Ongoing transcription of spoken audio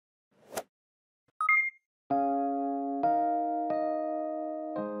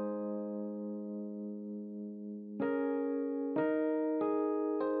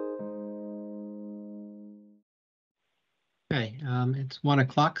Okay, it's 1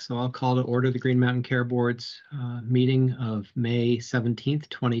 o'clock, so I'll call to order the Green Mountain Care Board's meeting of May 17th,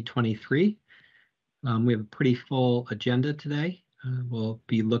 2023. We have a pretty full agenda today. We'll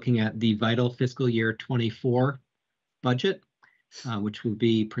be looking at the vital fiscal year 24 budget, which will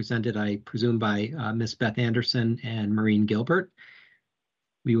be presented, I presume, by Ms. Beth Anderson and Maureen Gilbert.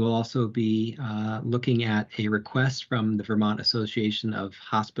 We will also be looking at a request from the Vermont Association of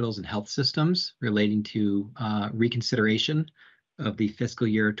Hospitals and Health Systems relating to reconsideration of the fiscal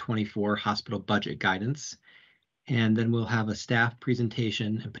year 24 hospital budget guidance. And then we'll have a staff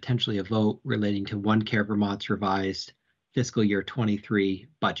presentation and potentially a vote relating to OneCare Vermont's revised fiscal year 23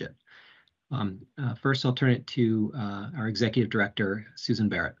 budget. First, I'll turn it to our Executive Director, Susan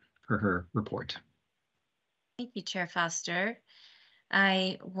Barrett, for her report. Thank you, Chair Foster.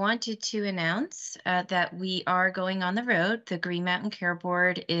 I wanted to announce that we are going on the road. The Green Mountain Care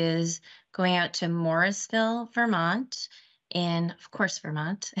Board is going out to Morrisville, Vermont, and of course,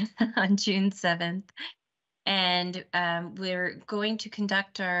 Vermont, on June 7th. And we're going to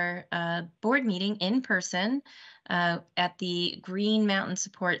conduct our board meeting in person at the Green Mountain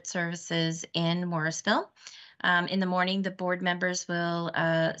Support Services in Morrisville. In the morning, the board members will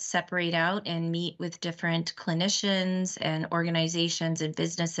separate out and meet with different clinicians and organizations and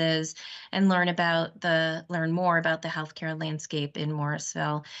businesses and learn more about the healthcare landscape in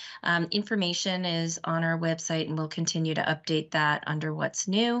Morrisville. Information is on our website, and we'll continue to update that under what's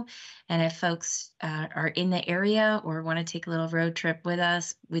new. And if folks are in the area or want to take a little road trip with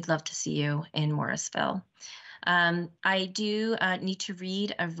us, we'd love to see you in Morrisville. I do need to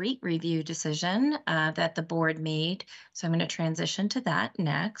read a rate review decision that the board made. So I'm going to transition to that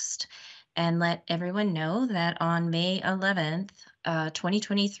next and let everyone know that on May 11th,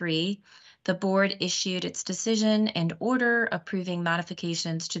 2023, the board issued its decision and order approving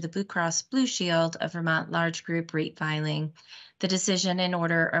modifications to the Blue Cross Blue Shield of Vermont large group rate filing. The decision and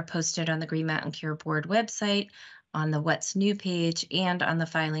order are posted on the Green Mountain Care Board website, on the What's New page, and on the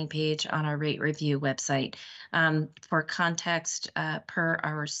filing page on our rate review website. For context, per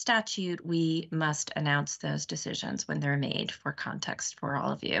our statute, we must announce those decisions when they're made for context for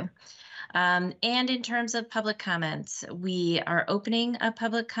all of you. And in terms of public comments, we are opening a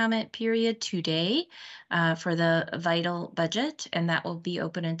public comment period today for the vital budget, and that will be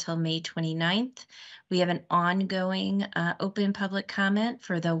open until May 29th. We have an ongoing open public comment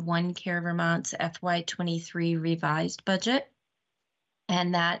for the OneCare Vermont's FY23 revised budget,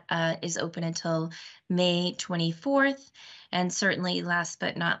 and that is open until May 24th. And certainly, last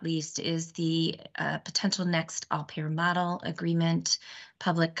but not least, is the potential next all-payer model agreement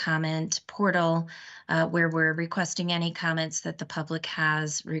public comment portal, where we're requesting any comments that the public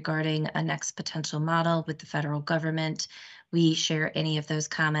has regarding a next potential model with the federal government. We share any of those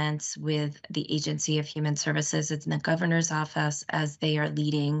comments with the Agency of Human Services and the governor's office as they are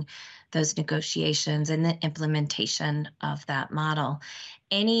leading those negotiations and the implementation of that model.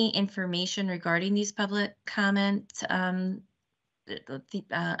 Any information regarding these public comments, the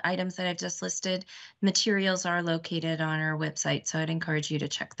items that I've just listed, materials are located on our website, so I'd encourage you to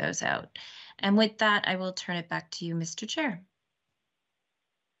check those out. And with that, I will turn it back to you, Mr. Chair.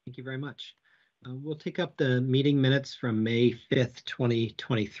 Thank you very much. We'll take up the meeting minutes from May 5th,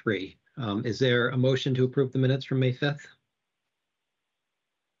 2023. Is there a motion to approve the minutes from May 5th?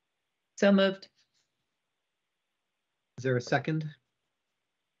 So moved. Is there a second?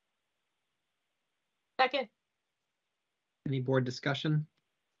 Second. Any board discussion?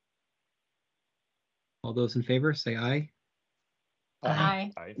 All those in favor, say aye.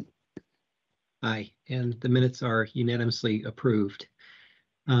 Aye. Aye. Aye, and the minutes are unanimously approved.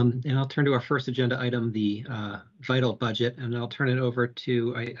 And I'll turn to our first agenda item, the vital budget, and I'll turn it over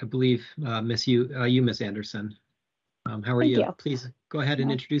to, I believe, Miss Anderson. How are you? Please go ahead and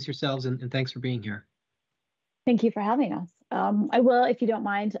introduce yourselves, and thanks for being here. Thank you for having us. I will, if you don't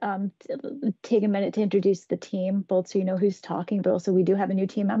mind, take a minute to introduce the team, both so you know who's talking, but also we do have a new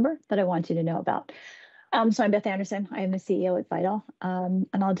team member that I want you to know about. So I'm Beth Anderson. I am the CEO at Vital, and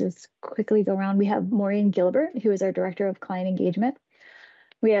I'll just quickly go around. We have Maureen Gilbert, who is our Director of Client Engagement.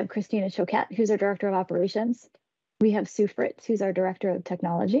 We have Christina Choquette, who's our Director of Operations. We have Sue Fritz, who's our Director of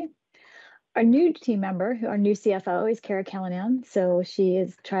Technology. Our new team member, our new CFO, is Kara Callanan. So she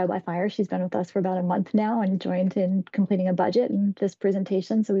is trial by fire. She's been with us for about a month now and joined in completing a budget and this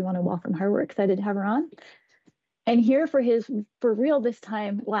presentation. So we want to welcome her. We're excited to have her on. And here for real this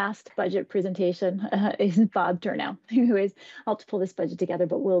time, last budget presentation is Bob Turnow, who has helped pull this budget together,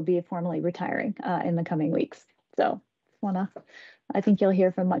 but will be formally retiring in the coming weeks. So I think you'll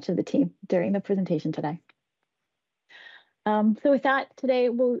hear from much of the team during the presentation today. So with that, today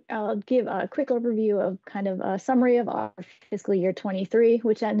we'll give a quick overview of kind of a summary of our fiscal year 23,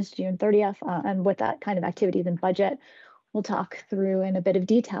 which ends June 30th, and what that kind of activities and budget. We'll talk through in a bit of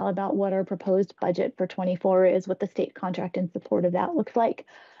detail about what our proposed budget for 24 is, what the state contract in support of that looks like.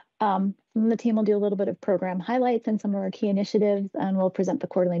 And the team will do a little bit of program highlights and some of our key initiatives, and we'll present the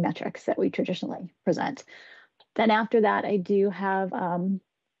quarterly metrics that we traditionally present. Then after that, I do have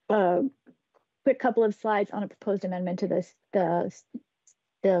a quick couple of slides on a proposed amendment to the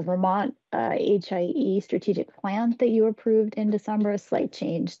Vermont HIE strategic plan that you approved in December, a slight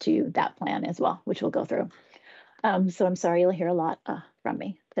change to that plan as well, which we'll go through. So I'm sorry, you'll hear a lot from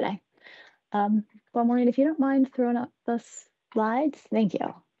me today. Well, Maureen, if you don't mind throwing up the slides, thank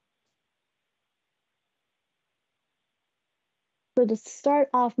you. So to start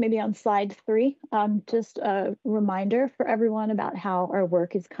off, maybe on slide 3, just a reminder for everyone about how our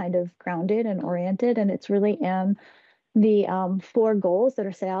work is kind of grounded and oriented, and it's really in the 4 goals that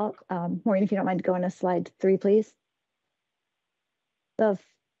are set out. Maureen, if you don't mind going to slide 3, please. The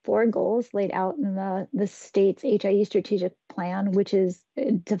 4 goals laid out in the state's HIE strategic plan, which is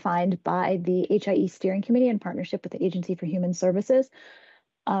defined by the HIE steering committee in partnership with the Agency for Human Services.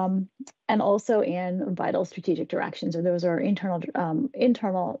 And also in vital strategic directions, or those are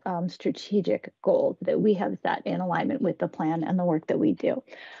internal strategic goals that we have set in alignment with the plan and the work that we do.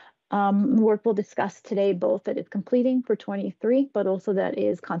 The work we'll discuss today, both that is completing for 23, but also that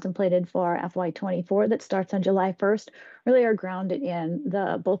is contemplated for FY24 that starts on July 1st, really are grounded in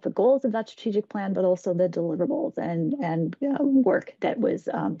both the goals of that strategic plan, but also the deliverables and work that was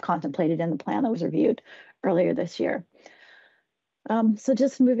contemplated in the plan that was reviewed earlier this year. So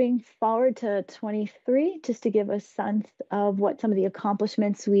just moving forward to 23, just to give a sense of what some of the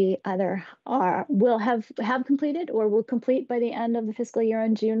accomplishments we either will have completed or will complete by the end of the fiscal year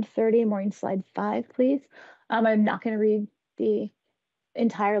on June 30. Maureen, slide 5, please. I'm not going to read the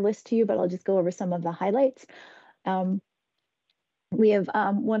entire list to you, but I'll just go over some of the highlights. We have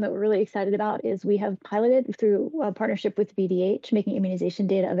one that we're really excited about is we have piloted through a partnership with VDH, making immunization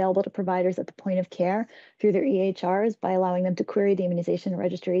data available to providers at the point of care through their EHRs by allowing them to query the immunization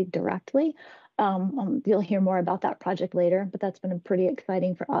registry directly. You'll hear more about that project later, but that's been pretty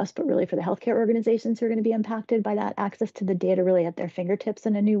exciting for us, but really for the healthcare organizations who are going to be impacted by that access to the data really at their fingertips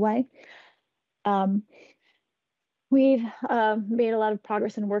in a new way. We've made a lot of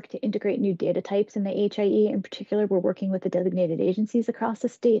progress and work to integrate new data types in the HIE. In particular, we're working with the designated agencies across the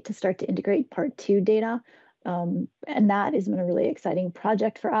state to start to integrate Part 2 data. And that has been a really exciting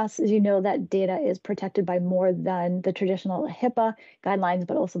project for us. As you know, that data is protected by more than the traditional HIPAA guidelines,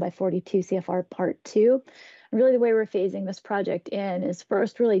 but also by 42 CFR Part 2. And really, the way we're phasing this project in is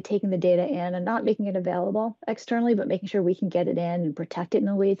first really taking the data in and not making it available externally, but making sure we can get it in and protect it in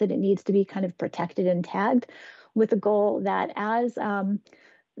the ways that it needs to be kind of protected and tagged, with the goal that as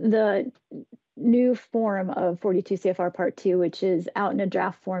the new form of 42 CFR Part 2, which is out in a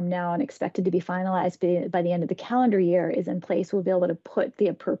draft form now and expected to be finalized by the end of the calendar year, is in place, we'll be able to put the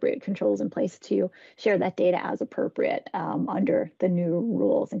appropriate controls in place to share that data as appropriate under the new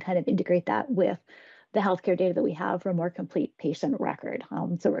rules and kind of integrate that with the healthcare data that we have for a more complete patient record.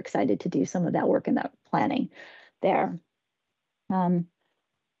 So we're excited to do some of that work and that planning there.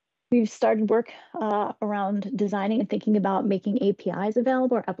 We've started work around designing and thinking about making APIs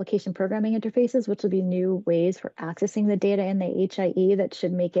available, or application programming interfaces, which will be new ways for accessing the data in the HIE that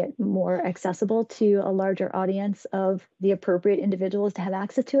should make it more accessible to a larger audience of the appropriate individuals to have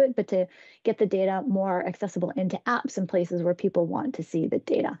access to it, but to get the data more accessible into apps and places where people want to see the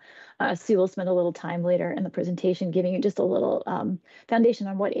data. Sue will spend a little time later in the presentation giving you just a little foundation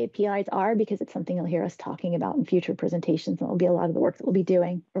on what APIs are, because it's something you'll hear us talking about in future presentations, and it will be a lot of the work that we'll be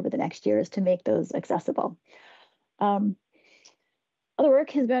doing over the next year is to make those accessible. Other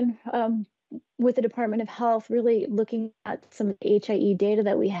work has been with the Department of Health, really looking at some of the HIE data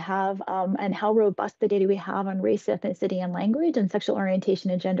that we have and how robust the data we have on race, ethnicity, and language, and sexual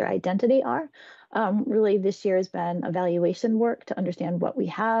orientation and gender identity are. Really, this year has been evaluation work to understand what we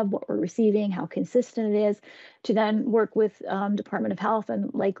have, what we're receiving, how consistent it is, to then work with Department of Health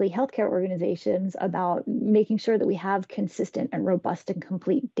and likely healthcare organizations about making sure that we have consistent and robust and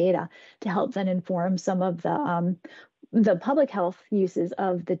complete data to help then inform some of the public health uses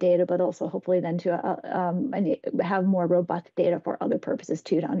of the data, but also hopefully then to have more robust data for other purposes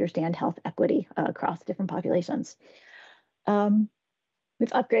too, to understand health equity across different populations. We've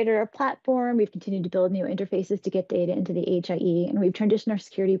upgraded our platform. We've continued to build new interfaces to get data into the HIE, and we've transitioned our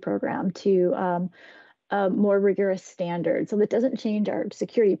security program to a more rigorous standard. So that doesn't change our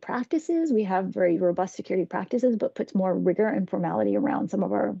security practices. We have very robust security practices, but puts more rigor and formality around some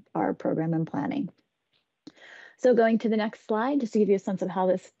of our program and planning. So going to the next slide, just to give you a sense of how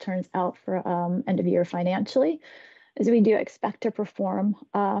this turns out for end of year financially, is we do expect to perform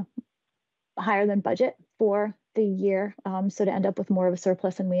higher than budget for the year, so to end up with more of a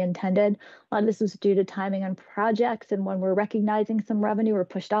surplus than we intended. A lot of this was due to timing on projects, and when we're recognizing some revenue, we're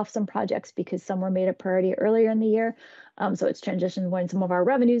pushed off some projects because some were made a priority earlier in the year. So it's transitioned when some of our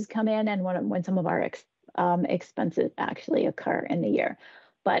revenues come in and when some of our expenses actually occur in the year.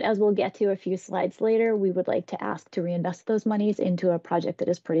 But as we'll get to a few slides later, we would like to ask to reinvest those monies into a project that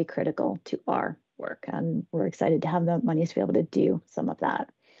is pretty critical to our work, and we're excited to have the monies to be able to do some of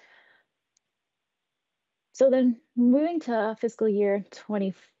that. So then moving to fiscal year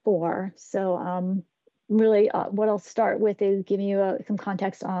 24. So really what I'll start with is giving you some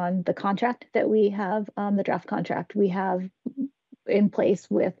context on the contract that we have, the draft contract we have in place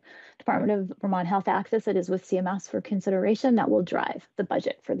with Department of Vermont Health Access. It is with CMS for consideration that will drive the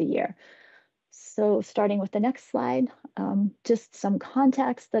budget for the year. So starting with the next slide, just some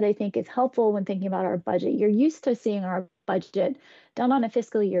context that I think is helpful when thinking about our budget. You're used to seeing our budget done on a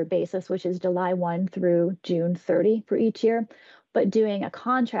fiscal year basis, which is July 1 through June 30 for each year, but doing a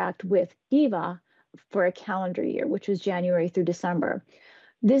contract with DVA for a calendar year, which was January through December.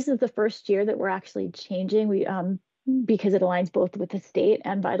 This is the first year that we're actually changing. We because it aligns both with the state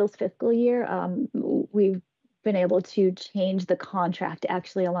and Vital's fiscal year, we've been able to change the contract to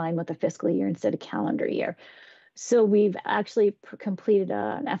actually align with the fiscal year instead of calendar year. So we've actually completed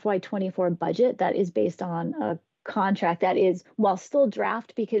an FY24 budget that is based on a contract that is, while still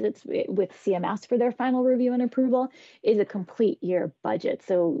draft because it's with CMS for their final review and approval, is a complete year budget.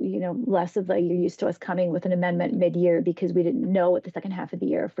 So, less of you're used to us coming with an amendment mid-year because we didn't know what the second half of the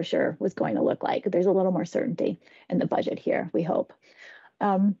year for sure was going to look like. There's a little more certainty in the budget here, we hope.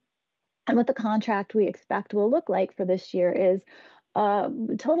 And what the contract we expect will look like for this year is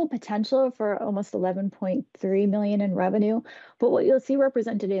total potential for almost 11.3 million in revenue. But what you'll see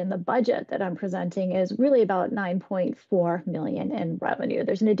represented in the budget that I'm presenting is really about 9.4 million in revenue.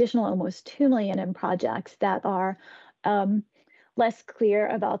 There's an additional almost 2 million in projects that are less clear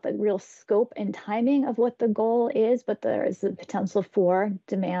about the real scope and timing of what the goal is, but there is the potential for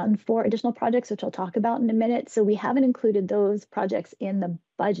demand for additional projects, which I'll talk about in a minute. So we haven't included those projects in the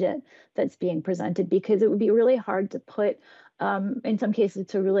budget that's being presented because it would be really hard to put, in some cases,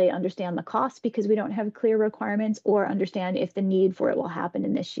 to really understand the cost because we don't have clear requirements or understand if the need for it will happen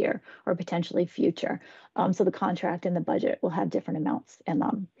in this year or potentially future. So the contract and the budget will have different amounts in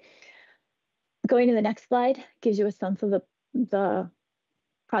them. Going to the next slide gives you a sense of the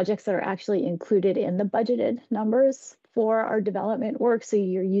projects that are actually included in the budgeted numbers for our development work. So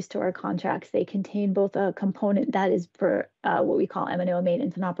you're used to our contracts. They contain both a component that is for what we call M&O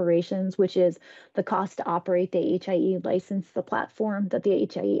maintenance and operations, which is the cost to operate the HIE license, the platform that the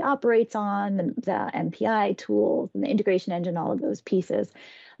HIE operates on, the MPI tools, and the integration engine, all of those pieces.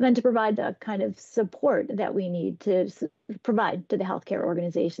 And then to provide the kind of support that we need to provide to the healthcare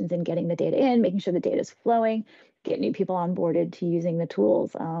organizations in getting the data in, making sure the data is flowing, get new people onboarded to using the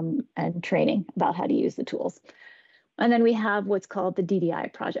tools and training about how to use the tools. And then we have what's called the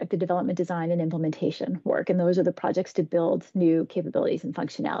DDI project, the development, design, and implementation work. And those are the projects to build new capabilities and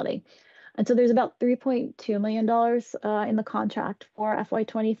functionality. And so there's about $3.2 million in the contract for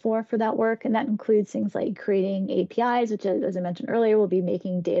FY24 for that work. And that includes things like creating APIs, which, as I mentioned earlier, will be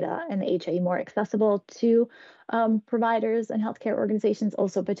making data and the HIE more accessible to providers and healthcare organizations,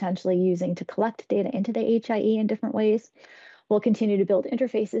 also potentially using to collect data into the HIE in different ways. We'll continue to build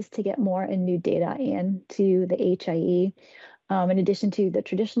interfaces to get more and new data into the HIE. In addition to the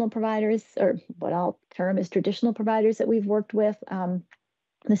traditional providers, or what I'll term as traditional providers that we've worked with,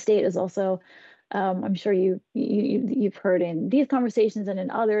 the state is also, I'm sure you've heard in these conversations and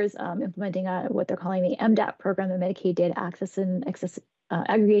in others, implementing what they're calling the MDAP program, the Medicaid Data Access and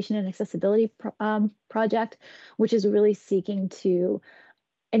Aggregation and Accessibility Project, which is really seeking to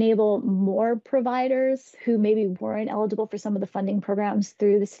enable more providers who maybe weren't eligible for some of the funding programs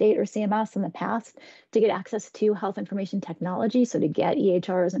through the state or CMS in the past to get access to health information technology, so to get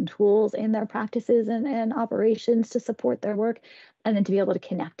EHRs and tools in their practices and operations to support their work, and then to be able to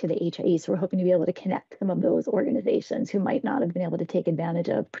connect to the HIE. So we're hoping to be able to connect some of those organizations who might not have been able to take advantage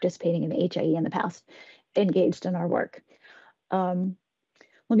of participating in the HIE in the past, engaged in our work.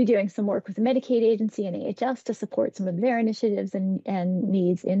 We'll be doing some work with the Medicaid agency and AHS to support some of their initiatives and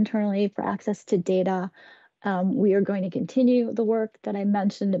needs internally for access to data. We are going to continue the work that I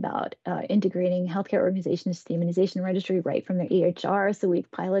mentioned about integrating healthcare organizations to the immunization registry right from their EHR. So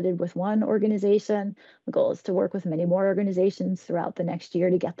we've piloted with one organization. The goal is to work with many more organizations throughout the next year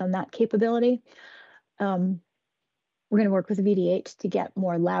to get them that capability. we're going to work with VDH to get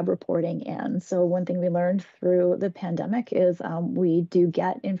more lab reporting in. So one thing we learned through the pandemic is we do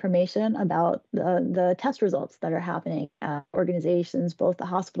get information about the test results that are happening at organizations, both the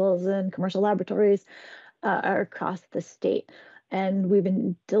hospitals and commercial laboratories across the state. And we've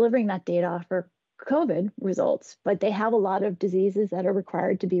been delivering that data for COVID results, but they have a lot of diseases that are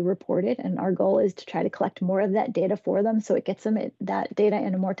required to be reported. And our goal is to try to collect more of that data for them so it gets them that data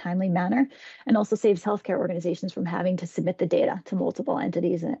in a more timely manner, and also saves healthcare organizations from having to submit the data to multiple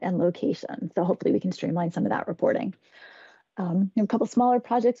entities and locations. So hopefully we can streamline some of that reporting. We have a couple smaller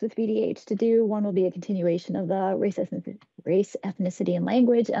projects with VDH to do. One will be a continuation of the race, ethnicity, and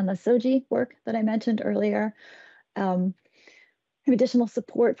language and the SOGI work that I mentioned earlier. Additional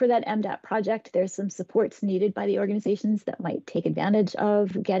support for that MDAT project. There's some supports needed by the organizations that might take advantage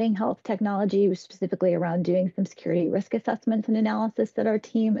of getting health technology, specifically around doing some security risk assessments and analysis that our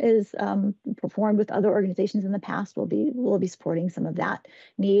team is performed with other organizations in the past. We'll be supporting some of that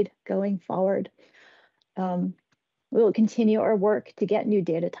need going forward. We will continue our work to get new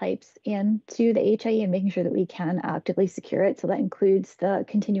data types into the HIE and making sure that we can actively secure it. So that includes the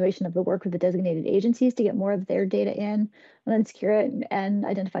continuation of the work with the designated agencies to get more of their data in, and then secure it and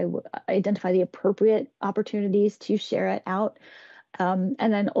identify the appropriate opportunities to share it out. And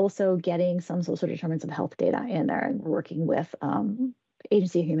then also getting some social determinants of health data in there, and we're working with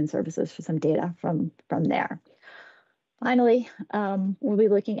Agency of Human Services for some data from there. Finally, we'll be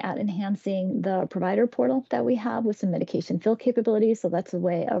looking at enhancing the provider portal that we have with some medication fill capabilities. So that's a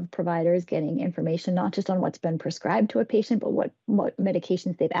way of providers getting information, not just on what's been prescribed to a patient, but what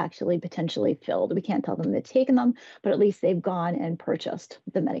medications they've actually potentially filled. We can't tell them they've taken them, but at least they've gone and purchased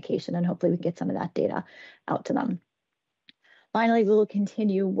the medication, and hopefully we can get some of that data out to them. Finally, we will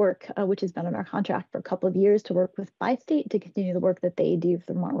continue work, which has been on our contract for a couple of years, to work with Bi-State to continue the work that they do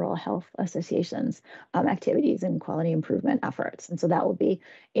for Vermont Rural Health Association's activities and quality improvement efforts. And so that will be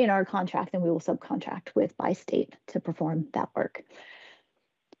in our contract, and we will subcontract with Bi-State to perform that work.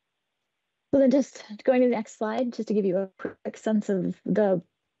 So then just going to the next slide, just to give you a quick sense of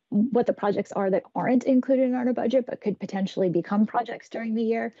what the projects are that aren't included in our budget, but could potentially become projects during the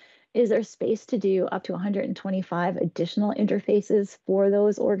year. Is there space to do up to 125 additional interfaces for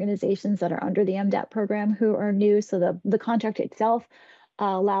those organizations that are under the MDAT program who are new? So the contract itself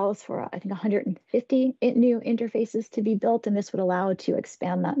allows for, I think, 150 new interfaces to be built, and this would allow to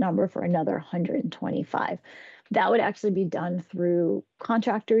expand that number for another 125. That would actually be done through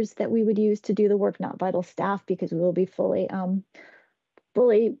contractors that we would use to do the work, not vital staff, because we will be fully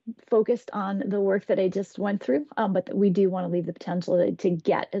focused on the work that I just went through, but we do want to leave the potential to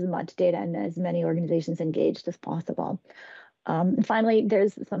get as much data and as many organizations engaged as possible. And finally,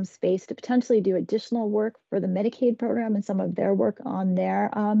 there's some space to potentially do additional work for the Medicaid program and some of their work on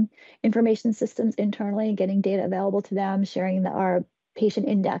their information systems internally, and getting data available to them, sharing our patient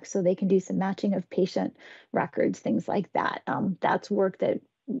index so they can do some matching of patient records, things like that. That's work that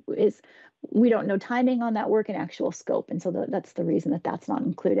we don't know timing on that work and actual scope. And so that's the reason that that's not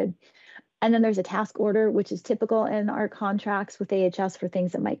included. And then there's a task order, which is typical in our contracts with AHS for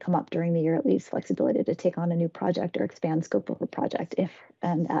things that might come up during the year, at least flexibility to take on a new project or expand scope of a project if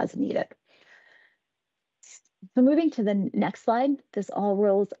and as needed. So moving to the next slide, this all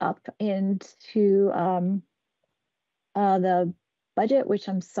rolls up into the budget, which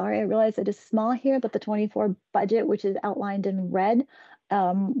I'm sorry, I realize it is small here, but the 24 budget, which is outlined in red,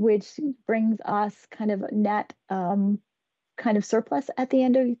 which brings us kind of net kind of surplus at the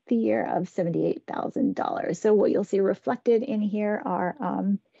end of the year of $78,000. So what you'll see reflected in here are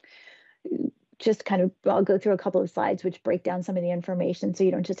just kind of, I'll go through a couple of slides which break down some of the information so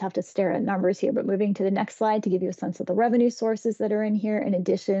you don't just have to stare at numbers here, but moving to the next slide to give you a sense of the revenue sources that are in here, in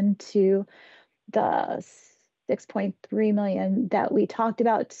addition to the 6.3 million that we talked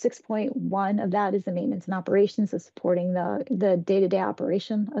about. 6.1 of that is the maintenance and operations, so supporting the day-to-day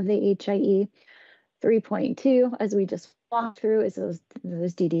operation of the HIE. 3.2, as we just walked through, is those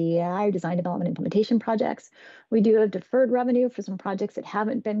DDEI, design, development, implementation projects. We do have deferred revenue for some projects that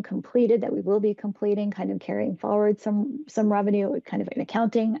haven't been completed that we will be completing, kind of carrying forward some revenue, kind of an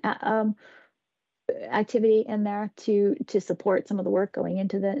accounting activity in there to support some of the work going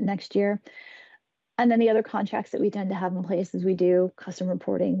into the next year. And then the other contracts that we tend to have in place is we do custom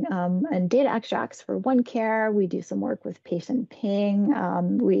reporting and data extracts for OneCare. We do some work with patient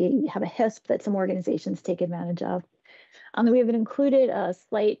ping. We have a HISP that some organizations take advantage of. We have included a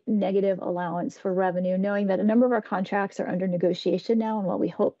slight negative allowance for revenue, knowing that a number of our contracts are under negotiation now, and while we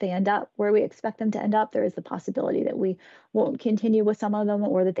hope they end up where we expect them to end up, there is the possibility that we won't continue with some of them,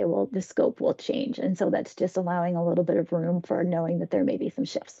 or that the scope will change. And so that's just allowing a little bit of room for knowing that there may be some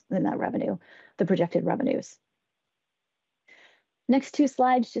shifts in that revenue, the projected revenues. Next two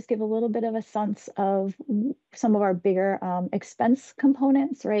slides just give a little bit of a sense of some of our bigger expense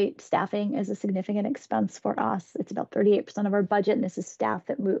components, right? Staffing is a significant expense for us. It's about 38% of our budget, and this is staff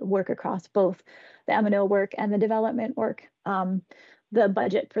that work across both the M&O work and the development work. The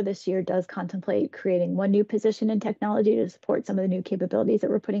budget for this year does contemplate creating one new position in technology to support some of the new capabilities that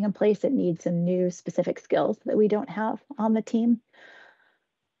we're putting in place. It needs some new specific skills that we don't have on the team.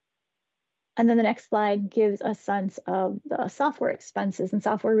 And then the next slide gives a sense of the software expenses, and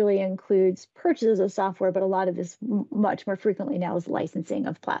software really includes purchases of software, but a lot of this much more frequently now is licensing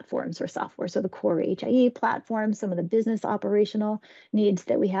of platforms for software. So the core HIE platform, some of the business operational needs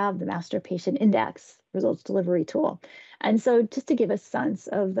that we have, the master patient index, results delivery tool. And so just to give a sense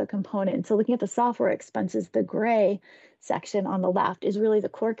of the components, so looking at the software expenses, the gray section on the left is really the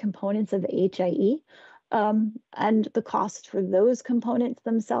core components of the HIE. And the cost for those components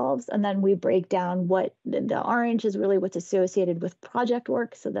themselves. And then we break down what the orange is really what's associated with project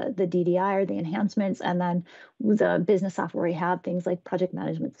work. So the DDI or the enhancements, and then the business software we have, things like project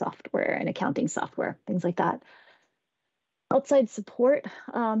management software and accounting software, things like that. Outside support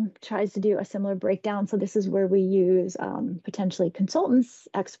tries to do a similar breakdown. So this is where we use potentially consultants,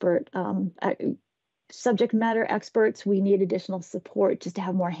 expert subject matter experts. We need additional support just to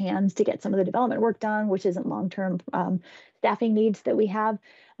have more hands to get some of the development work done, which isn't long-term staffing needs that we have.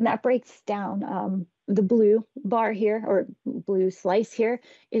 And that breaks down the blue bar here, or blue slice here,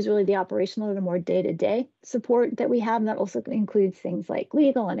 is really the operational or the more day-to-day support that we have. And that also includes things like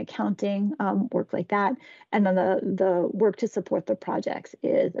legal and accounting, work like that. And then the work to support the projects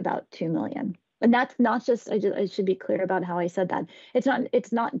is about 2 million. And that's not just, I should be clear about how I said that.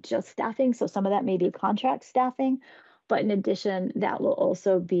 It's not just staffing. So some of that may be contract staffing, but in addition, that will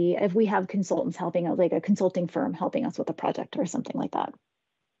also be if we have consultants helping us, like a consulting firm helping us with a project or something like that.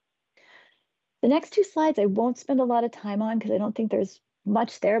 The next two slides I won't spend a lot of time on because I don't think there's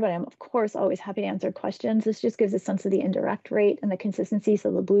much there, but I'm of course always happy to answer questions. This just gives a sense of the indirect rate and the consistency.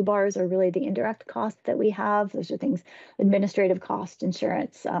 So the blue bars are really the indirect costs that we have. Those are things, administrative cost,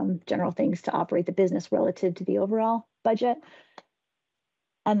 insurance, general things to operate the business relative to the overall budget.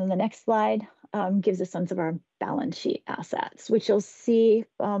 And then the next slide gives a sense of our balance sheet assets, which you'll see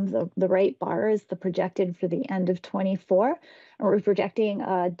the right bar is the projected for the end of 24. And we're projecting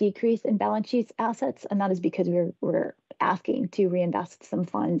a decrease in balance sheets assets, and that is because we're asking to reinvest some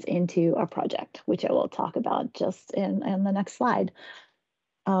funds into a project, which I will talk about just in the next slide.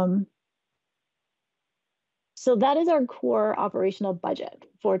 So that is our core operational budget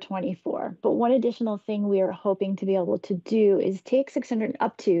for 24. But one additional thing we are hoping to be able to do is take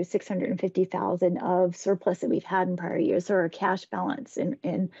up to 650,000 of surplus that we've had in prior years, or our cash balance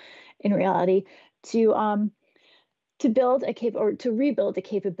in reality, to build to rebuild a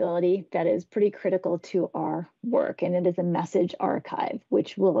capability that is pretty critical to our work. And it is a message archive,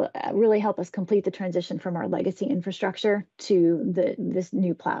 which will really help us complete the transition from our legacy infrastructure to this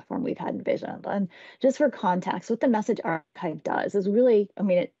new platform we've had envisioned. And just for context, what the message archive does is really, I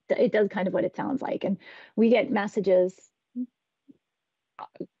mean, it does kind of what it sounds like. And we get messages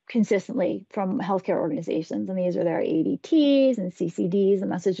consistently from healthcare organizations, and these are their ADTs and CCDs, the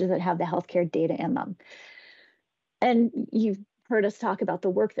messages that have the healthcare data in them. And you've heard us talk about the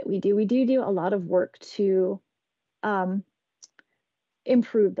work that we do. We do a lot of work to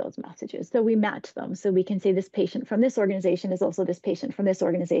improve those messages. So we match them. So we can say this patient from this organization is also this patient from this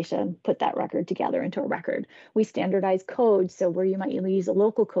organization, put that record together into a record. We standardize codes. So where you might use a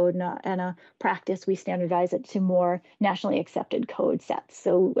local code and a practice, we standardize it to more nationally accepted code sets.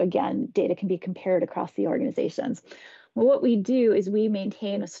 So again, data can be compared across the organizations. Well, what we do is we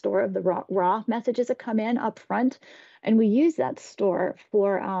maintain a store of the raw messages that come in up front, and we use that store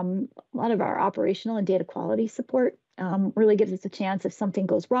for a lot of our operational and data quality support. Really gives us a chance if something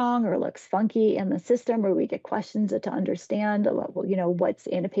goes wrong or looks funky in the system, or we get questions to understand, what's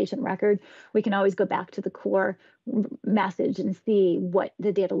in a patient record. We can always go back to the core message and see what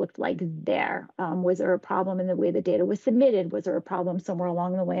the data looked like there. Was there a problem in the way the data was submitted? Was there a problem somewhere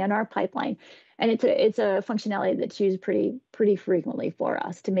along the way in our pipeline? And it's a functionality that's used pretty frequently for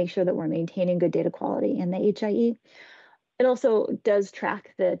us to make sure that we're maintaining good data quality in the HIE. It also does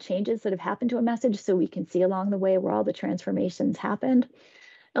track the changes that have happened to a message, so we can see along the way where all the transformations happened.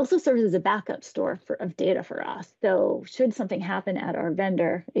 It also serves as a backup store of data for us. So should something happen at our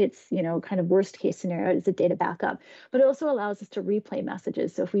vendor, it's, kind of worst case scenario is a data backup, but it also allows us to replay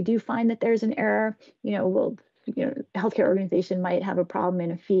messages. So if we do find that there's an error, healthcare organization might have a problem in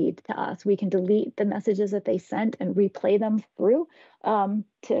a feed to us. We can delete the messages that they sent and replay them through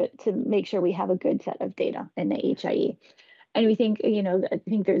to make sure we have a good set of data in the HIE. And we think, I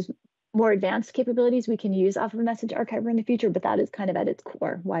think there's more advanced capabilities we can use off of a message archiver in the future, but that is kind of at its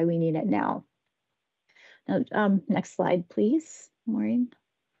core why we need it now. Now, next slide, please, Maureen.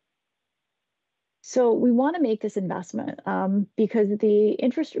 So we want to make this investment because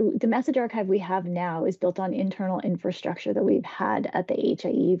the message archive we have now is built on internal infrastructure that we've had at the HIE.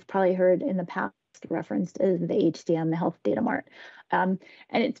 You've probably heard in the past referenced as the HDM, the Health Data Mart, and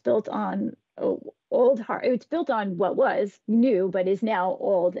it's built on it's built on what was new but is now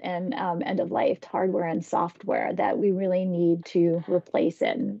old and end of life hardware and software that we really need to replace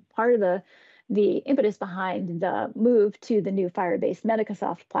it. And part of the impetus behind the move to the new Fire-based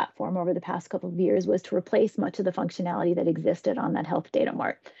Medicasoft platform over the past couple of years was to replace much of the functionality that existed on that Health Data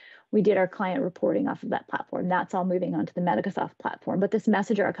Mart. We did our client reporting off of that platform. That's all moving onto the Medicasoft platform. But this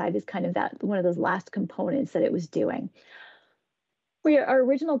message archive is kind of one of those last components that it was doing. Our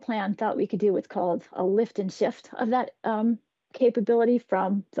original plan thought we could do what's called a lift and shift of that capability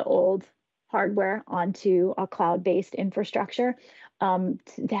from the old hardware onto a cloud-based infrastructure to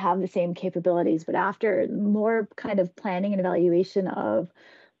have the same capabilities. But after more kind of planning and evaluation of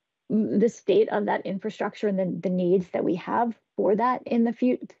the state of that infrastructure and the needs that we have for that in the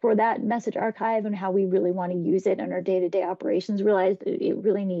future, for that message archive and how we really want to use it in our day-to-day operations, realized it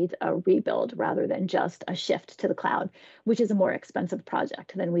really needs a rebuild rather than just a shift to the cloud, which is a more expensive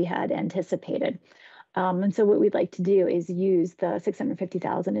project than we had anticipated. And so what we'd like to do is use the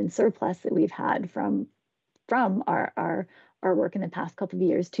 $650,000 in surplus that we've had from our work in the past couple of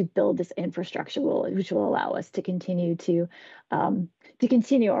years to build this infrastructure, which will allow us to continue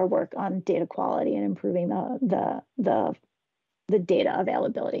our work on data quality and improving the data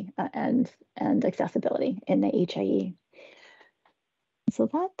availability and accessibility in the HIE. So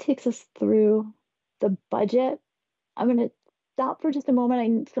that takes us through the budget. I'm going to stop for just a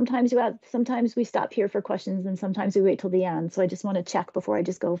moment. Sometimes we stop here for questions and sometimes we wait till the end. So I just want to check before I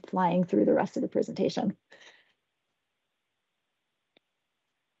just go flying through the rest of the presentation.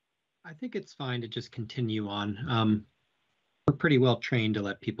 I think it's fine to just continue on. We're pretty well trained to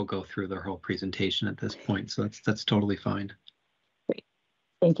let people go through their whole presentation at this point, so that's totally fine. Great,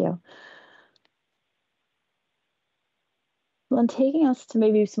 thank you. Well, taking us to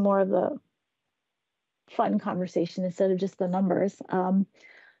maybe some more of the fun conversation instead of just the numbers.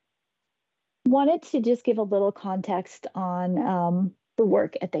 Wanted to just give a little context on the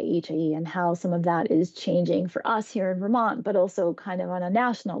work at the HIE and how some of that is changing for us here in Vermont, but also kind of on a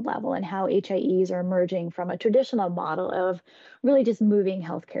national level, and how HIEs are emerging from a traditional model of really just moving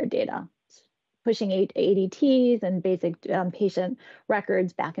healthcare data, pushing ADTs and basic patient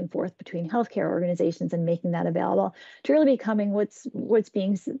records back and forth between healthcare organizations and making that available to really becoming what's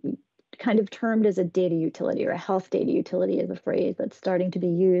being kind of termed as a data utility, or a health data utility is a phrase that's starting to be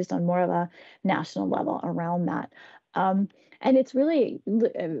used on more of a national level around that. And it's really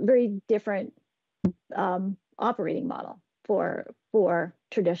a very different operating model for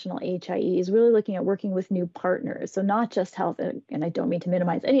traditional HIEs, really looking at working with new partners. So not just health, and I don't mean to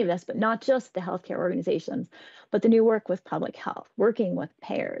minimize any of this, but not just the healthcare organizations, but the new work with public health, working with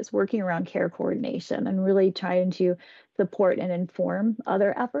payers, working around care coordination, and really trying to support and inform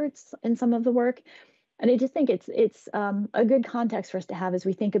other efforts in some of the work. And I just think it's a good context for us to have as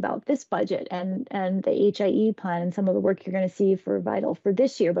we think about this budget and the HIE plan and some of the work you're going to see for Vital for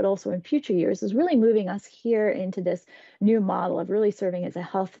this year, but also in future years, is really moving us here into this new model of really serving as a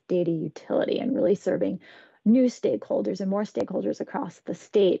health data utility and really serving new stakeholders and more stakeholders across the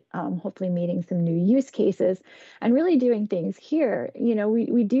state, hopefully meeting some new use cases and really doing things here. You know,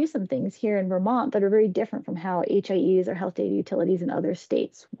 we do some things here in Vermont that are very different from how HIEs or health data utilities in other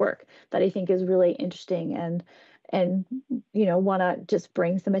states work, that I think is really interesting and you know, want to just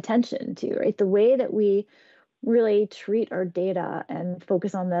bring some attention to, right? The way that we really treat our data and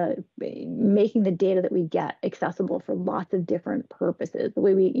focus on making the data that we get accessible for lots of different purposes. The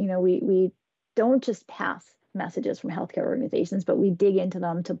way we don't just pass messages from healthcare organizations, but we dig into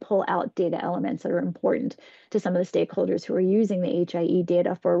them to pull out data elements that are important to some of the stakeholders who are using the HIE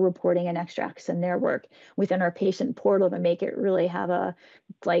data for reporting and extracts in their work within our patient portal to make it really have a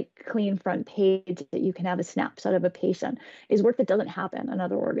clean front page that you can have a snapshot of a patient, is work that doesn't happen in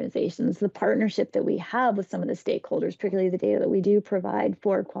other organizations. The partnership that we have with some of the stakeholders, particularly the data that we do provide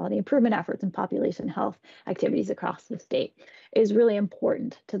for quality improvement efforts and population health activities across the state, is really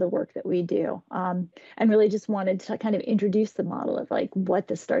important to the work that we do. And really just wanted to kind of introduce the model of what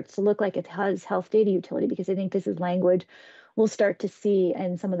this starts to look like as health data utility, because I think this is language we'll start to see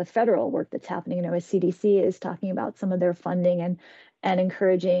in some of the federal work that's happening. You know, as CDC is talking about some of their funding and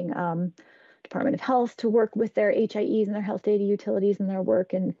encouraging Department of Health to work with their HIEs and their health data utilities in their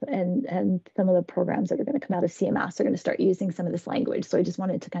work, and some of the programs that are going to come out of CMS are going to start using some of this language. So I just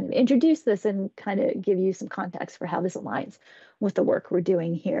wanted to kind of introduce this and kind of give you some context for how this aligns with the work we're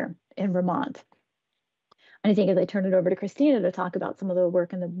doing here in Vermont. And I think as I turn it over to Christina to talk about some of the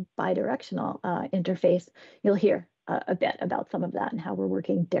work in the bidirectional interface, you'll hear a bit about some of that and how we're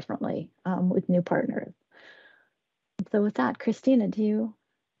working differently with new partners. So with that, Christina, do you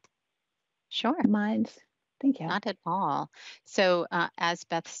Sure. mind? Thank you. Not at all. So as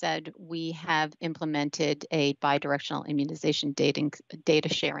Beth said, we have implemented a bidirectional immunization data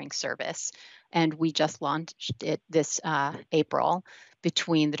sharing service, and we just launched it this April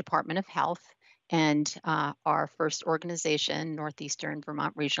between the Department of Health and our first organization, Northeastern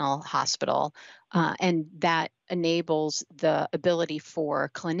Vermont Regional Hospital, and that enables the ability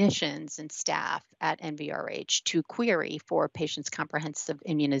for clinicians and staff at NVRH to query for patients' comprehensive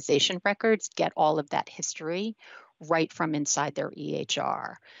immunization records, get all of that history right from inside their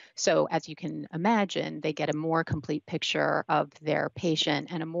EHR. So as you can imagine, they get a more complete picture of their patient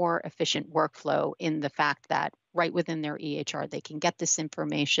and a more efficient workflow in the fact that right within their EHR, they can get this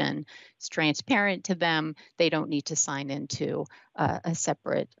information. It's transparent to them. They don't need to sign into a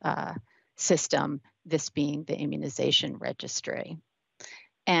separate system, this being the immunization registry.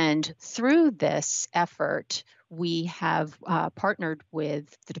 And through this effort, we have partnered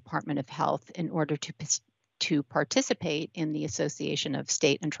with the Department of Health in order to participate in the Association of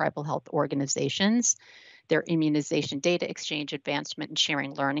State and Tribal Health Organizations, their Immunization Data Exchange Advancement and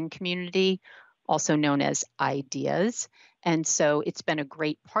Sharing Learning Community, also known as IDEAS. And so it's been a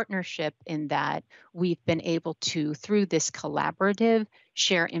great partnership in that we've been able to, through this collaborative,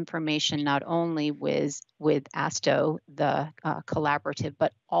 share information not only with ASTO, the collaborative,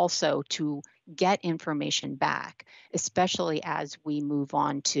 but also to get information back, especially as we move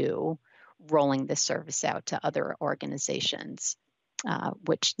on to rolling this service out to other organizations.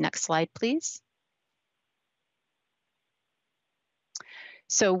 Which next slide, please.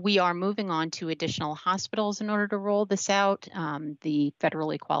 So we are moving on to additional hospitals in order to roll this out, the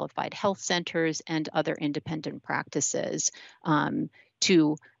federally qualified health centers and other independent practices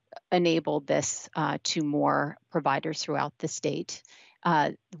to enable this to more providers throughout the state.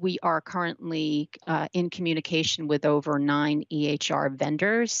 We are currently in communication with over 9 EHR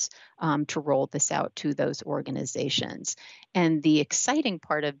vendors to roll this out to those organizations. And the exciting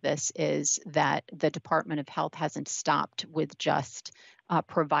part of this is that the Department of Health hasn't stopped with just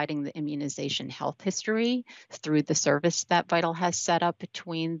providing the immunization health history through the service that Vital has set up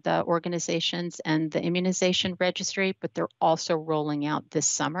between the organizations and the immunization registry, but they're also rolling out this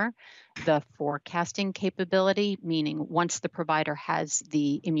summer the forecasting capability, meaning once the provider has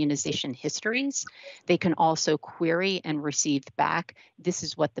the immunization histories, they can also query and receive back, this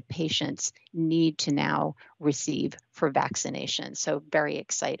is what the patients need to now receive for vaccination. So very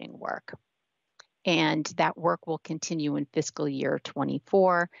exciting work. And that work will continue in fiscal year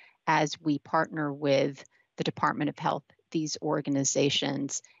 24 as we partner with the Department of Health, these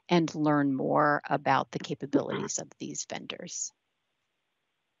organizations, and learn more about the capabilities of these vendors.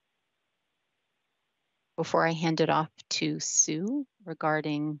 Before I hand it off to Sue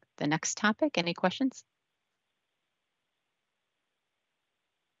regarding the next topic, any questions?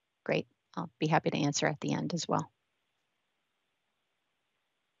 Great, I'll be happy to answer at the end as well.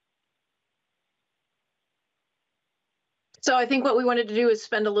 So I think what we wanted to do is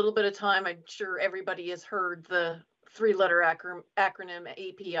spend a little bit of time. I'm sure everybody has heard the 3-letter acronym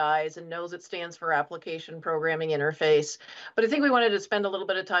APIs and knows it stands for Application Programming Interface. But I think we wanted to spend a little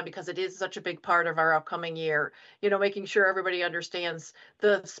bit of time because it is such a big part of our upcoming year, making sure everybody understands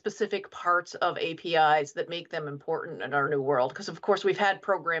the specific parts of APIs that make them important in our new world. Because of course we've had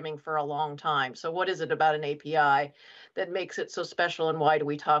programming for a long time. So what is it about an API that makes it so special, and why do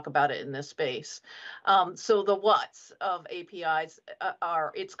we talk about it in this space? So the what's of APIs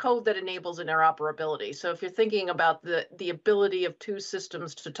are, it's code that enables interoperability. So if you're thinking about the ability of two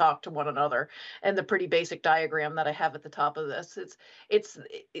systems to talk to one another, and the pretty basic diagram that I have at the top of this,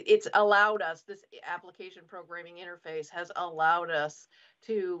 it's allowed us, this application programming interface has allowed us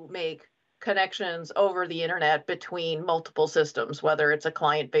to make connections over the internet between multiple systems, whether it's a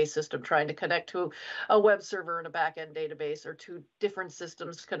client-based system trying to connect to a web server and a backend database, or two different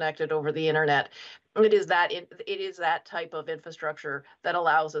systems connected over the internet. It is that type of infrastructure that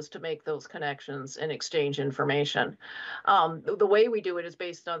allows us to make those connections and exchange information. The way we do it is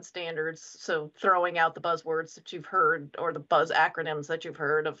based on standards. So throwing out the buzzwords that you've heard, or the buzz acronyms that you've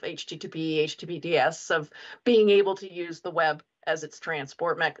heard of HTTP, HTTPS, of being able to use the web as its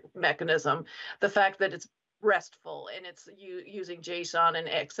transport mechanism. The fact that it's RESTful, and it's using JSON and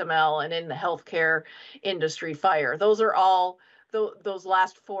XML, and in the healthcare industry, FHIR. Those are all, those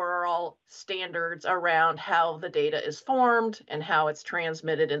last four are all standards around how the data is formed and how it's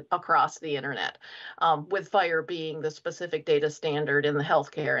transmitted across the internet, with FHIR being the specific data standard in the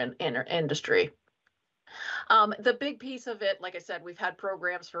healthcare industry. The big piece of it, like I said, we've had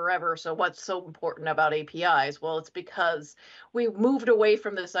programs forever. So what's so important about APIs? Well, it's because we moved away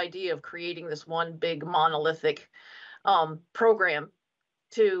from this idea of creating this one big monolithic program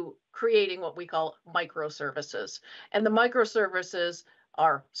to creating what we call microservices. And the microservices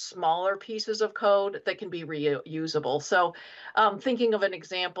are smaller pieces of code that can be reusable. So thinking of an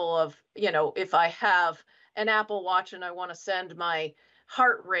example of, if I have an Apple Watch and I want to send my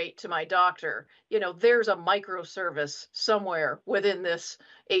heart rate to my doctor, there's a microservice somewhere within this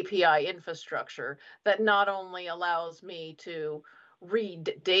API infrastructure that not only allows me to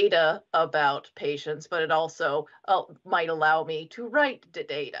read data about patients, but it also might allow me to write the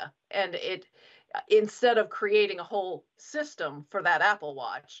data. And instead of creating a whole system for that Apple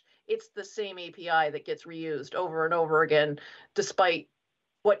Watch, it's the same API that gets reused over and over again, despite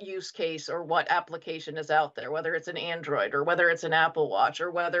what use case or what application is out there, whether it's an Android or whether it's an Apple Watch or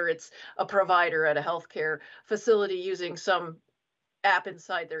whether it's a provider at a healthcare facility using some app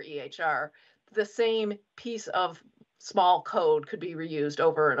inside their EHR. The same piece of small code could be reused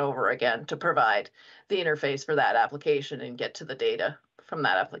over and over again to provide the interface for that application and get to the data from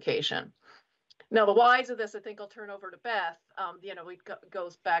that application. Now, the whys of this, I think I'll turn over to Beth. It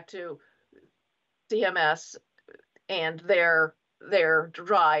goes back to CMS and their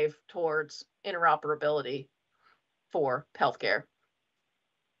drive towards interoperability for healthcare.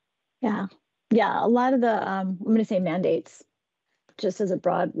 Yeah, a lot of the, I'm going to say mandates, just as a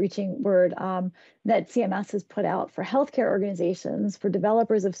broad reaching word, that CMS has put out for healthcare organizations, for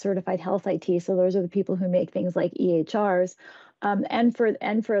developers of certified health IT. So those are the people who make things like EHRs, and for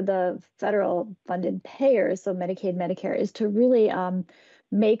the federal funded payers, so Medicaid, Medicare, is to really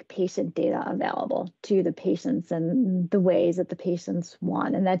make patient data available to the patients in the ways that the patients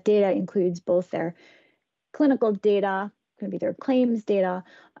want. And that data includes both their clinical data, could be their claims data,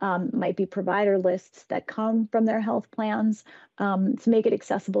 might be provider lists that come from their health plans, to make it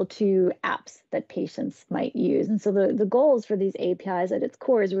accessible to apps that patients might use. And so the goals for these APIs at its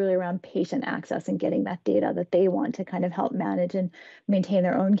core is really around patient access and getting that data that they want to kind of help manage and maintain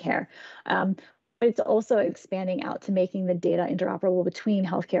their own care. But it's also expanding out to making the data interoperable between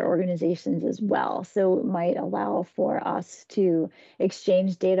healthcare organizations as well. So it might allow for us to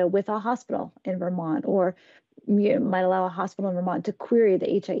exchange data with a hospital in Vermont, or might allow a hospital in Vermont to query the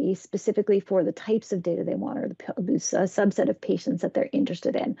HIE specifically for the types of data they want, or the subset of patients that they're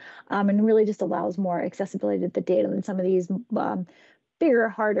interested in, and really just allows more accessibility to the data than some of these bigger,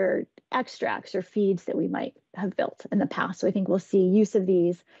 harder extracts or feeds that we might have built in the past. So I think we'll see use of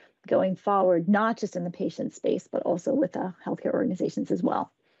these going forward, not just in the patient space, but also with healthcare organizations as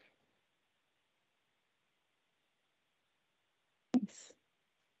well. Thanks.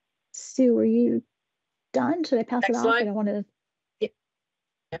 Sue, were you done? Should I pass it off? I don't want to. Yeah.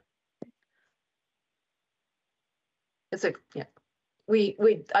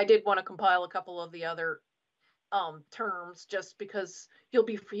 I did want to compile a couple of the other terms, just because you'll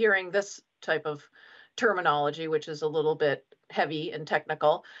be hearing this type of terminology, which is a little bit heavy and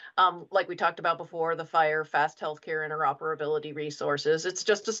technical. Like we talked about before, the FHIR, Fast Healthcare Interoperability Resources. It's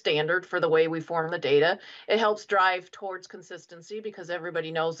just a standard for the way we form the data. It helps drive towards consistency because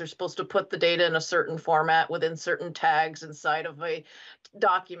everybody knows they're supposed to put the data in a certain format within certain tags inside of a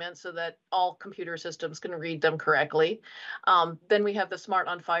document so that all computer systems can read them correctly. Then we have the Smart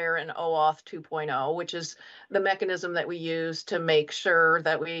on FHIR and OAuth 2.0, which is the mechanism that we use to make sure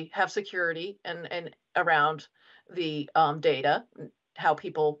that we have security and around the data, how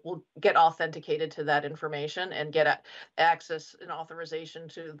people will get authenticated to that information and get access and authorization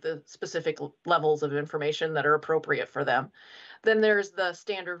to the specific levels of information that are appropriate for them. Then there's the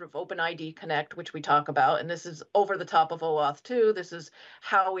standard of OpenID Connect, which we talk about, and this is over the top of OAuth 2. This is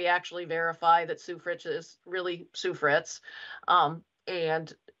how we actually verify that Sue Fritz is really Sue Fritz,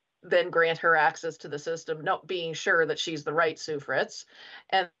 and then grant her access to the system, not being sure that she's the right Sue Fritz.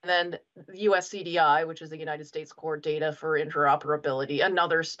 And then USCDI, which is the United States Core Data for Interoperability,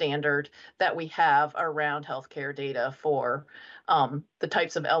 another standard that we have around healthcare data for the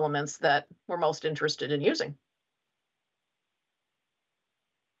types of elements that we're most interested in using.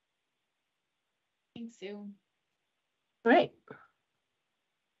 Thanks, Sue. Right.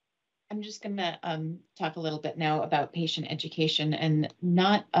 I'm just going to talk a little bit now about patient education, and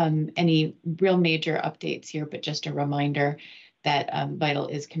not any real major updates here, but just a reminder that Vital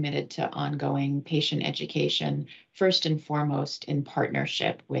is committed to ongoing patient education, first and foremost in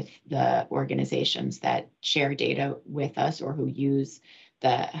partnership with the organizations that share data with us or who use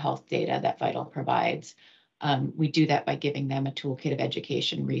the health data that Vital provides. We do that by giving them a toolkit of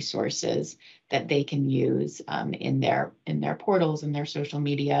education resources that they can use in their portals, in their social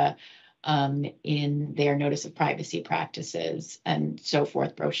media, in their notice of privacy practices, and so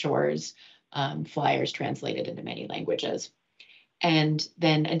forth, brochures, flyers translated into many languages. And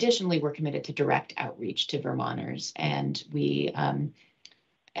then additionally, we're committed to direct outreach to Vermonters. And we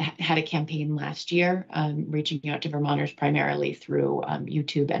had a campaign last year reaching out to Vermonters primarily through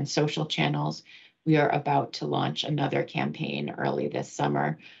YouTube and social channels. We are about to launch another campaign early this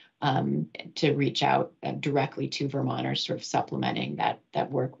summer to reach out directly to Vermonters, sort of supplementing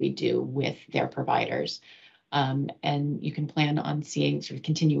that work we do with their providers. And you can plan on seeing sort of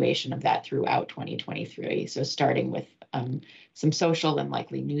continuation of that throughout 2023. So starting with some social and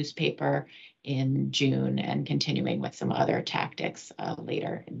likely newspaper in June and continuing with some other tactics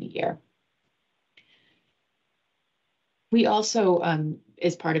later in the year. We also,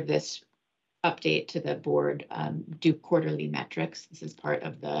 as part of this update to the board, do quarterly metrics. This is part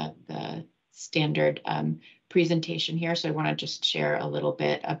of the standard presentation here. So I want to just share a little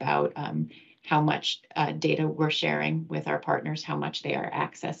bit about how much data we're sharing with our partners, how much they are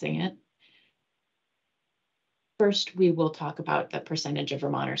accessing it. First, we will talk about the percentage of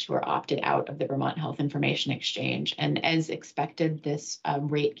Vermonters who are opted out of the Vermont Health Information Exchange. And as expected, this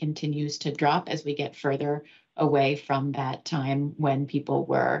rate continues to drop as we get further away from that time when people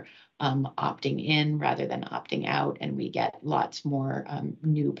were opting in rather than opting out, and we get lots more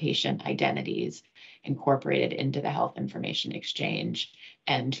new patient identities incorporated into the Health Information Exchange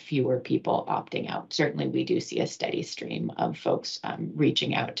and fewer people opting out. Certainly, we do see a steady stream of folks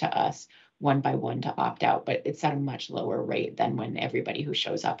reaching out to us one by one to opt out, but it's at a much lower rate than when everybody who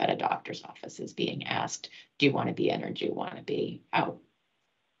shows up at a doctor's office is being asked, do you want to be in or do you want to be out?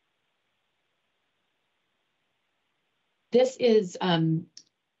 This is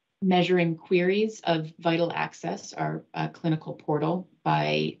measuring queries of Vital Access, our clinical portal,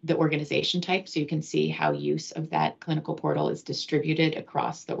 by the organization type. So you can see how use of that clinical portal is distributed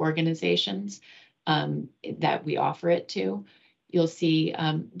across the organizations that we offer it to. You'll see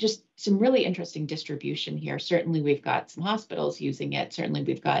just some really interesting distribution here. Certainly, we've got some hospitals using it. Certainly,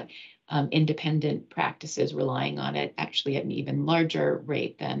 we've got independent practices relying on it, actually at an even larger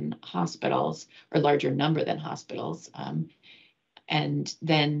rate than hospitals, or larger number than hospitals. And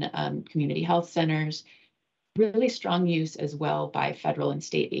then community health centers, really strong use as well by federal and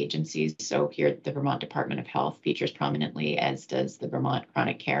state agencies. So here, the Vermont Department of Health features prominently, as does the Vermont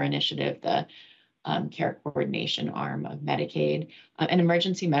Chronic Care Initiative, the care coordination arm of Medicaid, and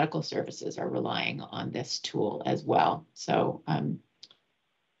emergency medical services are relying on this tool as well. So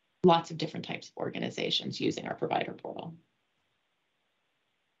lots of different types of organizations using our provider portal.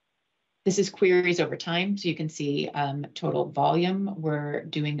 This is queries over time. So you can see total volume. We're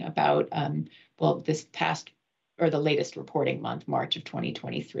doing about, well, this past or the latest reporting month, March of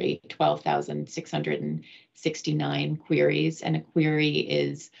 2023, 12,669 queries. And a query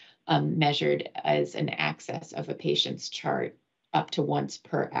is measured as an access of a patient's chart up to once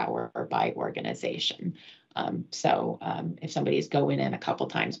per hour by organization. So if somebody's going in a couple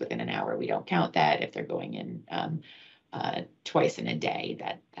times within an hour, we don't count that. If they're going in twice in a day,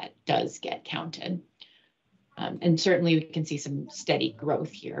 that does get counted. And certainly we can see some steady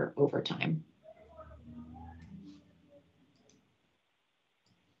growth here over time.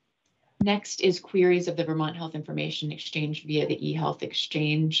 Next is queries of the Vermont Health Information Exchange via the eHealth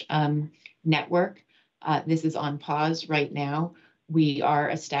Exchange network. This is on pause right now. We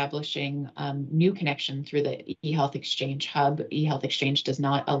are establishing new connection through the eHealth Exchange hub. eHealth Exchange does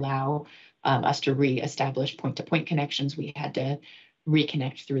not allow us to re-establish point-to-point connections. We had to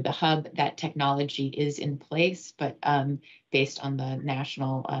reconnect through the hub. That technology is in place, but based on the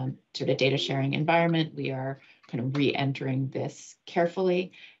national sort of data sharing environment, we are kind of re-entering this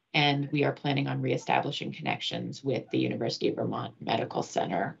carefully. And we are planning on reestablishing connections with the University of Vermont Medical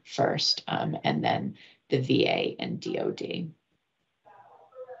Center first, and then the VA and DOD.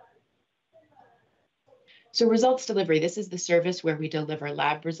 So results delivery, this is the service where we deliver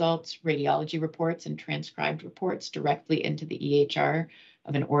lab results, radiology reports, and transcribed reports directly into the EHR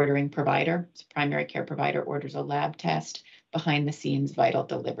of an ordering provider. So primary care provider orders a lab test. Behind the scenes, Vital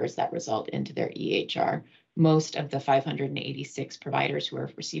delivers that result into their EHR. Most of the 586 providers who are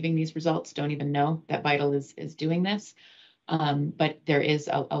receiving these results don't even know that Vital is doing this. But there is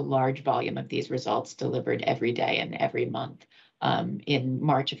a large volume of these results delivered every day and every month. In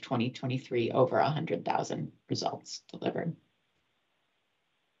March of 2023, over 100,000 results delivered.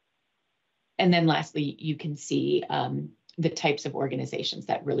 And then lastly, you can see the types of organizations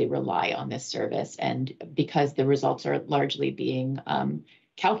that really rely on this service. And because the results are largely being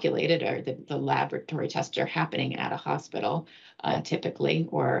calculated, or the laboratory tests are happening at a hospital typically,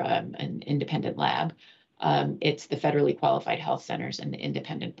 or an independent lab, it's the federally qualified health centers and the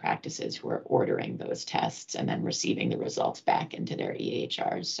independent practices who are ordering those tests and then receiving the results back into their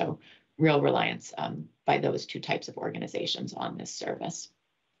EHRs. So real reliance by those two types of organizations on this service.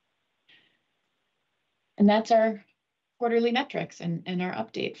 And that's our quarterly metrics and our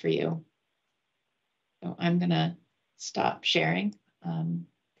update for you. So I'm going to stop sharing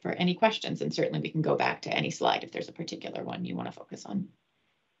for any questions, and certainly we can go back to any slide if there's a particular one you want to focus on.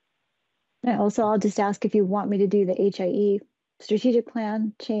 Also, I'll just ask if you want me to do the HIE strategic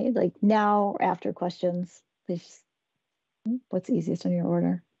plan change, like now or after questions. Please, what's easiest on your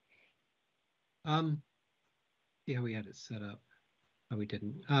order? Yeah, we had it set up. Oh, we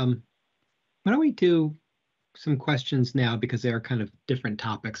didn't. Why don't we do some questions now, because they are kind of different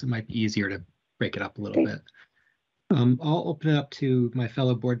topics. It might be easier to break it up a little bit. I'll open it up to my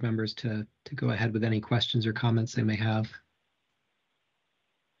fellow board members to go ahead with any questions or comments they may have.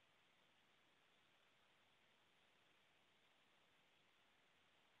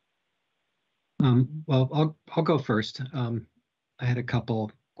 Well, I'll go first. I had a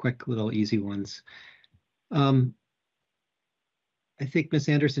couple quick little easy ones. I think, Ms.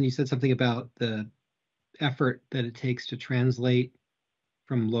 Anderson, you said something about the effort that it takes to translate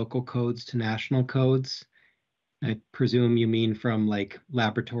from local codes to national codes. I presume you mean from like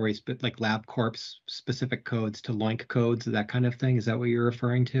laboratories, but like LabCorp's specific codes to LOINC codes, that kind of thing. Is that what you're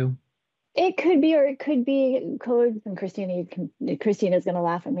referring to? It could be, or it could be codes. And Christina's going to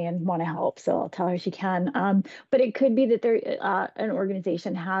laugh at me and want to help, so I'll tell her she can. But it could be that there, an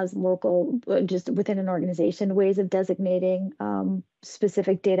organization has local, just within an organization, ways of designating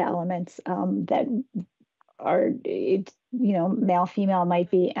specific data elements that are, male, female might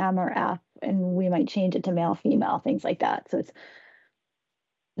be M or F, and we might change it to male, female, things like that. So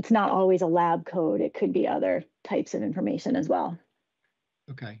it's not always a lab code. It could be other types of information as well.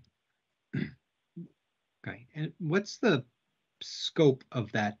 Okay. Okay. And what's the scope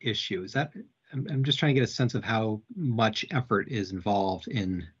of that issue? Is that, I'm just trying to get a sense of how much effort is involved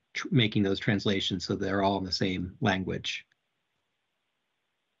in making those translations so they're all in the same language.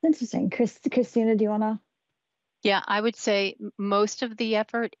 Interesting. Christina, do you want to? Yeah, I would say most of the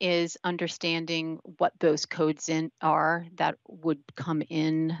effort is understanding what those codes are that would come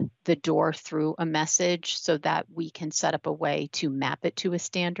in the door through a message, so that we can set up a way to map it to a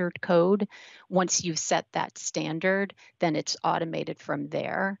standard code. Once you've set that standard, then it's automated from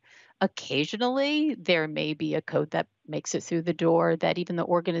there. Occasionally, there may be a code that makes it through the door that even the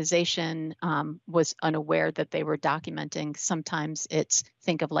organization was unaware that they were documenting. Sometimes it's,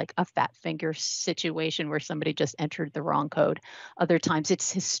 think of like a fat finger situation where somebody just entered the wrong code. Other times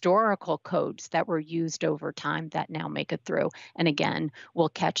it's historical codes that were used over time that now make it through. And again, we'll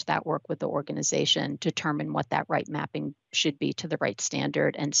catch that, work with the organization, determine what that right mapping should be to the right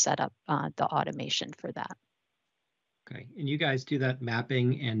standard, and set up the automation for that. Okay. And you guys do that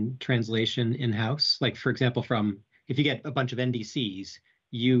mapping and translation in-house? Like, for example, if you get a bunch of NDCs,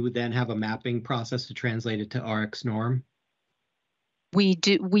 you then have a mapping process to translate it to RX norm? We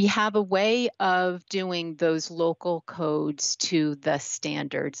do. We have a way of doing those local codes to the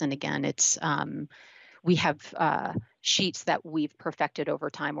standards. And again, it's we have sheets that we've perfected over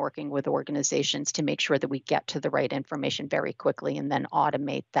time working with organizations to make sure that we get to the right information very quickly and then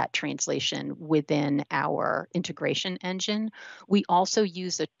automate that translation within our integration engine. We also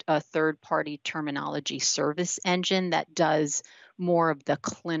use a third-party terminology service engine that does more of the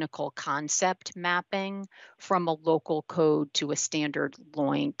clinical concept mapping from a local code to a standard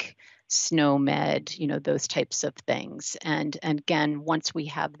LOINC, SNOMED, those types of things. And again, once we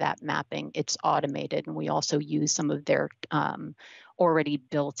have that mapping, it's automated. And we also use some of their already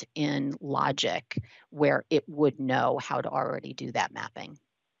built in logic where it would know how to already do that mapping.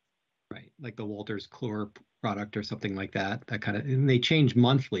 Right. Like the Walters Chlor product or something like that, and they change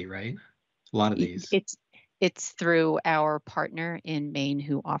monthly, right? A lot of these. It's through our partner in Maine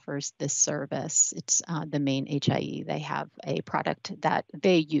who offers this service. It's the Maine HIE. They have a product that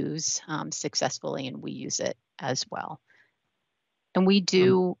they use successfully, and we use it as well. And we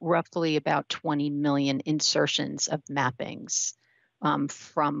do roughly about 20 million insertions of mappings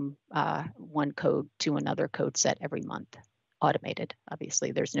from one code to another code set every month. Automated,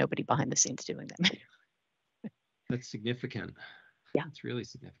 obviously. There's nobody behind the scenes doing them. That's significant. Yeah. It's really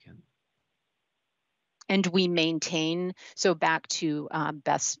significant. And we maintain, so back to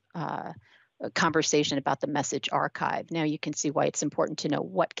Beth's conversation about the message archive. Now you can see why it's important to know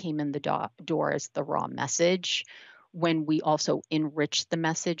what came in the door as the raw message. When we also enrich the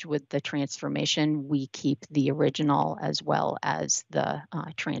message with the transformation, we keep the original as well as the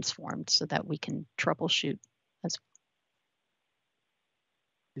transformed so that we can troubleshoot as well.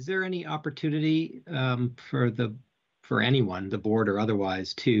 Is there any opportunity for anyone, the board or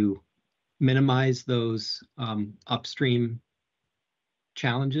otherwise, to minimize those upstream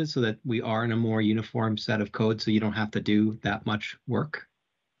challenges so that we are in a more uniform set of code so you don't have to do that much work?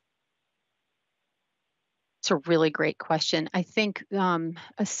 It's a really great question. I think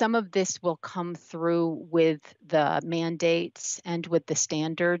some of this will come through with the mandates and with the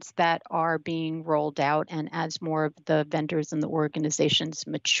standards that are being rolled out. And as more of the vendors and the organizations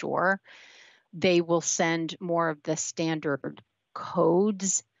mature, they will send more of the standard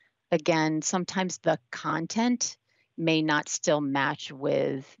codes. Again, sometimes the content may not still match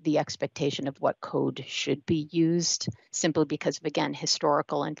with the expectation of what code should be used, simply because of, again,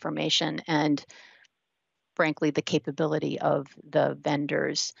 historical information and frankly, the capability of the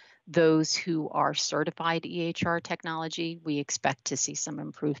vendors. Those who are certified EHR technology, we expect to see some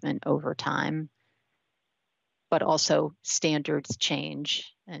improvement over time. But also standards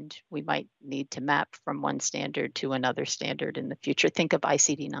change, and we might need to map from one standard to another standard in the future. Think of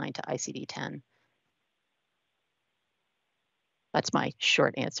ICD-9 to ICD-10. That's my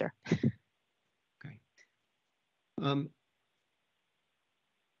short answer. Okay.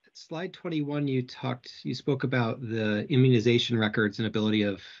 Slide 21, you spoke about the immunization records and ability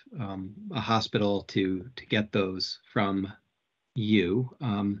of a hospital to get those from you.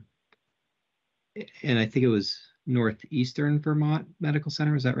 And I think it was Northeastern Vermont Medical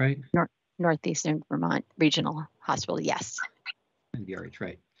Center, is that right? Northeastern Vermont Regional Hospital, yes. NVRH,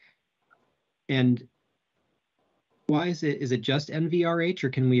 right. And why is it just NVRH, or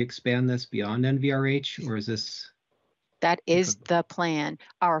can we expand this beyond NVRH, or is this? That is the plan.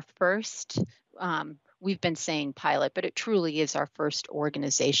 Our first, we've been saying pilot, but it truly is our first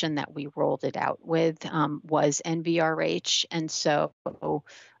organization that we rolled it out with, was NVRH. And so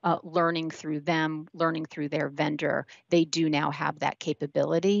learning through them, learning through their vendor, they do now have that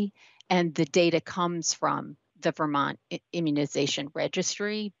capability. And the data comes from the Vermont Immunization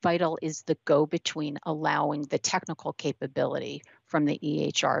Registry. VITAL is the go-between, allowing the technical capability from the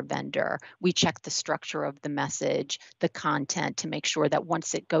EHR vendor. We check the structure of the message, the content, to make sure that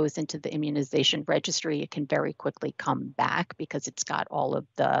once it goes into the immunization registry, it can very quickly come back because it's got all of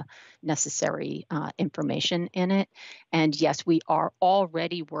the necessary information in it. And yes, we are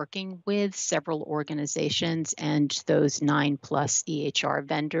already working with several organizations and those 9+ EHR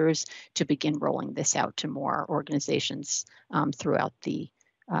vendors to begin rolling this out to more organizations throughout the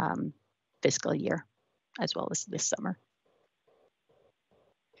fiscal year, as well as this summer.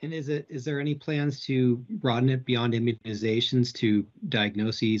 And is there any plans to broaden it beyond immunizations to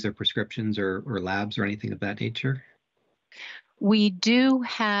diagnoses or prescriptions or labs or anything of that nature? We do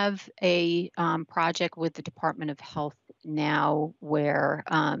have a project with the Department of Health now where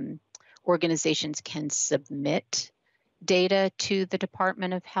organizations can submit data to the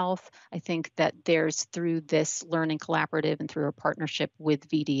Department of Health. I think that there's, through this learning collaborative and through a partnership with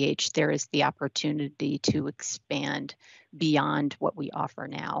VDH, there is the opportunity to expand beyond what we offer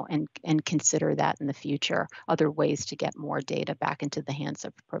now and consider that in the future, other ways to get more data back into the hands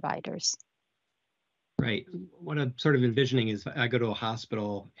of providers. Right. What I'm sort of envisioning is I go to a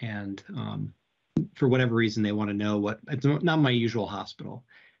hospital and for whatever reason, they want to know it's not my usual hospital,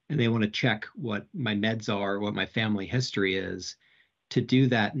 and they want to check what my meds are, what my family history is. To do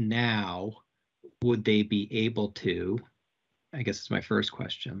that now, would they be able to? I guess is my first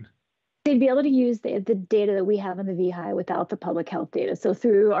question. They'd be able to use the data that we have in the VHI without the public health data. So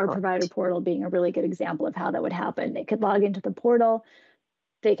through our provider portal being a really good example of how that would happen. They could log into the portal,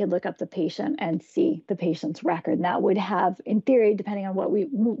 they could look up the patient and see the patient's record. And that would have, in theory, depending on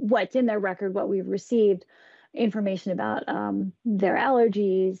what's in their record, what we've received, information about their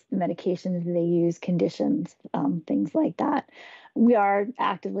allergies, the medications they use, conditions, things like that. We are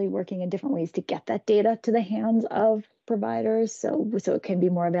actively working in different ways to get that data to the hands of providers, so it can be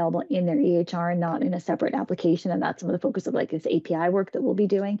more available in their EHR and not in a separate application. And that's some of the focus of this API work that we'll be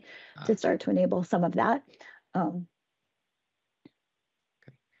doing to start to enable some of that.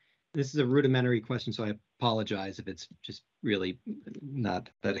 This is a rudimentary question, so I apologize if it's just really not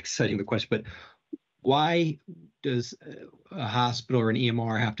that exciting of a question, but why does a hospital or an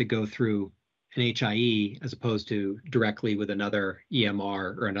EMR have to go through an HIE as opposed to directly with another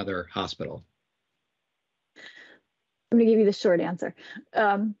EMR or another hospital? I'm going to give you the short answer.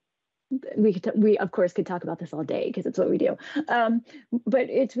 we of course could talk about this all day because it's what we do. But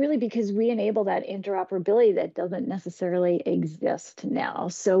it's really because we enable that interoperability that doesn't necessarily exist now.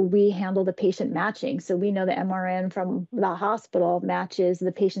 So we handle the patient matching. So we know the MRN from the hospital matches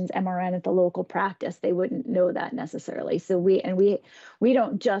the patient's MRN at the local practice. They wouldn't know that necessarily. So we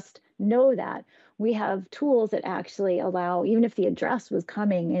don't just know that. We have tools that actually allow, even if the address was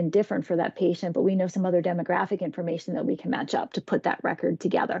coming in different for that patient, but we know some other demographic information that we can match up to put that record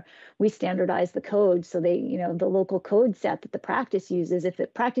together. We standardize the code so they, the local code set that the practice uses. If the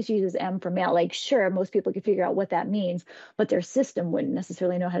practice uses M for male, like sure, most people can figure out what that means, but their system wouldn't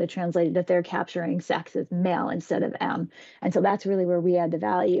necessarily know how to translate it if they're capturing sex as male instead of M. And so that's really where we add the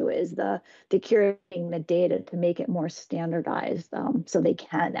value, is the curating the data to make it more standardized, so they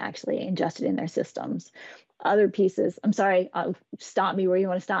can actually ingest it in their systems. Other pieces, I'm sorry, stop me where you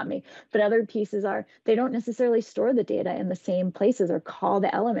want to stop me, but other pieces are, they don't necessarily store the data in the same places or call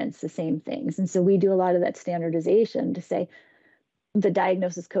the elements the same things. And so we do a lot of that standardization to say, the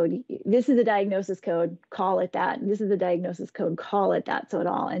diagnosis code, this is the diagnosis code, call it that. This is the diagnosis code, call it that. So it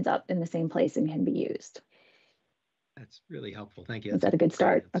all ends up in the same place and can be used. That's really helpful. Thank you. Is that a good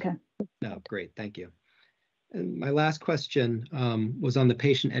start? Okay. No, great. Thank you. And my last question was on the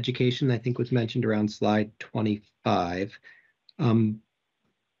patient education, I think was mentioned around slide 25.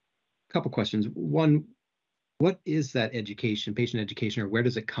 Couple questions. One, what is that education, patient education, or where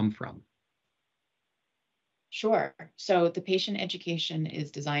does it come from? Sure. So the patient education is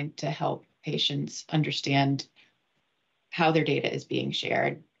designed to help patients understand how their data is being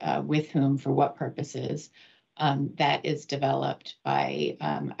shared, with whom, for what purposes. That is developed by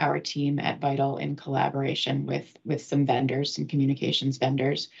our team at Vital in collaboration with some vendors, some communications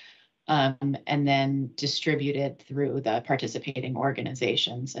vendors, and then distributed through the participating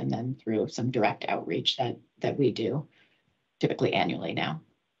organizations, and then through some direct outreach that we do typically annually now.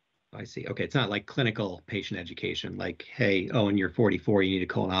 I see. Okay, it's not like clinical patient education, like, hey, oh, and you're 44, you need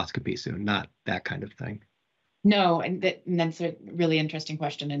a colonoscopy soon. Not that kind of thing. No, and that's a really interesting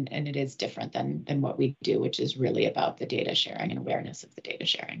question, and it is different than what we do, which is really about the data sharing and awareness of the data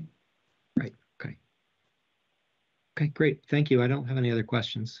sharing. Right. Okay. Okay, great. Thank you. I don't have any other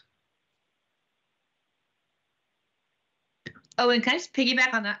questions. Oh, and can I just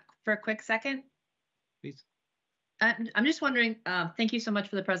piggyback on that for a quick second? Please. I'm just wondering, thank you so much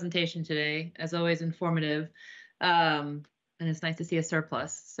for the presentation today, as always informative. And it's nice to see a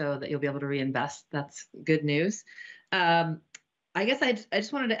surplus so that you'll be able to reinvest. That's good news. I guess I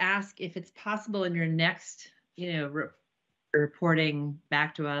just wanted to ask if it's possible in your next, reporting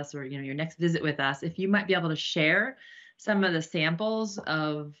back to us, or, your next visit with us, if you might be able to share some of the samples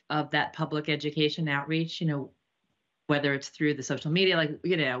of that public education outreach, whether it's through the social media, like,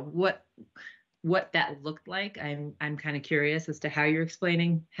 what that looked like. I'm kind of curious as to how you're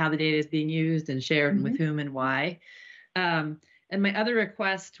explaining how the data is being used and shared, and with whom and why. And my other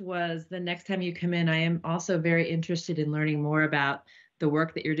request was, the next time you come in, I am also very interested in learning more about the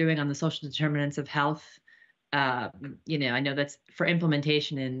work that you're doing on the social determinants of health. I know that's for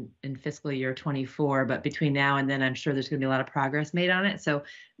implementation in fiscal year 24, but between now and then, I'm sure there's going to be a lot of progress made on it. So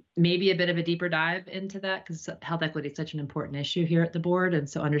maybe a bit of a deeper dive into that, because health equity is such an important issue here at the board. And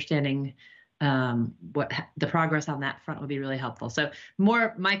so understanding what the progress on that front would be really helpful. So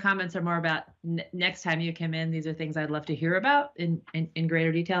my comments are more about next time you come in, these are things I'd love to hear about in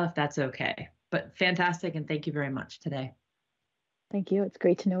greater detail, if that's okay. But fantastic, and thank you very much today. Thank you. It's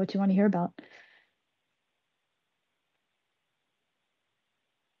great to know what you want to hear about.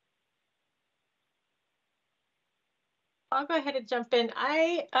 I'll go ahead and jump in.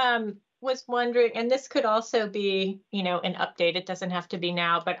 I was wondering, and this could also be, an update. It doesn't have to be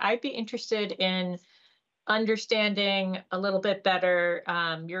now, but I'd be interested in understanding a little bit better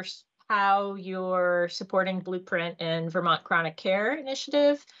how you're supporting Blueprint and Vermont Chronic Care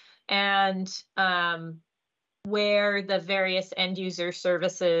Initiative, and where the various end user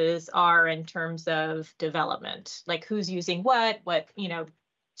services are in terms of development, like who's using what,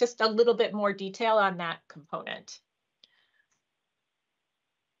 just a little bit more detail on that component.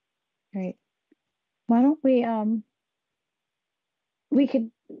 Great. Why don't we could,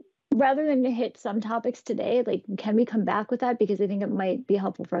 rather than hit some topics today, like, can we come back with that? Because I think it might be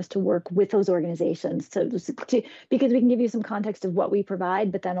helpful for us to work with those organizations because we can give you some context of what we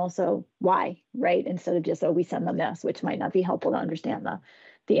provide, but then also why, right? Instead of just, oh, we send them this, which might not be helpful to understand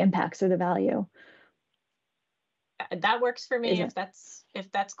the impacts or the value. That works for me, if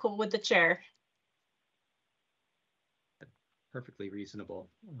that's cool with the chair. Perfectly reasonable.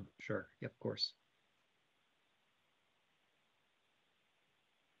 Sure. Yep, of course.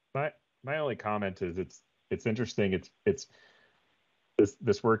 My only comment is it's interesting. It's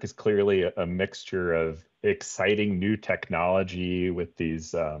this work is clearly a mixture of exciting new technology with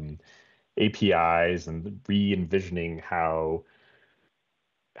these APIs and re-envisioning how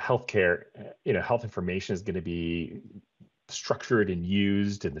healthcare, health information is going to be structured and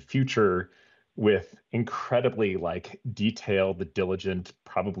used in the future, with incredibly detailed, diligent,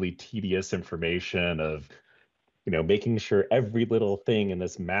 probably tedious information of making sure every little thing in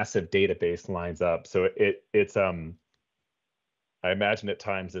this massive database lines up. So it's I imagine at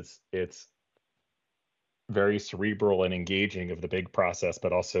times it's very cerebral and engaging of the big process,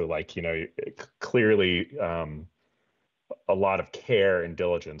 but also clearly a lot of care and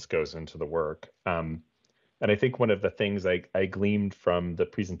diligence goes into the work. And I think one of the things I gleaned from the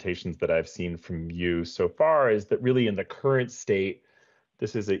presentations that I've seen from you so far is that really in the current state,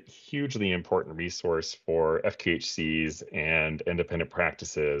 this is a hugely important resource for FQHCs and independent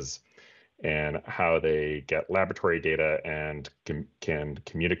practices, and how they get laboratory data and can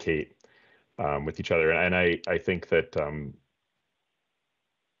communicate with each other. And I think that, and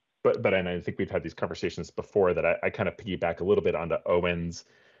I think we've had these conversations before, that I kind of piggyback a little bit onto Owen's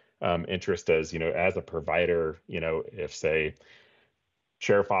interest as a provider. If say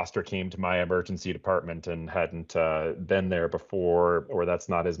Sheriff Foster came to my emergency department and hadn't been there before, or that's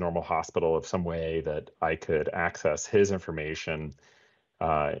not his normal hospital, of some way that I could access his information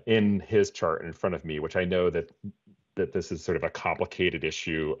in his chart in front of me, which I know that this is sort of a complicated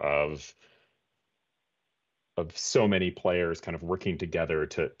issue of so many players kind of working together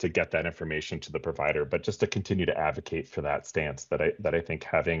to get that information to the provider. But just to continue to advocate for that stance, that I think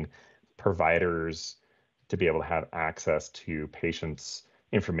having providers to be able to have access to patients'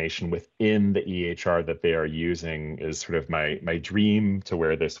 information within the EHR that they are using is sort of my dream to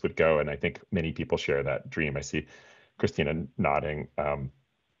where this would go. And I think many people share that dream. I see Christina nodding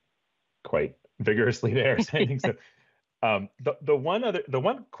quite vigorously there, saying so. The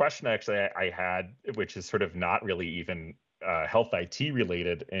one question actually I had, which is sort of not really even health IT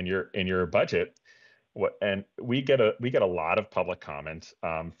related in your budget, and we get a lot of public comment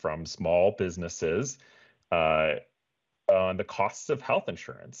from small businesses on the costs of health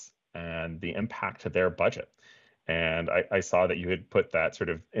insurance and the impact to their budget. And I saw that you had put that sort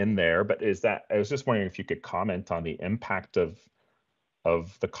of in there, but I was just wondering if you could comment on the impact of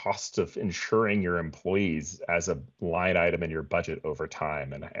the cost of insuring your employees as a line item in your budget over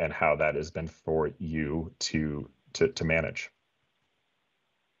time, and how that has been for you to manage.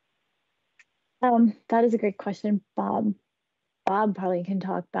 That is a great question, Bob. Bob probably can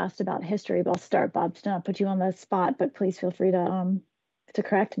talk best about history, but I'll start. Bob, to not put you on the spot, but please feel free to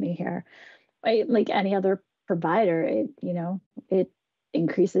correct me here. Like any other provider, it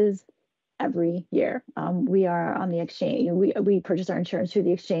increases every year. We are on the exchange. We purchase our insurance through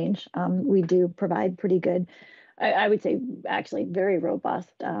the exchange. We do provide pretty good, I would say actually very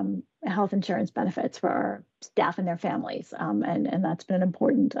robust health insurance benefits for our staff and their families. And that's been an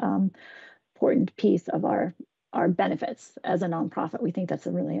important piece of our benefits as a nonprofit. We think that's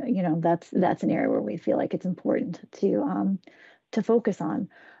a really, that's an area where we feel like it's important to focus on.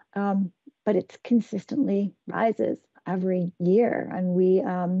 But it consistently rises every year, and we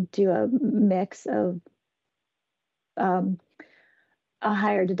do a mix of a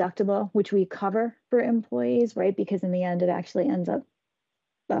higher deductible, which we cover for employees, right? Because in the end, it actually ends up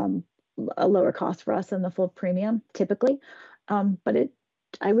a lower cost for us than the full premium typically. But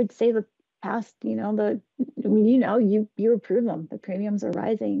I would say the past, you approve them. The premiums are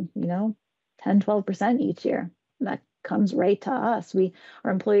rising, 10-12% each year. That comes right to us.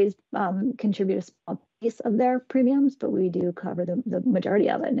 Our employees contribute a small piece of their premiums, but we do cover the majority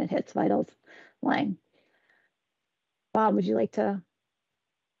of it, and it hits Vital's line. Bob, would you like to,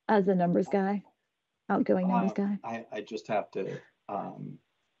 as the numbers guy, outgoing numbers guy? I just have to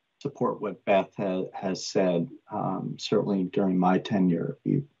support what Beth has said. Certainly during my tenure,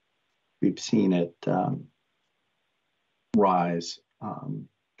 we've seen it rise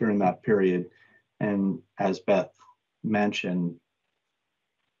during that period. And as Beth mentioned,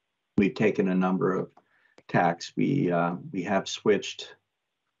 we've taken a number of tacks. We have switched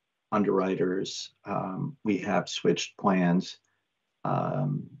underwriters. We have switched plans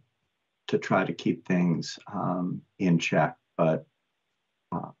to try to keep things in check. But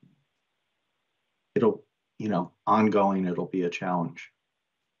it'll, ongoing, it'll be a challenge.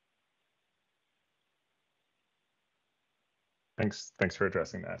 Thanks for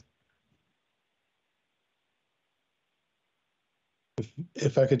addressing that.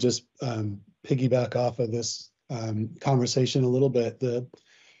 If I could just piggyback off of this conversation a little bit,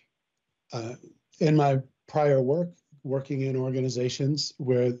 in my prior working in organizations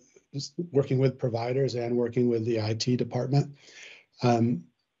working with providers and working with the IT department, From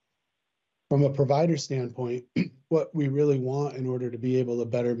a provider standpoint, what we really want in order to be able to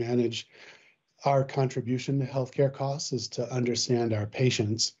better manage our contribution to healthcare costs is to understand our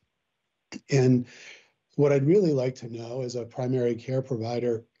patients. And what I'd really like to know as a primary care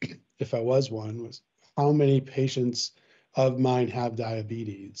provider, if I was one, was how many patients of mine have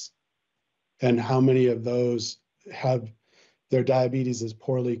diabetes and how many of those have their diabetes is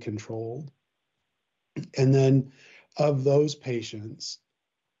poorly controlled. And then of those patients,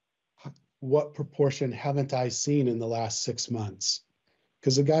 what proportion haven't I seen in the last 6 months?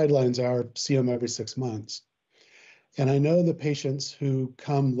 Because the guidelines are see them every 6 months. And I know the patients who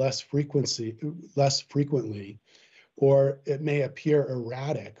come less frequently, or it may appear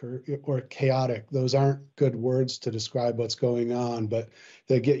erratic or chaotic. Those aren't good words to describe what's going on, but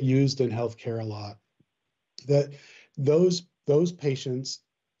they get used in healthcare a lot. That those patients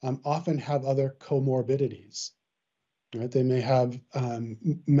often have other comorbidities. Right? They may have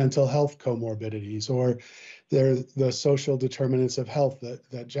mental health comorbidities, or they're the social determinants of health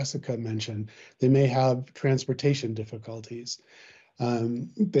that Jessica mentioned. They may have transportation difficulties.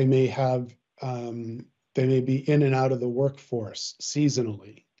 They may have they may be in and out of the workforce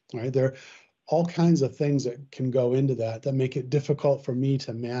seasonally. Right? There are all kinds of things that can go into that make it difficult for me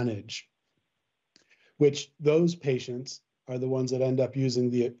to manage. Which those patients are the ones that end up using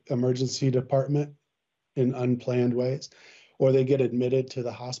the emergency department in unplanned ways, or they get admitted to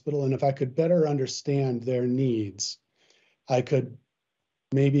the hospital. And if I could better understand their needs, I could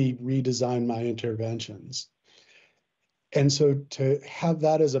maybe redesign my interventions. And so to have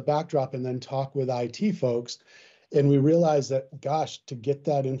that as a backdrop and then talk with IT folks, and we realize that, gosh, to get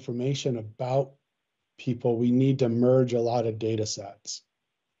that information about people, we need to merge a lot of data sets.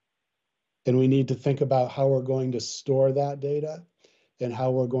 And we need to think about how we're going to store that data and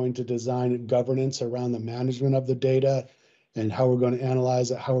how we're going to design governance around the management of the data and how we're going to analyze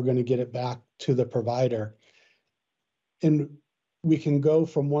it, how we're going to get it back to the provider. And we can go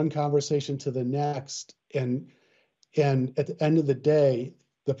from one conversation to the next. And at the end of the day,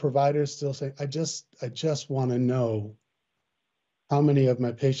 the provider is still saying, I just want to know how many of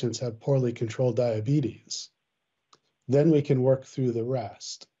my patients have poorly controlled diabetes. Then we can work through the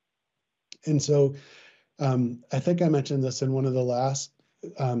rest. And so I think I mentioned this in one of the last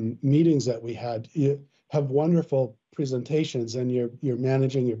meetings that we had. You have wonderful presentations and you're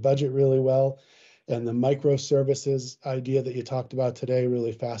managing your budget really well. And the microservices idea that you talked about today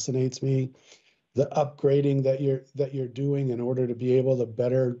really fascinates me. The upgrading that you're doing in order to be able to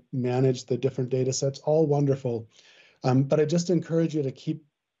better manage the different data sets, all wonderful. But I just encourage you to keep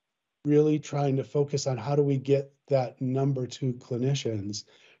really trying to focus on how do we get that number to clinicians.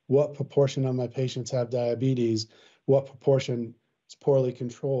 What proportion of my patients have diabetes? What proportion is poorly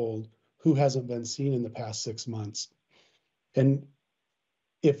controlled? Who hasn't been seen in the past 6 months? And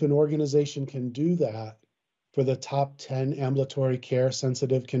if an organization can do that for the top 10 ambulatory care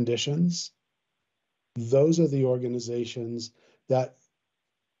sensitive conditions, those are the organizations that,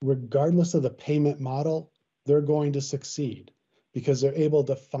 regardless of the payment model, they're going to succeed because they're able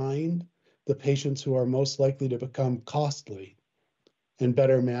to find the patients who are most likely to become costly and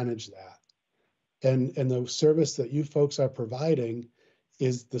better manage that. And the service that you folks are providing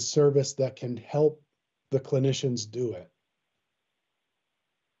is the service that can help the clinicians do it.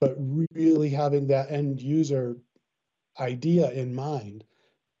 But really having that end user idea in mind,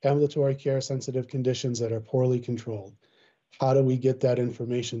 ambulatory care sensitive conditions that are poorly controlled. How do we get that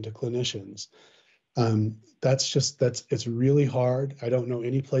information to clinicians? It's really hard. I don't know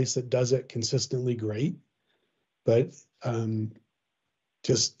any place that does it consistently great, but I'm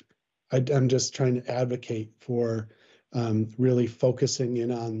just trying to advocate for really focusing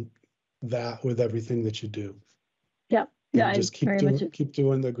in on that with everything that you do. Yeah, yeah. Just keep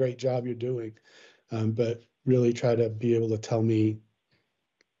doing the great job you're doing, but really try to be able to tell me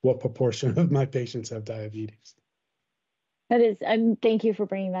what proportion of my patients have diabetes. That is, and thank you for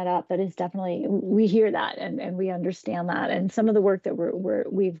bringing that up. That is definitely, we hear that and we understand that. And some of the work that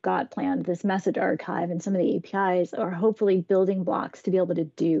we've got planned, this message archive and some of the APIs are hopefully building blocks to be able to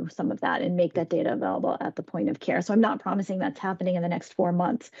do some of that and make that data available at the point of care. So I'm not promising that's happening in the next 4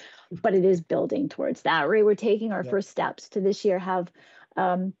 months, but it is building towards that. Right, we're taking our first steps to this year have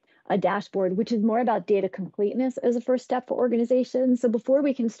a dashboard, which is more about data completeness as a first step for organizations. So before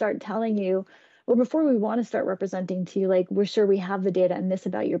we can start telling you, or before we want to start representing to you, like, we're sure we have the data and this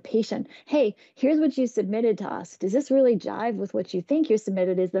about your patient. Hey, here's what you submitted to us. Does this really jive with what you think you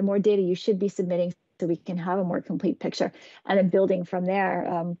submitted? Is there more data you should be submitting so we can have a more complete picture? And then building from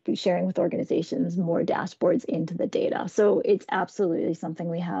there, sharing with organizations more dashboards into the data. So it's absolutely something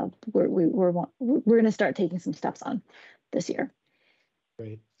we have. We're going to start taking some steps on this year.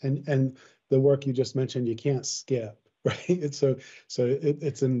 Great. And the work you just mentioned, you can't skip, right? It's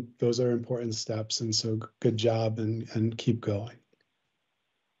it's in, those are important steps. And so good job and keep going.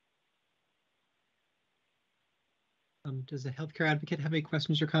 Does the healthcare advocate have any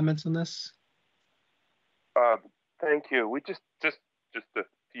questions or comments on this? Thank you. We just a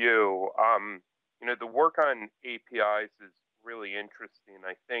few. You know, the work on APIs is really interesting.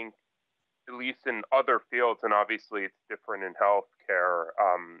 I think, at least in other fields, and obviously it's different in healthcare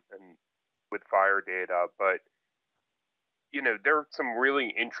and with fire data, but you know, there are some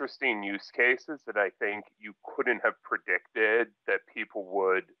really interesting use cases that I think you couldn't have predicted that people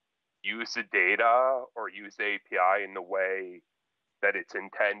would use the data or use the API in the way that it's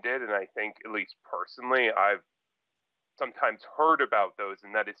intended. And I think, at least personally, I've sometimes heard about those,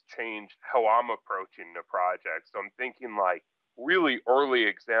 and that has changed how I'm approaching the project. So I'm thinking like really early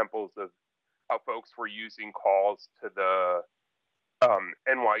examples of how folks were using calls to the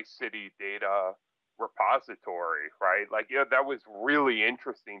NY City data repository, right? Like, yeah, that was really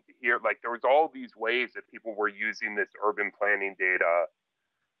interesting to hear. Like, there was all these ways that people were using this urban planning data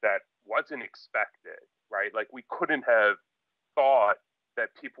that wasn't expected, right? Like, we couldn't have thought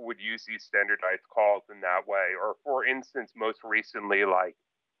that people would use these standardized calls in that way. Or, for instance, most recently, like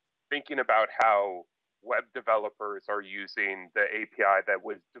thinking about how web developers are using the API that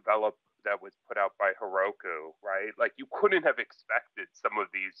was developed, that was put out by Heroku, right? Like, you couldn't have expected some of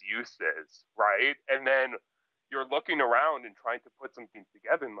these uses, right? And then you're looking around and trying to put something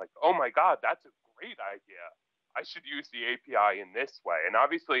together and like, oh my God, that's a great idea. I should use the API in this way. And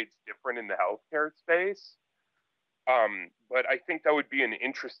obviously it's different in the healthcare space. But I think that would be an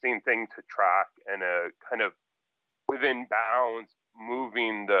interesting thing to track, and a kind of within bounds,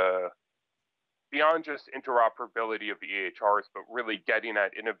 moving the beyond just interoperability of the EHRs, but really getting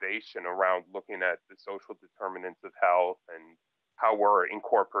at innovation around looking at the social determinants of health and how we're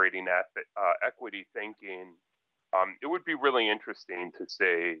incorporating equity thinking. It would be really interesting to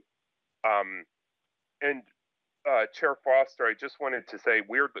see. And Chair Foster, I just wanted to say,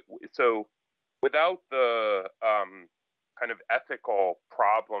 so without the kind of ethical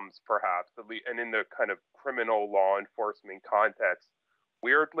problems, perhaps, and in the kind of criminal law enforcement context,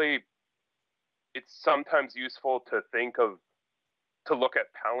 weirdly, it's sometimes useful to look at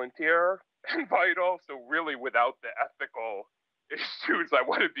Palantir and Vital. So really, without the ethical issues, I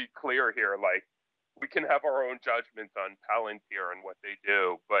want to be clear here. Like, we can have our own judgments on Palantir and what they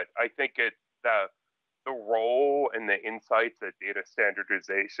do, but I think the role and the insights that data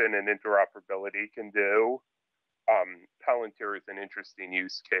standardization and interoperability can do, Palantir is an interesting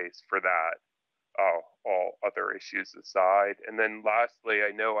use case for that. All other issues aside. And then lastly,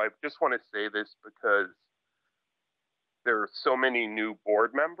 I know I just want to say this because there are so many new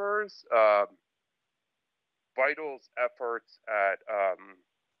board members. Vital's efforts at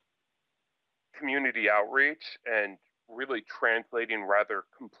community outreach and really translating rather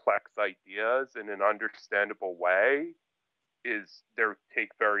complex ideas in an understandable way they're take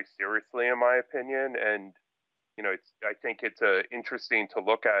very seriously, in my opinion. And you know, I think it's interesting to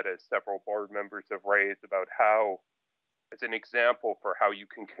look at, as several board members have raised, about how, as an example for how you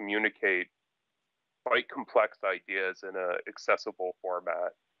can communicate quite complex ideas in an accessible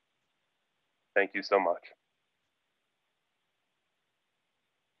format. Thank you so much.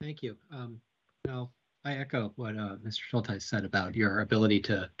 Thank you. Now, I echo what Mr. Schulteis said about your ability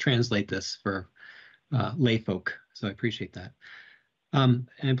to translate this for lay folk, so I appreciate that. And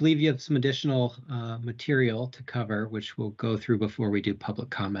I believe you have some additional material to cover, which we'll go through before we do public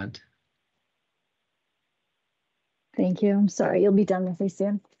comment. Thank you. I'm sorry, you'll be done with me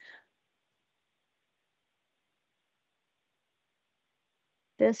soon.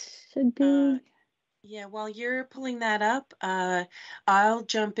 This should be. Yeah, while you're pulling that up, I'll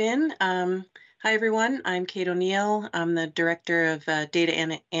jump in. Hi, everyone. I'm Kate O'Neill. I'm the Director of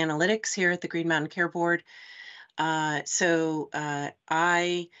Data Analytics here at the Green Mountain Care Board. I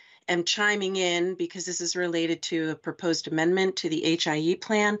am chiming in because this is related to a proposed amendment to the HIE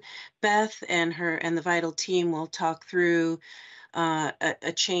plan. Beth and the Vital team will talk through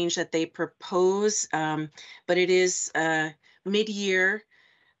a change that they propose, but it is a mid-year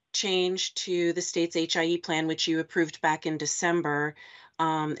change to the state's HIE plan, which you approved back in December.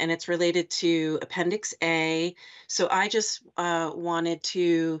 And it's related to Appendix A. So I just wanted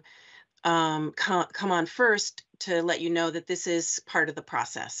to come on first to let you know that this is part of the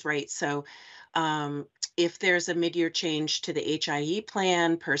process, right? So if there's a mid-year change to the HIE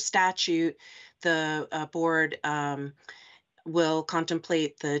plan per statute, the board will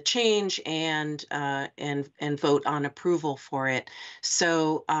contemplate the change and vote on approval for it.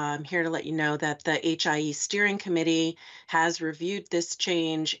 So I'm here to let you know that the HIE steering committee has reviewed this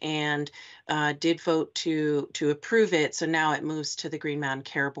change and did vote to approve it. So now it moves to the Green Mountain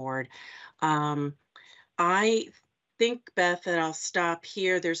Care Board. I think, Beth, that I'll stop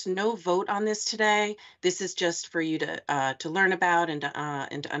here. There's no vote on this today. This is just for you to learn about and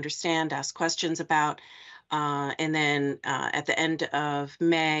to understand, ask questions about. And then at the end of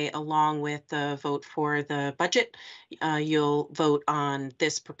May, along with the vote for the budget, you'll vote on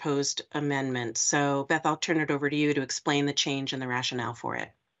this proposed amendment. So Beth, I'll turn it over to you to explain the change and the rationale for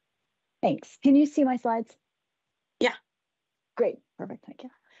it. Thanks. Can you see my slides? Yeah. Great. Perfect. Thank you.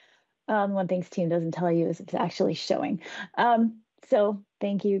 One thing team doesn't tell you is it's actually showing. So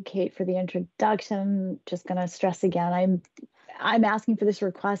thank you, Kate, for the introduction. Just going to stress again, I'm asking for this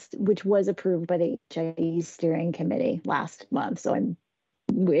request, which was approved by the HIE steering committee last month. So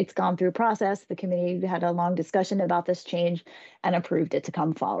it's gone through a process. The committee had a long discussion about this change and approved it to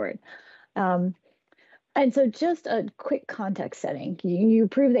come forward. And so just a quick context setting, you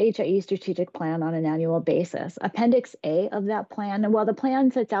approve the HIE strategic plan on an annual basis. Appendix A of that plan, and while the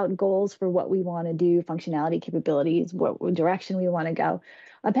plan sets out goals for what we want to do, functionality, capabilities, what direction we want to go,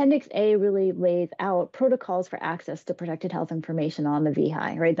 Appendix A really lays out protocols for access to protected health information on the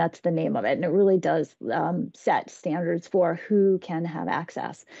VHI, right? That's the name of it. And it really does set standards for who can have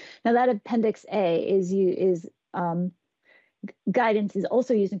access. Now that Appendix A is guidance is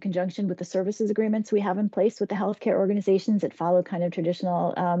also used in conjunction with the services agreements we have in place with the healthcare organizations that follow kind of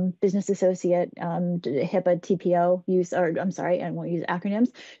traditional business associate HIPAA TPO use, or I'm sorry, I won't use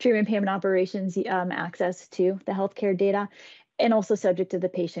acronyms, treatment payment operations access to the healthcare data, and also subject to the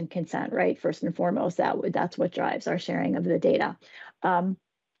patient consent, right? First and foremost, that's what drives our sharing of the data.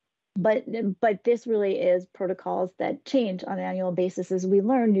 But this really is protocols that change on an annual basis as we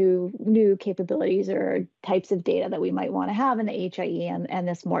learn new capabilities or types of data that we might want to have in the HIE and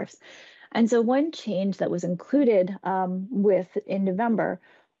this morphs. And so one change that was included in November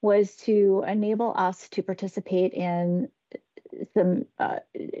was to enable us to participate in some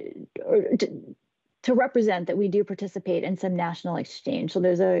to represent that we do participate in some national exchange. So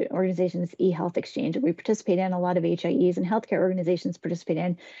there's an organization, this eHealth Exchange, that we participate in, a lot of HIEs and healthcare organizations participate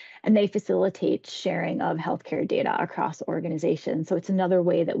in, and they facilitate sharing of healthcare data across organizations. So it's another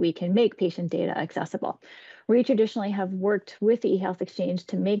way that we can make patient data accessible. We traditionally have worked with the eHealth Exchange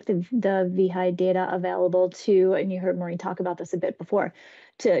to make the VHI data available to, and you heard Maureen talk about this a bit before,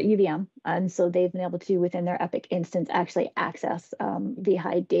 to UVM. And so they've been able to, within their Epic instance, actually access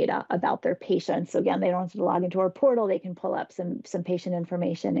VHI data about their patients. So again, they don't have to log into our portal. They can pull up some patient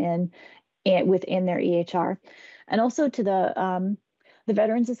information within their EHR. And also to the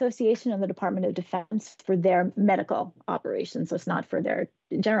Veterans Association and the Department of Defense for their medical operations. So it's not for their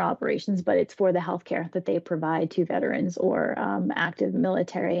general operations, but it's for the healthcare that they provide to veterans or active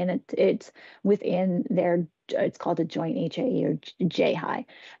military. And it's within their, it's called a joint HIE or JHI.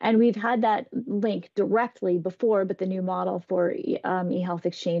 And we've had that link directly before, but the new model for eHealth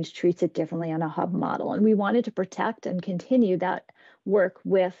Exchange treats it differently on a hub model. And we wanted to protect and continue that work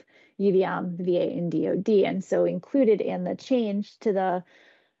with UVM, VA, and DoD. And so included in the change to the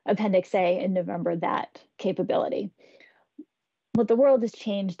Appendix A in November, that capability. But the world has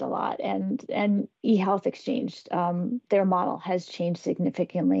changed a lot, and eHealth Exchange, their model has changed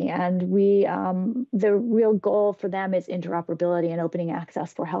significantly. And the real goal for them is interoperability and opening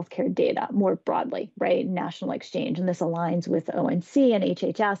access for healthcare data more broadly, right? National exchange. And this aligns with ONC and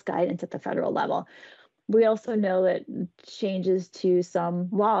HHS guidance at the federal level. We also know that changes to some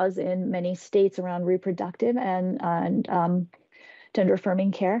laws in many states around reproductive and gender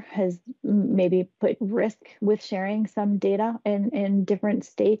affirming care has maybe put risk with sharing some data in different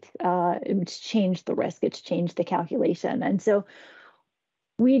states. It's changed the risk, it's changed the calculation. And so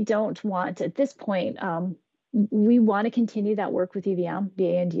we don't want, at this point, we want to continue that work with UVM,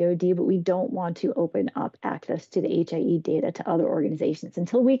 VA, and DoD, but we don't want to open up access to the HIE data to other organizations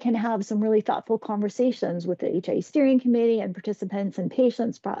until we can have some really thoughtful conversations with the HIE steering committee and participants and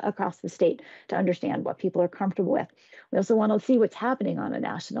patients across the state to understand what people are comfortable with. We also want to see what's happening on a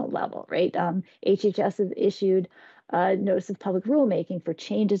national level, right? HHS has issued a notice of public rulemaking for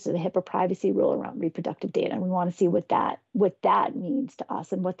changes to the HIPAA privacy rule around reproductive data. And we want to see what that means to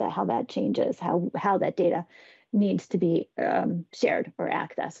us and how that changes, how that data needs to be shared or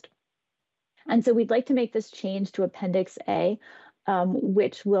accessed. And so we'd like to make this change to Appendix A,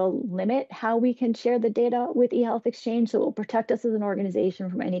 which will limit how we can share the data with eHealth Exchange. So it will protect us as an organization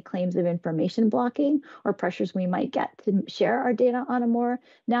from any claims of information blocking or pressures we might get to share our data on a more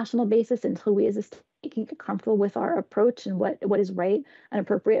national basis until we as a can get comfortable with our approach and what is right and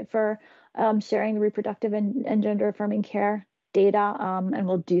appropriate for sharing reproductive and gender affirming care data. And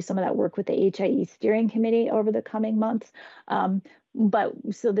we'll do some of that work with the HIE steering committee over the coming months. But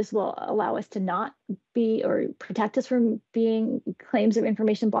so this will allow us to not be, or protect us from being claims of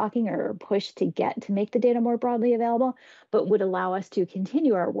information blocking or push to make the data more broadly available, but would allow us to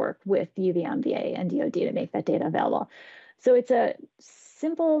continue our work with UVM, VA, and DoD to make that data available. So it's a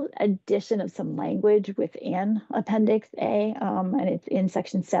simple addition of some language within Appendix A, and it's in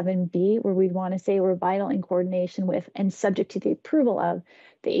Section 7B, where we'd want to say we're vital in coordination with and subject to the approval of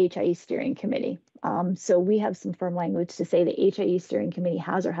the HIE steering committee. So we have some firm language to say the HIE steering committee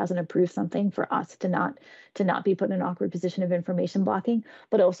has or hasn't approved something for us to not be put in an awkward position of information blocking,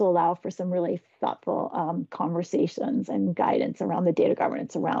 but also allow for some really thoughtful conversations and guidance around the data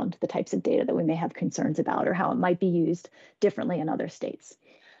governance around the types of data that we may have concerns about or how it might be used differently in other states.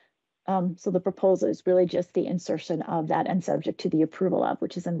 So the proposal is really just the insertion of that and subject to the approval of,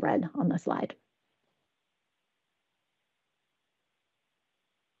 which is in red on the slide.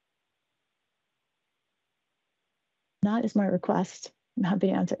 That is my request. I'm happy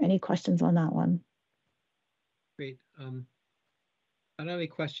to answer any questions on that one. Great. I don't have any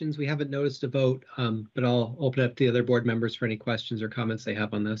questions. We haven't noticed a vote, but I'll open up to the other board members for any questions or comments they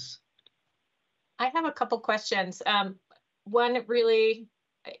have on this. I have a couple questions. One really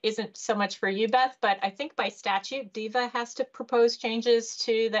isn't so much for you, Beth, but I think by statute, DVA has to propose changes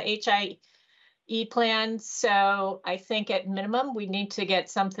to the HIE plan. So I think at minimum, we need to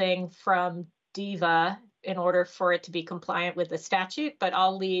get something from DVA in order for it to be compliant with the statute, but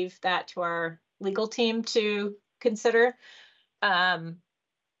I'll leave that to our legal team to consider. So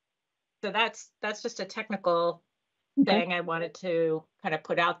that's just a technical thing I wanted to kind of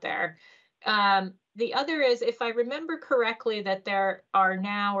put out there. The other is, if I remember correctly, that there are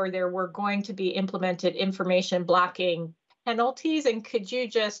now, or there were going to be implemented information blocking penalties. And could you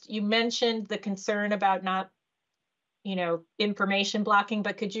you mentioned the concern about not, information blocking,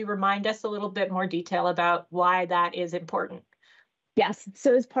 but could you remind us a little bit more detail about why that is important? Yes,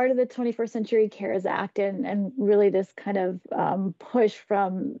 so as part of the 21st Century Cares Act and really this kind of push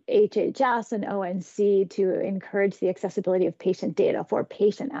from HHS and ONC to encourage the accessibility of patient data for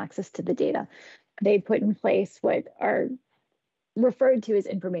patient access to the data, they put in place what are referred to as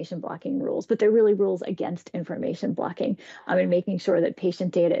information blocking rules, but they're really rules against information blocking and making sure that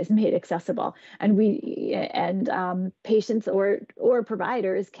patient data is made accessible. And patients or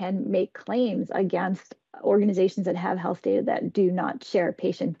providers can make claims against organizations that have health data that do not share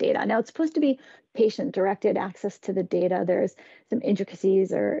patient data. Now, it's supposed to be patient-directed access to the data. There's some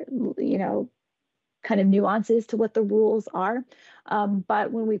intricacies or, kind of nuances to what the rules are.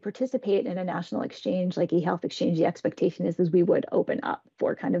 But when we participate in a national exchange like eHealth Exchange, the expectation is we would open up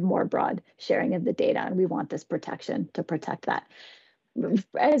for kind of more broad sharing of the data, and we want this protection to protect that.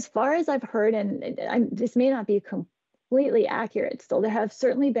 As far as I've heard, and this may not be completely accurate still, there have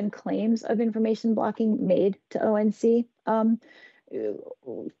certainly been claims of information blocking made to ONC.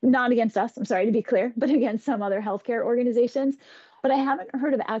 Not against us, I'm sorry to be clear, but against some other healthcare organizations. But I haven't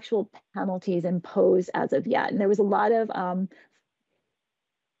heard of actual penalties imposed as of yet. And there was a lot of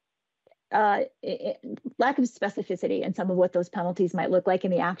lack of specificity in some of what those penalties might look like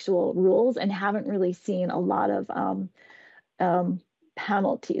in the actual rules, and haven't really seen a lot of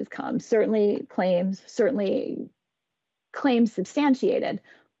penalties come. Certainly claims substantiated,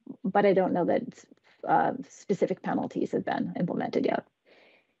 but I don't know that specific penalties have been implemented yet.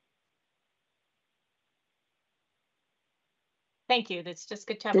 Thank you. That's just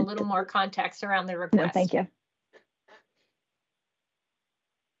good to have a little more context around the request. No, thank you.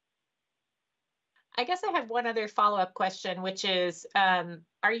 I guess I have one other follow-up question, which is,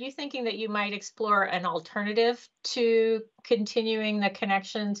 are you thinking that you might explore an alternative to continuing the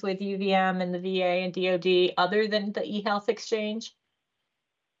connections with UVM and the VA and DoD other than the eHealth Exchange?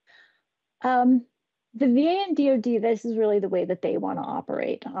 The VA and DoD, this is really the way that they want to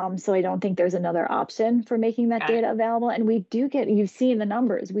operate. So I don't think there's another option for making that data available. And we do you've seen the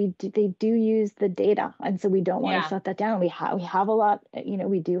numbers, they do use the data. And so we don't want to shut that down. We have a lot,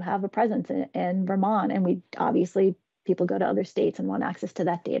 we do have a presence in Vermont, and we obviously people go to other states and want access to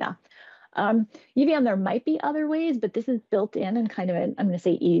that data. UVM, there might be other ways, but this is built in and kind of, I'm going to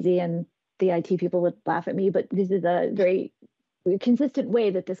say easy, and the IT people would laugh at me, but this is a very consistent way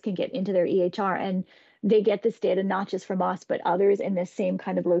that this can get into their EHR, and they get this data not just from us, but others in the same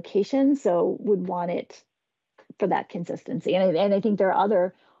kind of location. So would want it for that consistency. And I think there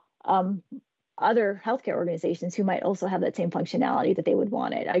are other healthcare organizations who might also have that same functionality that they would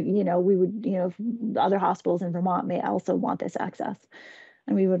want it. We would, other hospitals in Vermont may also want this access,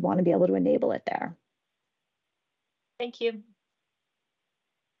 and we would want to be able to enable it there. Thank you.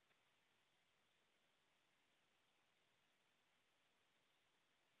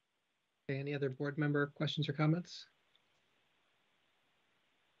 Okay, any other board member questions or comments?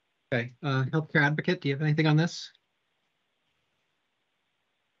 Okay, healthcare advocate, do you have anything on this?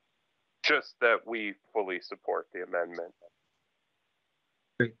 Just that we fully support the amendment.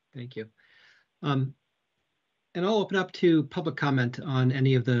 Great, thank you. And I'll open up to public comment on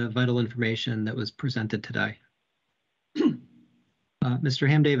any of the vital information that was presented today. Mr.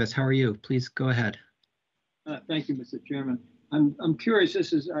 Ham Davis, how are you? Please go ahead. Thank you, Mr. Chairman. I'm curious.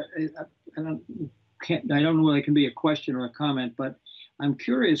 This is I don't know whether it can be a question or a comment, but I'm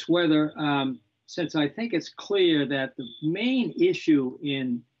curious whether since I think it's clear that the main issue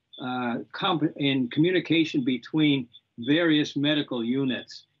in communication between various medical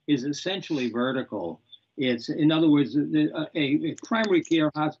units is essentially vertical. It's, in other words, a primary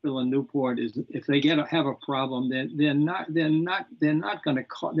care hospital in Newport is, if they have a problem, they're not going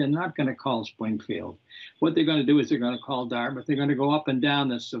to call Springfield. What they're going to do is they're going to call Dartmouth. They're going to go up and down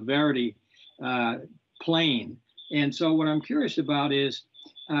the severity plane. And so what I'm curious about is,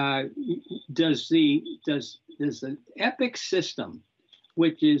 does the Epic system,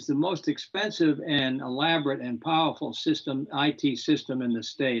 which is the most expensive and elaborate and powerful system, IT system in the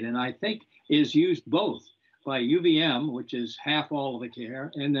state, and I think is used both by UVM, which is half all of the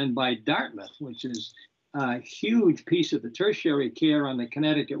care, and then by Dartmouth, which is a huge piece of the tertiary care on the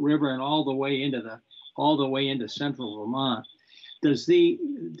Connecticut River and all the way into central Vermont. Does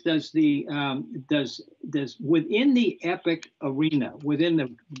within the Epic arena, within the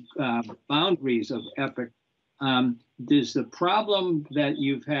boundaries of Epic, does the problem that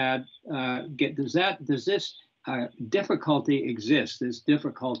you've had does this difficulty exist? This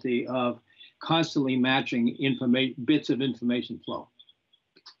difficulty of constantly matching bits of information flow.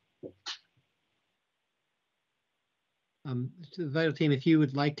 To the Vital team, if you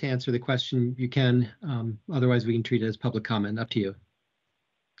would like to answer the question, you can. Otherwise, we can treat it as public comment. Up to you.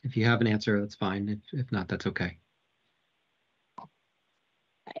 If you have an answer, that's fine. If not, that's okay.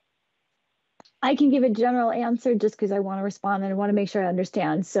 I can give a general answer just because I want to respond and I want to make sure I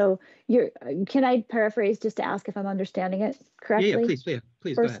understand. So can I paraphrase just to ask if I'm understanding it correctly? Yeah,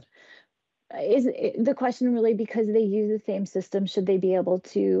 please go ahead. Is the question really because they use the same system, should they be able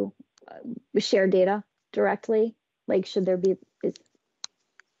to share data directly? Like, should there be?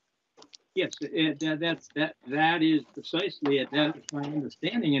 Yes, that is precisely it. That is my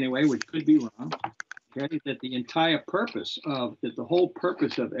understanding anyway, which could be wrong. Okay, that the entire purpose of the whole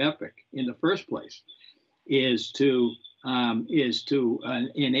purpose of Epic in the first place is to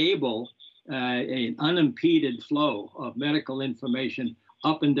enable an unimpeded flow of medical information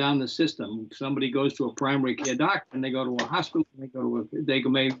up and down the system. Somebody goes to a primary care doctor, and they go to a hospital, and they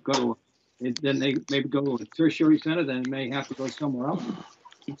may go to a tertiary center, then they may have to go somewhere else.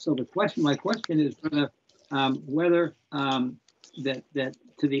 So my question is whether that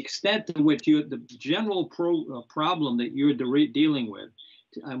to the extent to which the general problem that you're dealing with,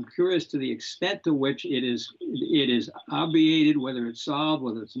 I'm curious to the extent to which it is obviated, whether it's solved,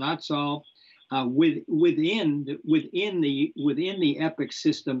 whether it's not solved, within the Epic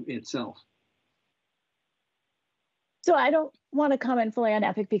system itself. So I don't want to comment fully on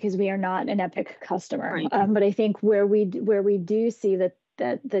Epic because we are not an Epic customer, right. But I think where we do see that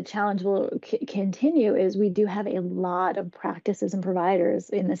the challenge will continue is we do have a lot of practices and providers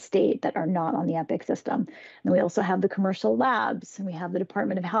in the state that are not on the Epic system. And we also have the commercial labs, and we have the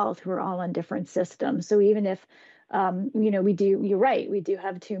Department of Health, who are all on different systems. So even if, you're right, we do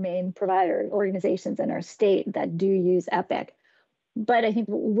have two main provider organizations in our state that do use Epic. But I think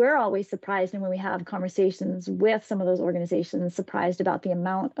we're always surprised, and when we have conversations with some of those organizations, surprised about the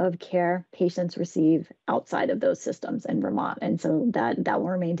amount of care patients receive outside of those systems in Vermont. And so that will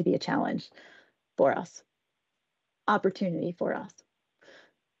remain to be a challenge for us, opportunity for us.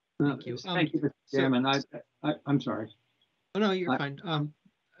 Thank you. Thank you, Mr. Chairman. I'm sorry. Oh, no, you're fine.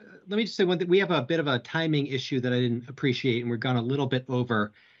 Let me just say one thing. We have a bit of a timing issue that I didn't appreciate, and we're gone a little bit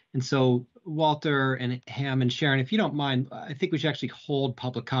over. And so Walter and Ham and Sharon, if you don't mind, I think we should actually hold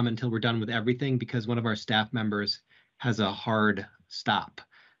public comment until we're done with everything, because one of our staff members has a hard stop.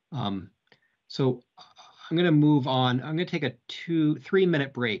 So I'm going to move on. I'm going to take a 2-3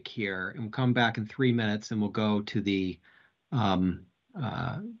 minute break here, and we'll come back in 3 minutes, and we'll go to the VAWS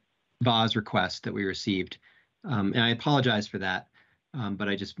request that we received. And I apologize for that, but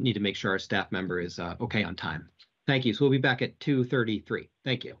I just need to make sure our staff member is okay on time. Thank you. So we'll be back at 2:33.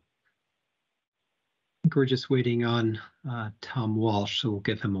 Thank you. I think we're just waiting on Tom Walsh, so we'll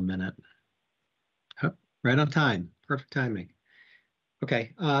give him a minute. Oh, right on time. Perfect timing.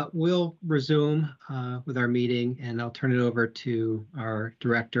 Okay, we'll resume with our meeting, and I'll turn it over to our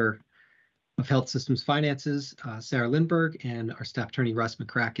Director of Health Systems Finances, Sarah Lindberg, and our Staff Attorney, Russ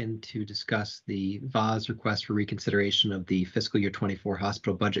McCracken, to discuss the VA's request for reconsideration of the fiscal year 24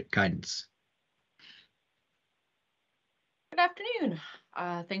 hospital budget guidance. Good afternoon.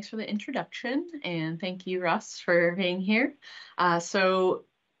 Thanks for the introduction, and thank you, Russ, for being here. So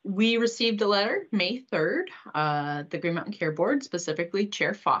we received a letter May 3rd, the Green Mountain Care Board, specifically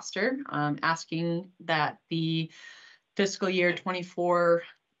Chair Foster, asking that the fiscal year 24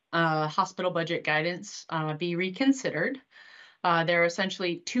 hospital budget guidance be reconsidered. There are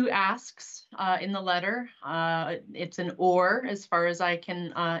essentially two asks in the letter. It's an or, as far as I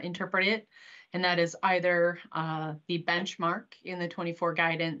can interpret it, and that is either the benchmark in the 24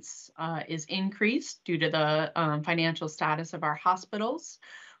 guidance is increased due to the financial status of our hospitals,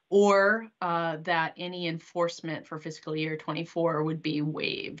 or that any enforcement for fiscal year 24 would be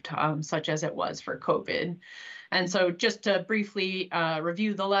waived, such as it was for COVID. And so just to briefly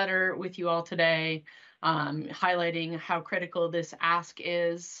review the letter with you all today, highlighting how critical this ask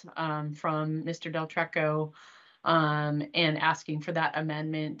is from Mr. Del Trecco, and asking for that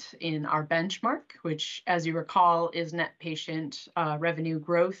amendment in our benchmark, which, as you recall, is net patient revenue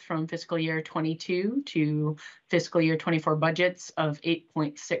growth from fiscal year 22 to fiscal year 24 budgets of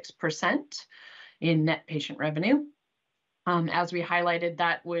 8.6% in net patient revenue. As we highlighted,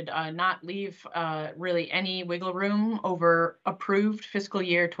 that would not leave really any wiggle room over approved fiscal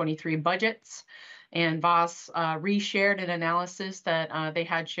year 23 budgets. And VAS reshared an analysis that they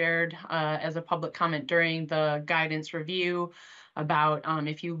had shared as a public comment during the guidance review about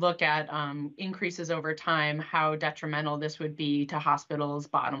if you look at increases over time, how detrimental this would be to hospitals'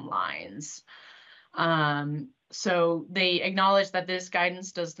 bottom lines. So they acknowledge that this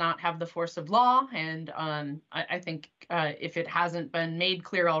guidance does not have the force of law. And I think if it hasn't been made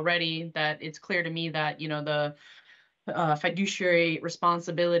clear already, that it's clear to me that, you know, the fiduciary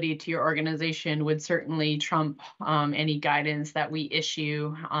responsibility to your organization would certainly trump any guidance that we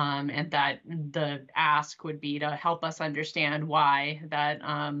issue, and that the ask would be to help us understand why that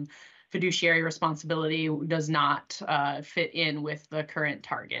fiduciary responsibility does not fit in with the current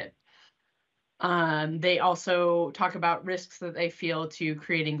target. They also talk about risks that they feel to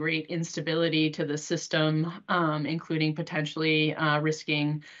creating great instability to the system, including potentially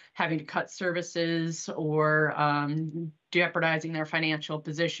risking having to cut services or jeopardizing their financial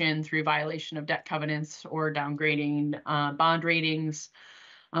position through violation of debt covenants or downgrading bond ratings,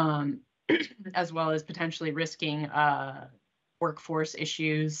 as well as potentially risking workforce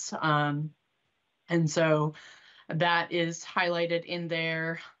issues. And so that is highlighted in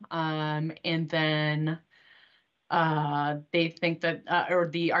there. And then they think that, or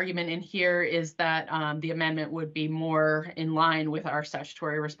the argument in here is that the amendment would be more in line with our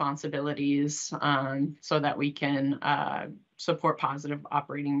statutory responsibilities, so that we can support positive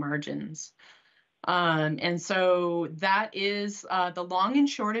operating margins. And so that is the long and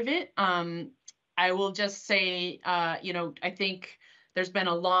short of it. I will just say, you know, I think there's been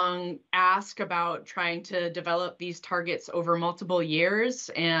a long ask about trying to develop these targets over multiple years,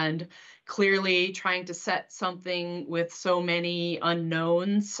 and clearly trying to set something with so many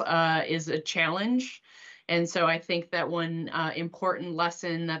unknowns is a challenge. And so I think that one important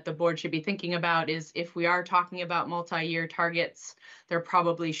lesson that the board should be thinking about is, if we are talking about multi-year targets, there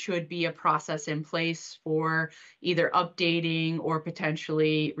probably should be a process in place for either updating or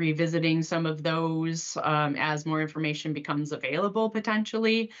potentially revisiting some of those as more information becomes available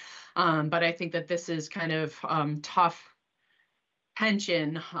potentially. But I think that this is kind of tough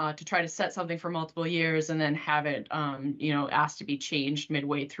tension to try to set something for multiple years and then have it, you know, asked to be changed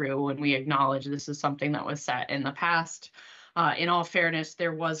midway through. And we acknowledge this is something that was set in the past. In all fairness,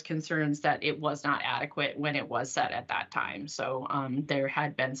 there was concerns that it was not adequate when it was set at that time. So there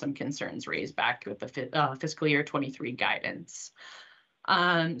had been some concerns raised back with the fiscal year 23 guidance.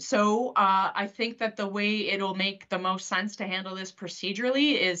 So I think that the way it'll make the most sense to handle this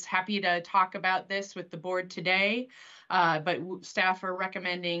procedurally is happy to talk about this with the board today. But staff are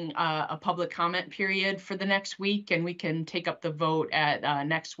recommending a public comment period for the next week, and we can take up the vote at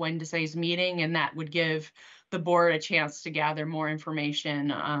next Wednesday's meeting, and that would give the board a chance to gather more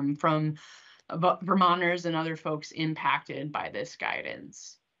information from Vermonters and other folks impacted by this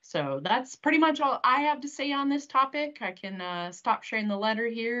guidance. So that's pretty much all I have to say on this topic. I can stop sharing the letter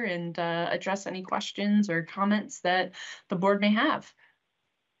here and address any questions or comments that the board may have.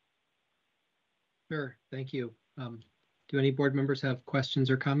 Sure, thank you. Do any board members have questions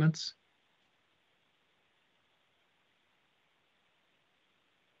or comments?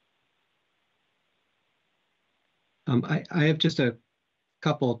 I have just a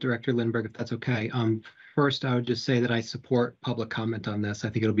couple, Director Lindbergh, if that's okay. First, I would just say that I support public comment on this. I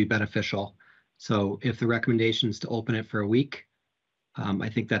think it'll be beneficial. So if the recommendation is to open it for a week, I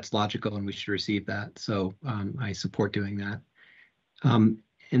think that's logical and we should receive that. So I support doing that.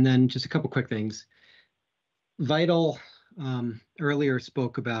 And then just a couple quick things. Vital earlier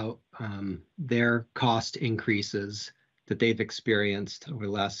spoke about their cost increases that they've experienced over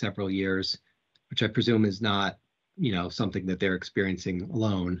the last several years, which I presume is not, something that they're experiencing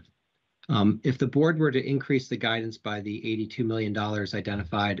alone. If the board were to increase the guidance by the $82 million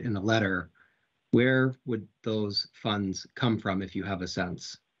identified in the letter, where would those funds come from, if you have a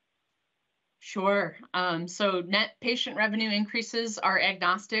sense? Sure. So net patient revenue increases are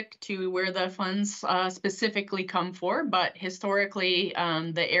agnostic to where the funds specifically come for, but historically,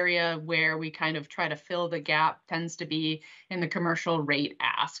 the area where we kind of try to fill the gap tends to be in the commercial rate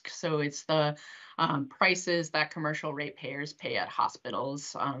ask. So it's the prices that commercial rate payers pay at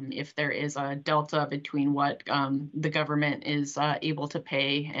hospitals if there is a delta between what the government is able to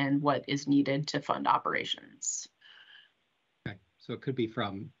pay and what is needed to fund operations. Okay, so it could be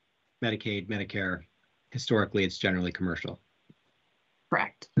from Medicaid, Medicare. Historically, it's generally commercial.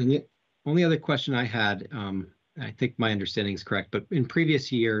 Correct. And the only other question I had, I think my understanding is correct, but in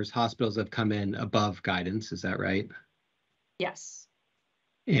previous years, hospitals have come in above guidance. Is that right? Yes.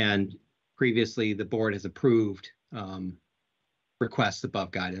 And previously, the board has approved requests above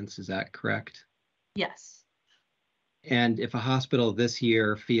guidance. Is that correct? Yes. And if a hospital this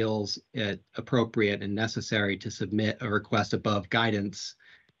year feels it appropriate and necessary to submit a request above guidance,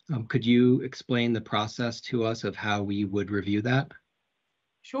 could you explain the process to us of how we would review that?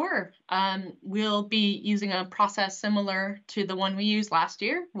 Sure. We'll be using a process similar to the one we used last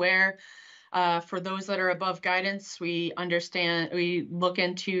year, where for those that are above guidance, we look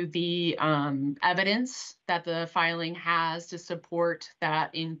into the evidence that the filing has to support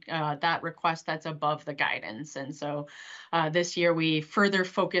that that request that's above the guidance. And so this year we further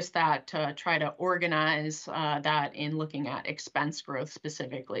focused that to try to organize that in looking at expense growth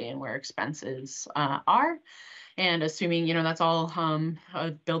specifically and where expenses are. And assuming, that's all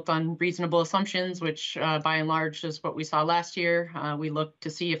built on reasonable assumptions, which by and large is what we saw last year. We look to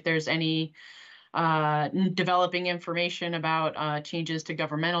see if there's any developing information about changes to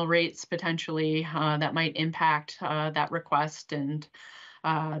governmental rates potentially that might impact that request. And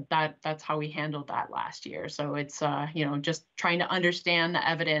that's how we handled that last year. So it's, just trying to understand the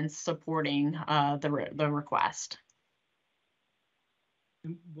evidence supporting the request.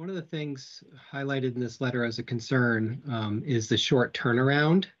 One of the things highlighted in this letter as a concern is the short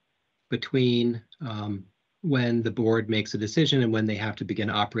turnaround between when the board makes a decision and when they have to begin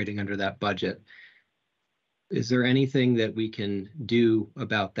operating under that budget. Is there anything that we can do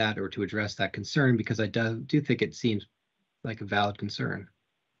about that or to address that concern? Because I do think it seems like a valid concern.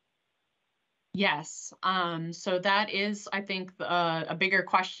 Yes. So that is, I think, a bigger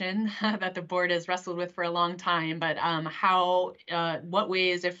question that the board has wrestled with for a long time. But what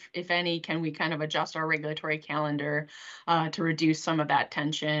ways, if any, can we kind of adjust our regulatory calendar to reduce some of that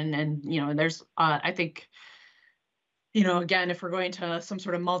tension? And, there's, I think, again, if we're going to some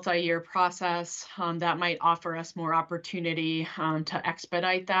sort of multi-year process, that might offer us more opportunity to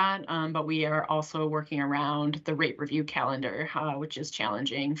expedite that. But we are also working around the rate review calendar, which is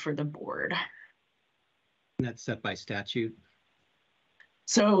challenging for the board. And that's set by statute.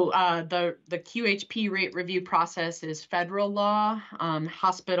 So the QHP rate review process is federal law.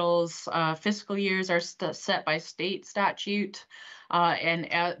 Hospitals' fiscal years are set by state statute. And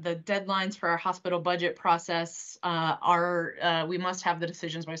the deadlines for our hospital budget process are, we must have the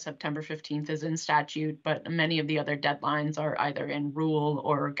decisions by September 15th as in statute, but many of the other deadlines are either in rule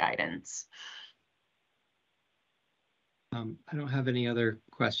or guidance. I don't have any other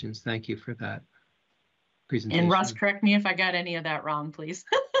questions. Thank you for that presentation. And Russ, correct me if I got any of that wrong, please.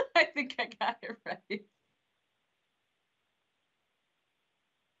 I think I got it right.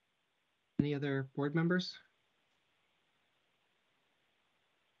 Any other board members?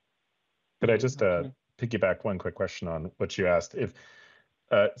 Could I just piggyback one quick question on what you asked? If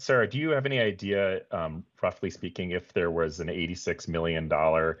Sarah, do you have any idea, roughly speaking, if there was an $86 million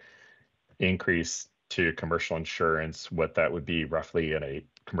increase to commercial insurance, what that would be roughly in a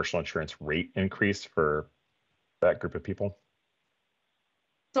commercial insurance rate increase for that group of people?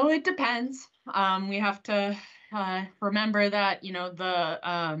 So it depends. We have to remember that,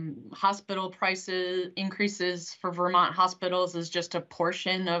 the hospital prices increases for Vermont hospitals is just a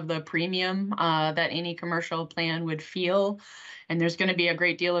portion of the premium that any commercial plan would feel. And there's going to be a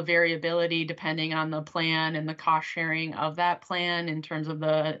great deal of variability depending on the plan and the cost sharing of that plan in terms of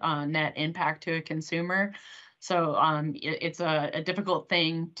the net impact to a consumer. So it's a difficult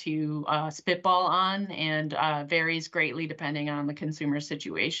thing to spitball on, and varies greatly depending on the consumer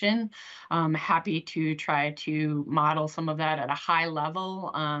situation. I'm happy to try to model some of that at a high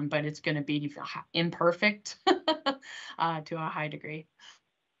level, but it's going to be imperfect to a high degree.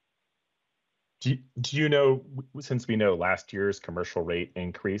 Do you know, since we know last year's commercial rate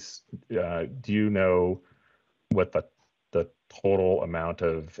increase, do you know what the total amount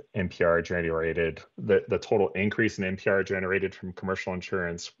of NPR generated, the total increase in NPR generated from commercial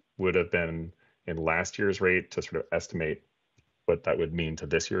insurance would have been in last year's rate, to sort of estimate what that would mean to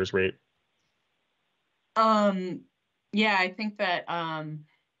this year's rate? Yeah, I think that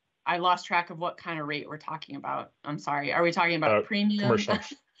I lost track of what kind of rate we're talking about. I'm sorry. Are we talking about premium? Commercial.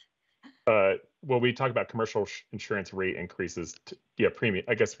 Well, we talk about commercial insurance rate increases. Yeah, premium.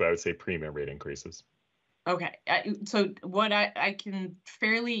 I guess what I would say premium rate increases. Okay, so what I can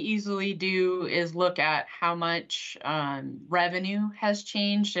fairly easily do is look at how much revenue has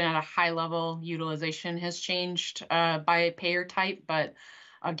changed, and at a high level, utilization has changed by payer type. But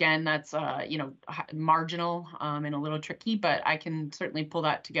again, that's marginal and a little tricky. But I can certainly pull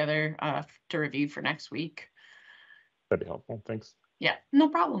that together to review for next week. That'd be helpful. Thanks. Yeah, no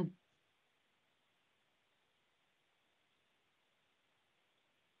problem.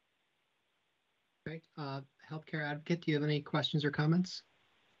 Great. Healthcare Advocate, do you have any questions or comments?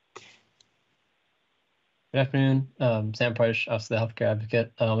 Good afternoon. Sam Price, Office of the Healthcare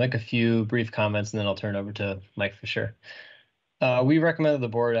Advocate. I'll make a few brief comments and then I'll turn it over to Mike Fisher. We recommend that the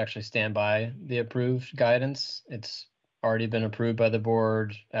board actually stand by the approved guidance. It's already been approved by the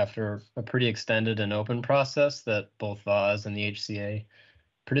board after a pretty extended and open process that both VAWS and the HCA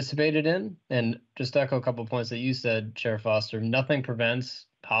participated in. And just to echo a couple of points that you said, Chair Foster, nothing prevents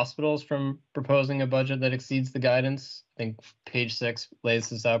hospitals from proposing a budget that exceeds the guidance. I think page 6 lays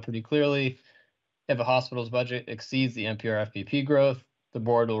this out pretty clearly. If a hospital's budget exceeds the NPR FPP growth, the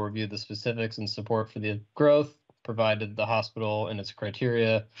board will review the specifics and support for the growth, provided the hospital and its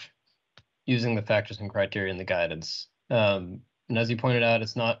criteria, using the factors and criteria in the guidance. And as you pointed out,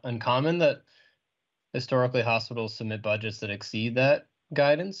 it's not uncommon that historically hospitals submit budgets that exceed that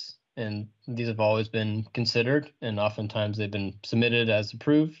guidance, and these have always been considered, and oftentimes they've been submitted as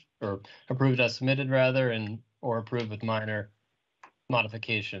approved, or approved as submitted rather, or approved with minor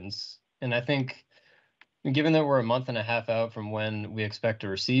modifications. And I think, given that we're a month and a half out from when we expect to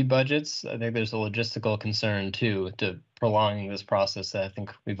receive budgets, I think there's a logistical concern too to prolonging this process that I think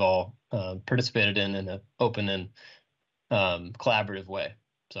we've all participated in an open and collaborative way.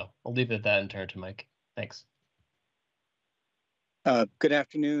 So I'll leave it at that and turn to Mike. Thanks. Good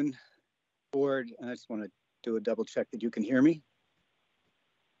afternoon, board. I just want to do a double check that you can hear me.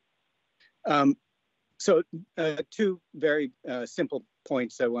 So two very simple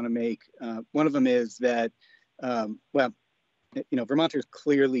points I want to make. One of them is that, Vermonters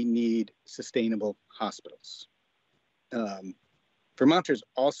clearly need sustainable hospitals. Vermonters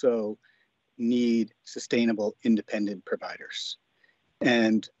also need sustainable independent providers.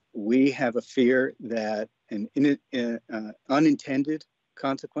 And we have a fear that an unintended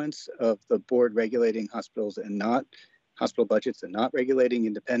consequence of the board regulating hospitals and not hospital budgets and not regulating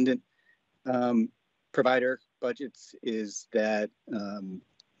independent provider budgets is that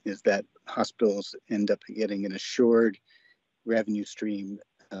hospitals end up getting an assured revenue stream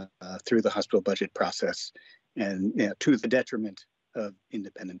through the hospital budget process, and to the detriment of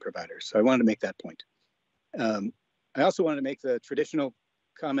independent providers. So I wanted to make that point. I also wanted to make the traditional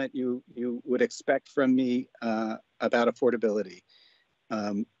comment you would expect from me about affordability.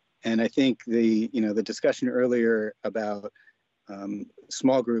 And I think the discussion earlier about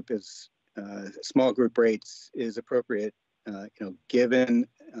small group rates is appropriate. Given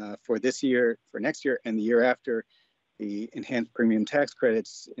for this year, for next year, and the year after, the enhanced premium tax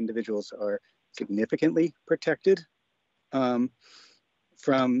credits, individuals are significantly protected from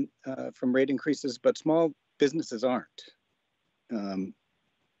rate increases, but small businesses aren't.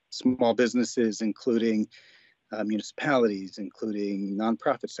 Small businesses, including municipalities, including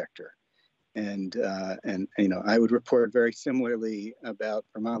nonprofit sector, and I would report very similarly about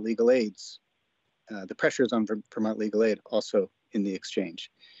Vermont legal aids, the pressures on Vermont legal aid also in the exchange.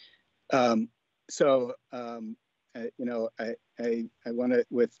 I want to,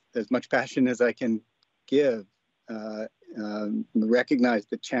 with as much passion as I can give, recognize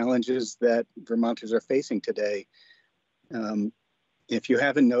the challenges that Vermonters are facing today. If you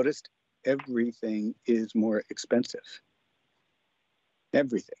haven't noticed, everything is more expensive.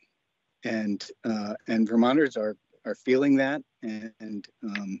 Everything, and Vermonters are feeling that, and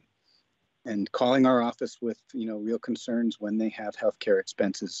calling our office with real concerns when they have healthcare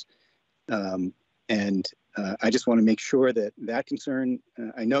expenses, and I just want to make sure that that concern,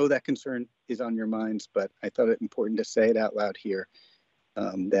 I know that concern is on your minds, but I thought it important to say it out loud here,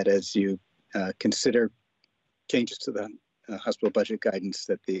 that as you consider changes to the hospital budget guidance,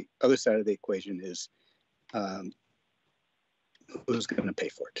 that the other side of the equation is who's going to pay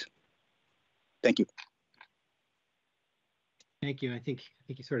for it. Thank you. Thank you. I think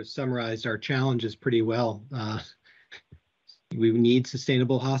you sort of summarized our challenges pretty well. We need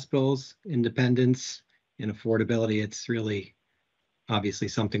sustainable hospitals, independence, and affordability. It's really obviously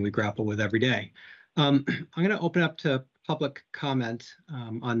something we grapple with every day. I'm going to open up to public comment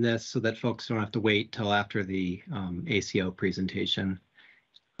on this so that folks don't have to wait till after the ACO presentation.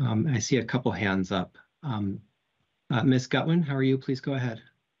 I see a couple hands up. Ms. Gutwin, how are you? Please go ahead.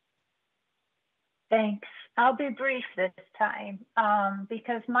 Thanks. I'll be brief this time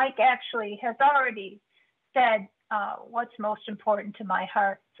because Mike actually has already said what's most important to my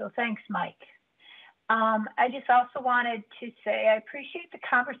heart. So thanks, Mike. I just also wanted to say I appreciate the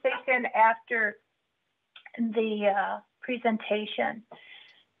conversation after the presentation,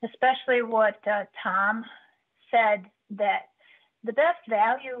 especially what Tom said, that the best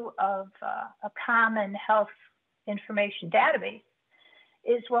value of a common health information database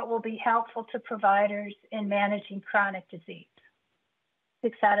is what will be helpful to providers in managing chronic disease.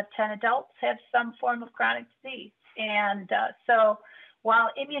 6 out of 10 adults have some form of chronic disease. And so while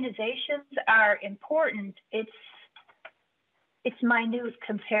immunizations are important, it's minute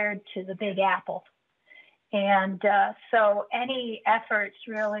compared to the big apple. And so any efforts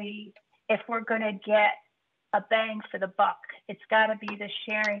really, if we're going to get a bang for the buck, it's got to be the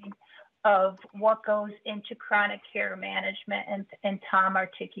sharing of what goes into chronic care management, and Tom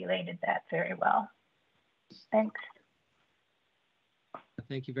articulated that very well. Thanks.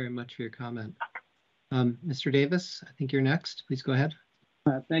 Thank you very much for your comment. Mr. Davis, I think you're next. Please go ahead.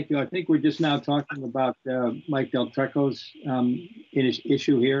 Thank you. I think we're just now talking about Mike Del Trecco's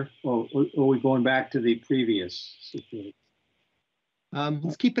issue here, or are we going back to the previous situation?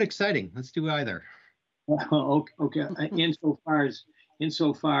 Let's keep it exciting. Let's do either. Okay.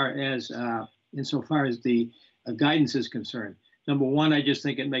 Insofar as the guidance is concerned, number one, I just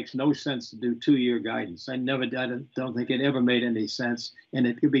think it makes no sense to do 2-year guidance. I don't think it ever made any sense, and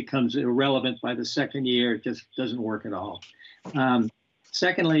it becomes irrelevant by the 2nd year. It just doesn't work at all.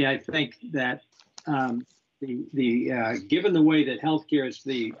 Secondly, I think that given the way that healthcare is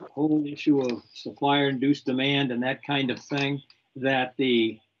the whole issue of supplier-induced demand and that kind of thing, that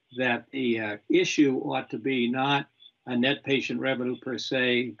the issue ought to be not a net patient revenue per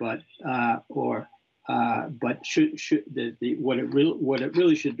se, but what it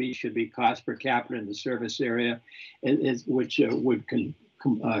really should be cost per capita in the service area, which would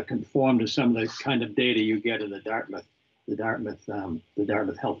conform to some of the kind of data you get in the Dartmouth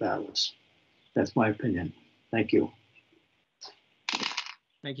Health Atlas. That's my opinion. Thank you.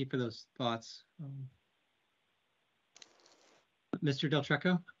 Thank you for those thoughts. Mr. Del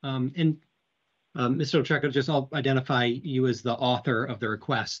Trecco, Mr. Del Trecco, just I'll identify you as the author of the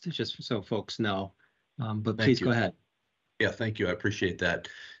request, just so folks know, but please go ahead. Yeah, thank you. I appreciate that.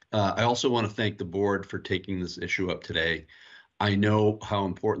 I also want to thank the board for taking this issue up today. I know how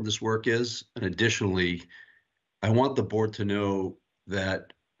important this work is, and additionally, I want the board to know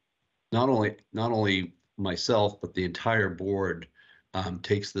that not only myself, but the entire board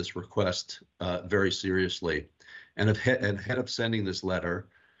takes this request very seriously. And ahead of sending this letter,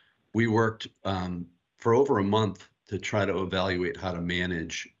 we worked for over a month to try to evaluate how to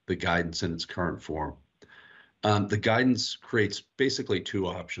manage the guidance in its current form. The guidance creates basically 2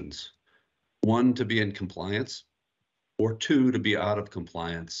 options. 1, to be in compliance, or 2, to be out of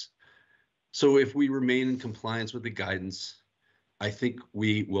compliance. So if we remain in compliance with the guidance, I think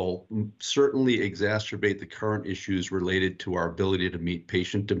we will certainly exacerbate the current issues related to our ability to meet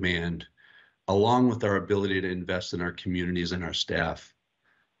patient demand, along with our ability to invest in our communities and our staff.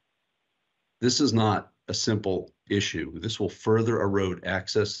 This is not a simple issue. This will further erode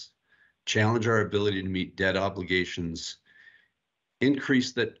access, challenge our ability to meet debt obligations,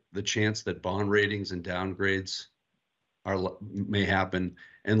 increase the chance that bond ratings and downgrades may happen,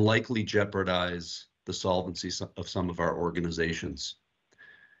 and likely jeopardize the solvency of some of our organizations.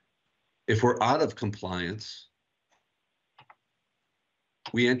 If we're out of compliance,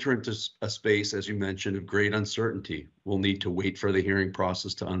 we enter into a space, as you mentioned, of great uncertainty. We'll need to wait for the hearing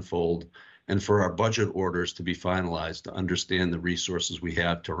process to unfold and for our budget orders to be finalized to understand the resources we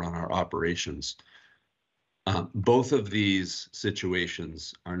have to run our operations. Both of these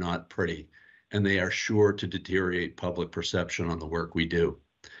situations are not pretty, and they are sure to deteriorate public perception on the work we do.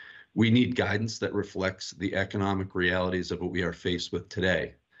 We need guidance that reflects the economic realities of what we are faced with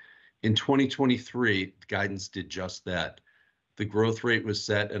today. In 2023, guidance did just that. The growth rate was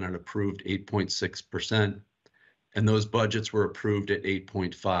set at an approved 8.6%, and those budgets were approved at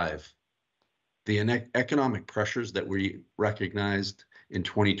 8.5%. The economic pressures that we recognized in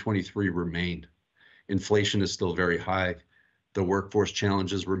 2023 remain. Inflation is still very high. The workforce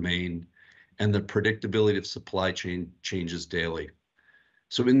challenges remain, and the predictability of supply chain changes daily.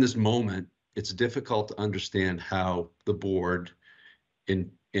 So in this moment, it's difficult to understand how the board, in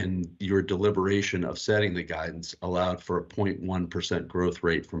your deliberation of setting the guidance, allowed for a 0.1% growth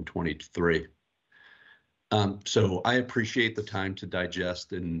rate from 23. So I appreciate the time to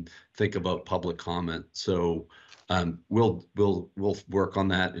digest and think about public comment. So we'll work on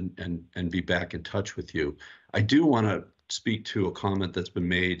that and be back in touch with you. I do want to speak to a comment that's been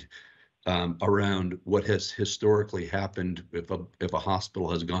made around what has historically happened if a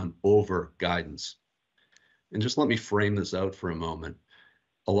hospital has gone over guidance. And just let me frame this out for a moment.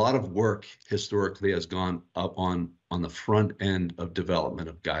 A lot of work historically has gone up on the front end of development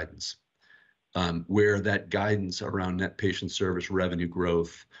of guidance, where that guidance around net patient service revenue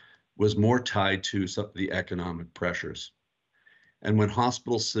growth was more tied to some of the economic pressures. And when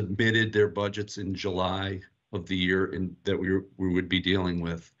hospitals submitted their budgets in July of the year that we would be dealing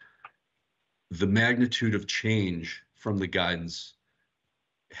with, the magnitude of change from the guidance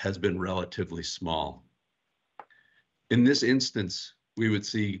has been relatively small. In this instance, we would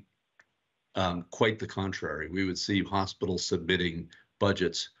see quite the contrary. We would see hospitals submitting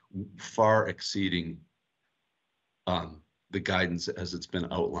budgets far exceeding the guidance as it's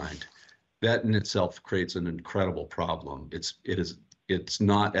been outlined. That in itself creates an incredible problem. It's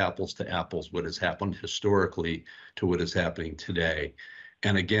not apples to apples what has happened historically to what is happening today.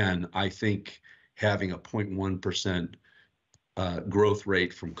 And again, I think having a 0.1% growth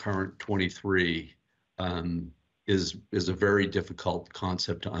rate from current 23 is a very difficult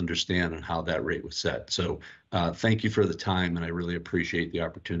concept to understand and how that rate was set. So thank you for the time, and I really appreciate the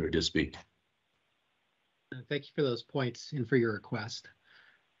opportunity to speak. Thank you for those points and for your request.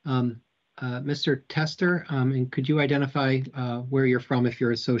 Mr. Tester, and could you identify where you're from if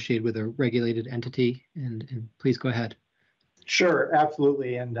you're associated with a regulated entity? And please go ahead. Sure,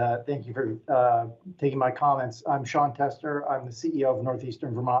 absolutely. And thank you for taking my comments. I'm Sean Tester. I'm the CEO of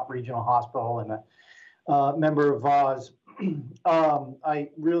Northeastern Vermont Regional Hospital and a member of VAWS. I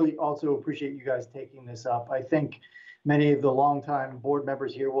really also appreciate you guys taking this up. I think many of the longtime board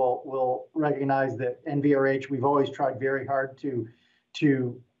members here will recognize that NVRH, we've always tried very hard to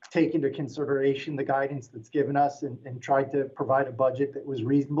take into consideration the guidance that's given us and tried to provide a budget that was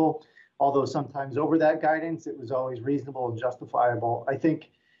reasonable. Although sometimes over that guidance, it was always reasonable and justifiable. I think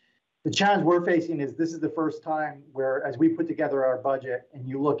the challenge we're facing is this is the first time where, as we put together our budget and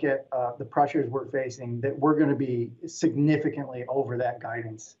you look at the pressures we're facing, that we're going to be significantly over that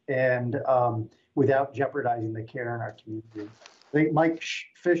guidance and without jeopardizing the care in our community. I think Mike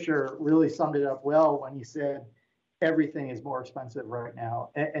Fisher really summed it up well when he said everything is more expensive right now,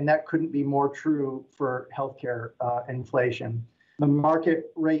 and that couldn't be more true for healthcare inflation. The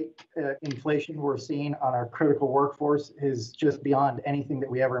market rate inflation we're seeing on our critical workforce is just beyond anything that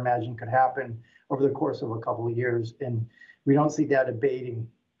we ever imagined could happen over the course of a couple of years, and we don't see that abating.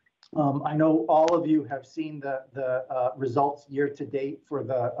 I know all of you have seen the results year to date for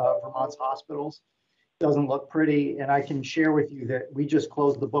the Vermont's hospitals. Doesn't look pretty, and I can share with you that we just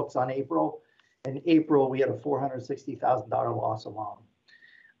closed the books on April. In April, we had a $460,000 loss alone.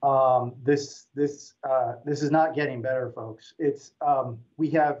 This is not getting better, folks. It's we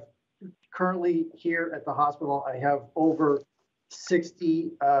have currently here at the hospital, I have over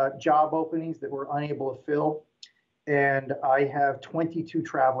 60 job openings that we're unable to fill, and I have 22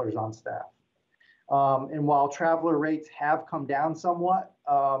 travelers on staff. And while traveler rates have come down somewhat,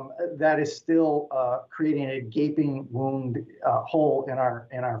 that is still creating a gaping wound hole in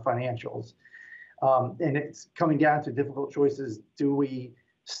our financials. And it's coming down to difficult choices. Do we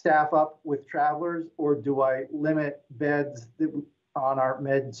staff up with travelers, or do I limit beds on our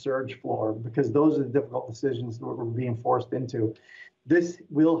med surge floor? Because those are the difficult decisions that we're being forced into. This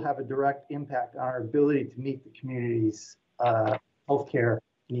will have a direct impact on our ability to meet the community's healthcare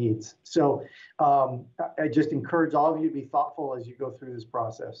needs. So I just encourage all of you to be thoughtful as you go through this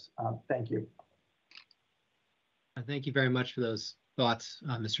process. Thank you. Thank you very much for those thoughts,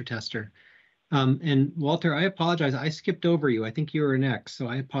 Mr. Tester. And Walter, I apologize. I skipped over you. I think you were next, so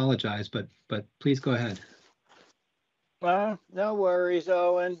I apologize, but please go ahead. No worries,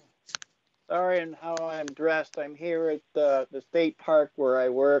 Owen. Sorry and how I'm dressed. I'm here at the state park where I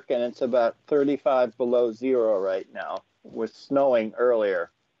work, and it's about 35 below zero right now. It was snowing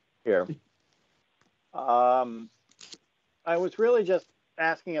earlier here. I was really just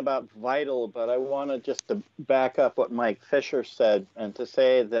asking about Vital, but I wanted just to back up what Mike Fisher said and to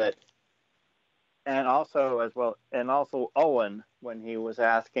say that, and also Owen, when he was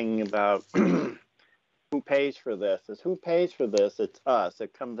asking about who pays for this, who pays for this? It's us.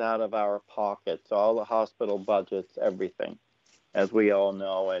 It comes out of our pockets, all the hospital budgets, everything, as we all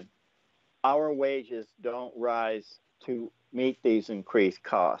know. And our wages don't rise to meet these increased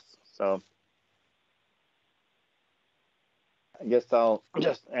costs. So I guess I'll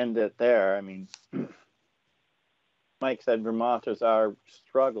just end it there. I mean, Mike said Vermonters are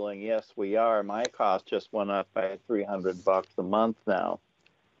struggling. Yes, we are. My cost just went up by $300 a month now.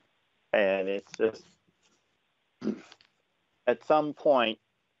 And it's just, at some point,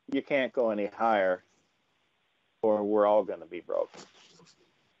 you can't go any higher or we're all going to be broke.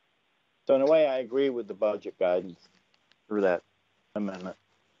 So in a way, I agree with the budget guidance through that amendment.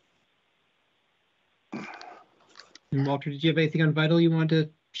 And Walter, did you have anything on Vital you wanted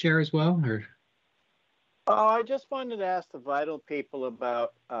to share as well, or? Oh, I just wanted to ask the Vital people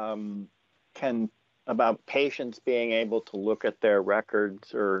about about patients being able to look at their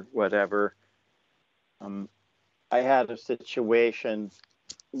records or whatever. I had a situation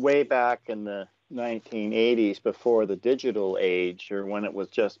way back in the 1980s before the digital age, or when it was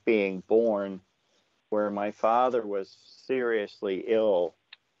just being born, where my father was seriously ill,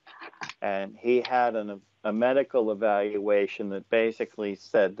 and he had a medical evaluation that basically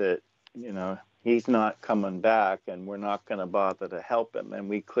said that, you know, he's not coming back and we're not going to bother to help him. And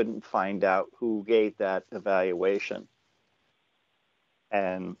we couldn't find out who gave that evaluation.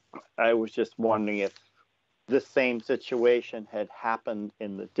 And I was just wondering if this same situation had happened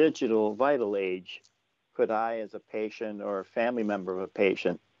in the digital Vital age, could I, as a patient or a family member of a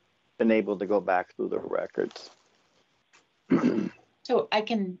patient, been able to go back through the records? So I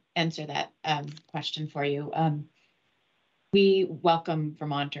can answer that question for you. We welcome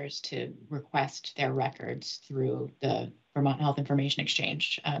Vermonters to request their records through the Vermont Health Information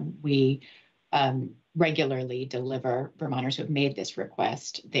Exchange. We regularly deliver Vermonters who have made this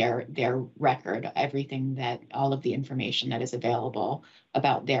request their record, all of the information that is available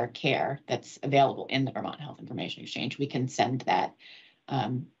about their care that's available in the Vermont Health Information Exchange. We can send that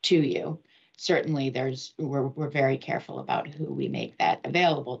to you. Certainly, we're very careful about who we make that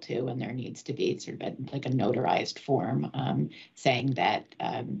available to, and there needs to be sort of like a notarized form saying that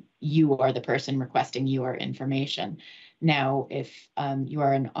you are the person requesting your information. Now, if you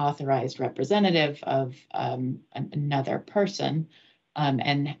are an authorized representative of another person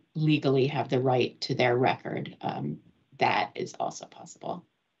and legally have the right to their record, that is also possible.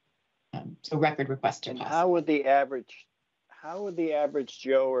 So record requests are possible. How would the average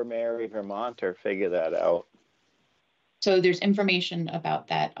Joe or Mary Vermonter figure that out? So there's information about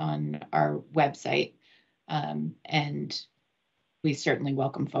that on our website, and we certainly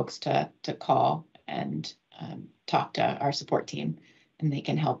welcome folks to call and talk to our support team, and they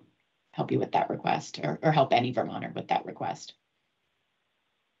can help you with that request, or help any Vermonter with that request.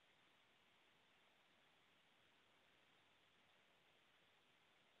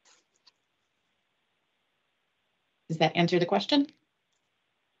 Does that answer the question?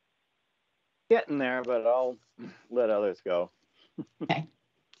 Getting there, but I'll let others go. Okay.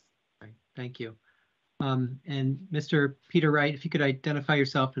 Right, thank you. And Mr. Peter Wright, if you could identify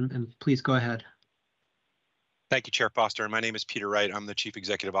yourself and please go ahead. Thank you, Chair Foster. My name is Peter Wright. I'm the Chief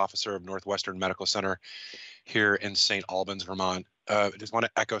Executive Officer of Northwestern Medical Center here in St. Albans, Vermont. I just want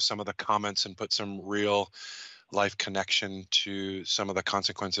to echo some of the comments and put some real life connection to some of the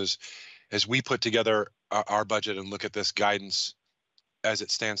consequences. As we put together our budget and look at this guidance as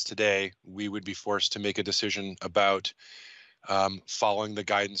it stands today, we would be forced to make a decision about following the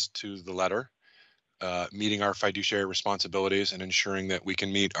guidance to the letter, meeting our fiduciary responsibilities, and ensuring that we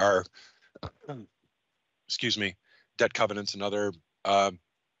can meet our debt covenants and other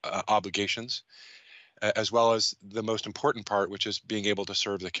obligations, as well as the most important part, which is being able to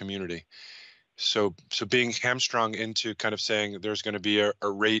serve the community. So being hamstrung into kind of saying there's going to be a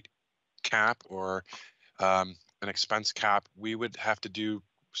rate cap or an expense cap, we would have to do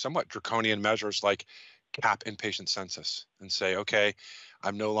somewhat draconian measures like cap inpatient census and say, okay,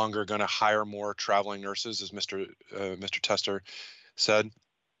 I'm no longer going to hire more traveling nurses, as Mr. Tester said,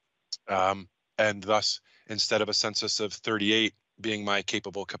 and thus, instead of a census of 38 being my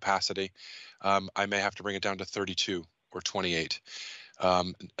capable capacity, I may have to bring it down to 32 or 28.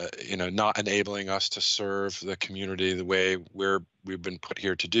 Not enabling us to serve the community the way we've been put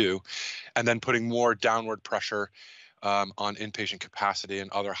here to do, and then putting more downward pressure on inpatient capacity in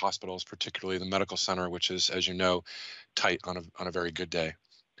other hospitals, particularly the medical center, which is, as you know, tight on a very good day.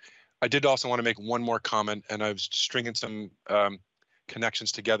 I did also want to make one more comment, and I was stringing some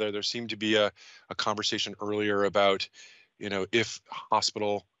connections together. There seemed to be a conversation earlier about, if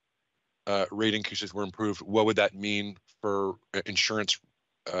hospital rate increases were improved, what would that mean for insurance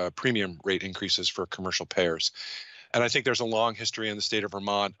premium rate increases for commercial payers? And I think there's a long history in the state of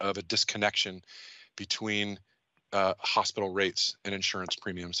Vermont of a disconnection between hospital rates and insurance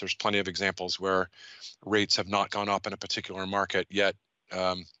premiums. There's plenty of examples where rates have not gone up in a particular market yet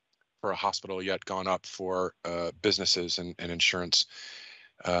for a hospital, yet gone up for businesses and insurance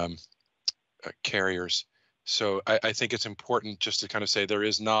carriers. So I think it's important just to kind of say there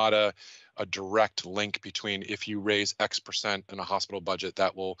is not a direct link between if you raise X% in a hospital budget,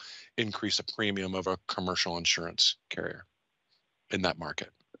 that will increase a premium of a commercial insurance carrier in that market.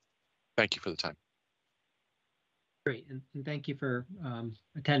 Thank you for the time. Great, and thank you for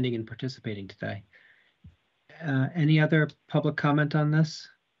attending and participating today. Any other public comment on this?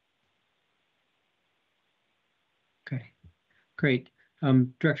 Okay, great.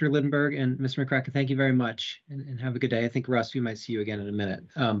 Director Lindenberg and Mr. McCracken, thank you very much, and have a good day. I think, Russ, we might see you again in a minute,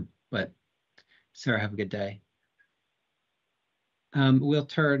 but Sarah, have a good day. We'll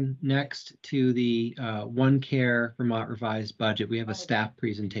turn next to the OneCare Vermont revised budget. We have a staff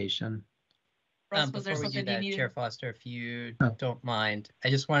presentation. Russ, was there Before we do something that, you needed? Chair Foster, if you don't mind, I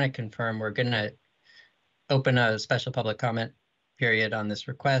just want to confirm we're going to open a special public comment period on this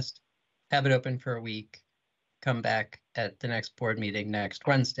request, have it open for a week, come back at the next board meeting next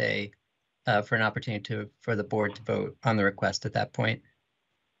Wednesday for an opportunity for the board to vote on the request at that point.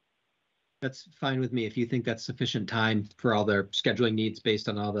 That's fine with me. If you think that's sufficient time for all their scheduling needs based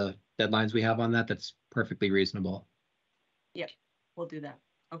on all the deadlines we have on that, that's perfectly reasonable. Yep, we'll do that.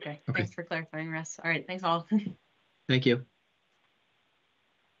 Okay, Okay. thanks for clarifying, Russ. All right, thanks all. Thank you.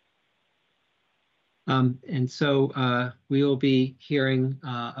 And so we will be hearing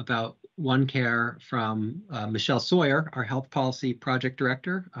about OneCare from Michelle Sawyer, our Health Policy Project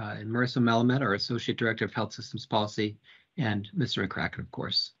Director, and Marissa Melamed, our Associate Director of Health Systems Policy, and Mr. McCracken, of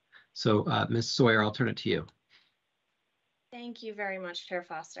course. So Ms. Sawyer, I'll turn it to you. Thank you very much, Chair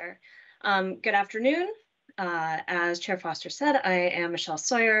Foster. Good afternoon. As Chair Foster said, I am Michelle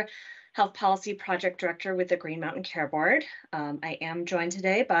Sawyer, Health Policy Project Director with the Green Mountain Care Board. I am joined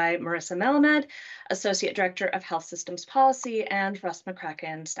today by Marissa Melamed, Associate Director of Health Systems Policy, and Russ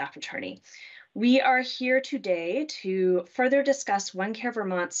McCracken, Staff Attorney. We are here today to further discuss OneCare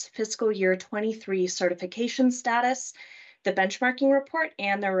Vermont's fiscal year 23 certification status, the benchmarking report,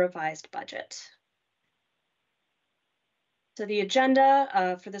 and their revised budget. So the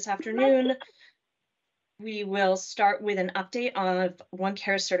agenda for this afternoon, we will start with an update of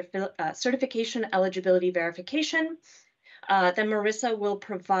OneCare's certification eligibility verification. Then Marissa will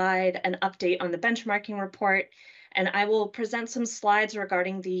provide an update on the benchmarking report, and I will present some slides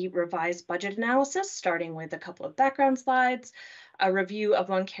regarding the revised budget analysis, starting with a couple of background slides, a review of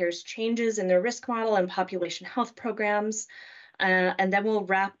OneCare's changes in their risk model and population health programs, and then we'll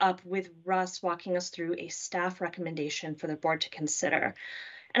wrap up with Russ walking us through a staff recommendation for the board to consider.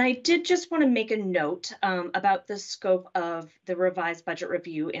 And I did just want to make a note about the scope of the revised budget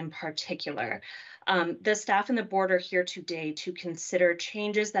review in particular. The staff and the board are here today to consider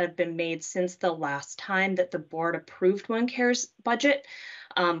changes that have been made since the last time that the board approved OneCare's budget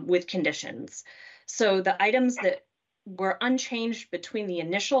with conditions. So the items that were unchanged between the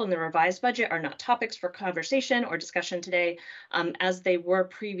initial and the revised budget are not topics for conversation or discussion today, as they were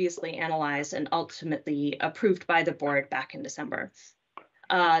previously analyzed and ultimately approved by the board back in December.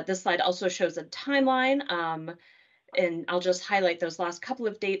 This slide also shows a timeline, and I'll just highlight those last couple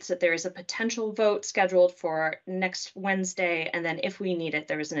of dates that there is a potential vote scheduled for next Wednesday, and then if we need it,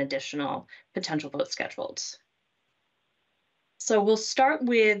 there is an additional potential vote scheduled. So we'll start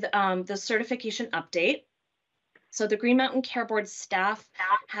with the certification update. So the Green Mountain Care Board staff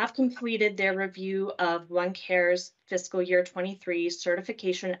have completed their review of OneCare's fiscal year 23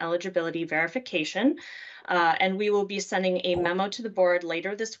 certification eligibility verification, and we will be sending a memo to the board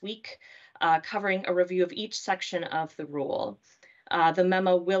later this week covering a review of each section of the rule. The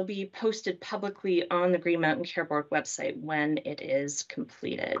memo will be posted publicly on the Green Mountain Care Board website when it is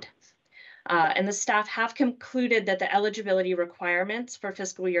completed. And the staff have concluded that the eligibility requirements for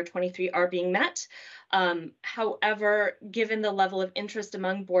fiscal year 23 are being met. However, given the level of interest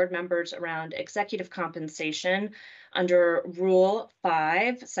among board members around executive compensation under Rule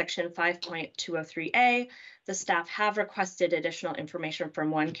 5, Section 5.203A, the staff have requested additional information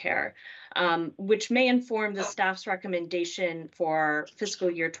from OneCare, which may inform the staff's recommendation for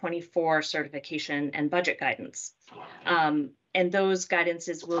fiscal year 24 certification and budget guidance. And those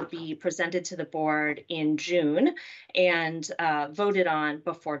guidances will be presented to the board in June and voted on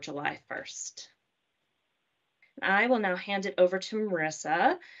before July 1st. I will now hand it over to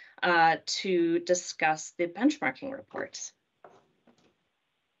Marissa to discuss the benchmarking report.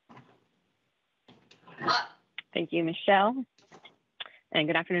 Thank you, Michelle. And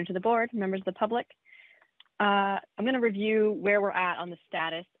good afternoon to the board, members of the public. I'm going to review where we're at on the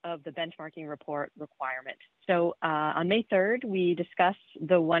status of the benchmarking report requirement. So on May 3rd, we discussed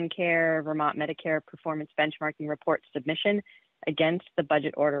the OneCare Vermont Medicare Performance Benchmarking Report submission against the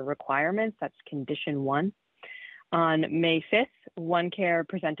budget order requirements. That's condition 1. On May 5th, OneCare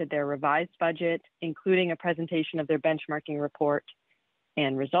presented their revised budget, including a presentation of their benchmarking report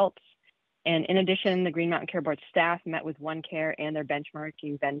and results. And in addition, the Green Mountain Care Board staff met with OneCare and their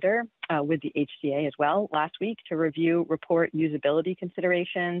benchmarking vendor with the HCA as well last week to review report usability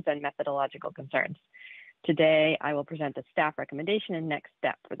considerations and methodological concerns. Today, I will present the staff recommendation and next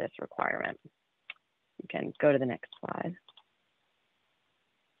step for this requirement. You can go to the next slide.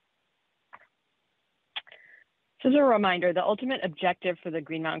 So as a reminder, the ultimate objective for the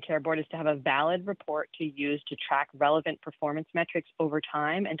Green Mountain Care Board is to have a valid report to use to track relevant performance metrics over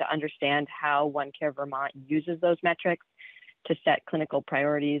time and to understand how OneCare Vermont uses those metrics to set clinical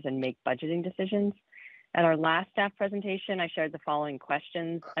priorities and make budgeting decisions. At our last staff presentation, I shared the following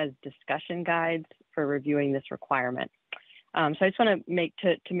questions as discussion guides for reviewing this requirement. So I just want to make,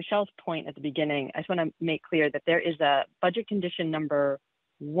 to Michelle's point at the beginning, I just want to make clear that there is a budget condition number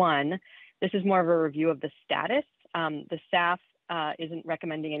 1. This is more of a review of the status. The staff isn't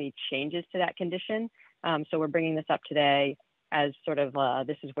recommending any changes to that condition. So we're bringing this up today as sort of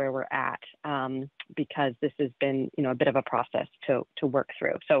this is where we're at because this has been a bit of a process to work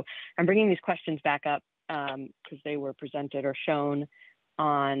through. So I'm bringing these questions back up because they were presented or shown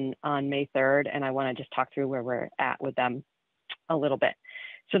on May 3rd, and I want to just talk through where we're at with them a little bit.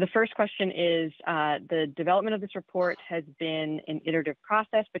 So the first question is, the development of this report has been an iterative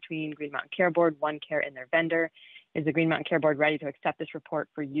process between Green Mountain Care Board, OneCare, and their vendor. Is the Green Mountain Care Board ready to accept this report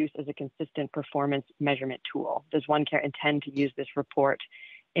for use as a consistent performance measurement tool? Does OneCare intend to use this report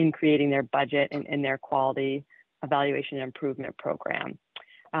in creating their budget and their quality evaluation and improvement program?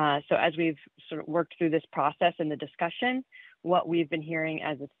 So as we've sort of worked through this process and the discussion, what we've been hearing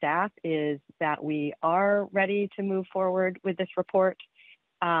as a staff is that we are ready to move forward with this report.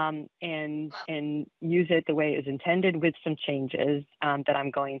 And use it the way it is intended with some changes that I'm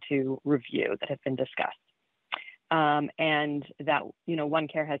going to review that have been discussed. And that,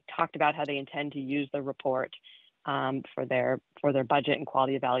 OneCare has talked about how they intend to use the report for their budget and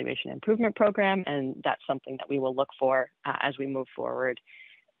quality evaluation improvement program. And that's something that we will look for as we move forward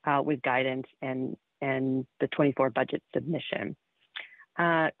with guidance and the 24 budget submission.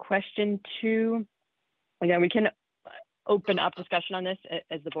 Question 2, again, we can open up discussion on this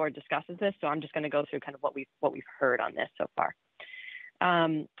as the board discusses this. So I'm just going to go through kind of what we've heard on this so far.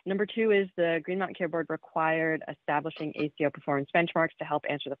 Number 2 is the Green Mountain Care Board required establishing ACO performance benchmarks to help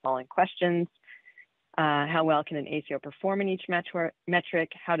answer the following questions. How well can an ACO perform in each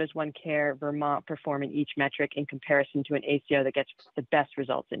metric? How does OneCare Vermont perform in each metric in comparison to an ACO that gets the best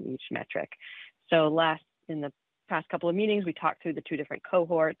results in each metric? So in the past couple of meetings, we talked through the 2 different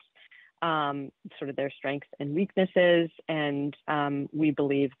cohorts, sort of their strengths and weaknesses. And we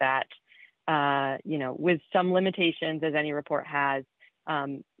believe that, with some limitations, as any report has,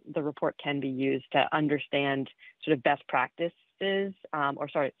 the report can be used to understand sort of best practices,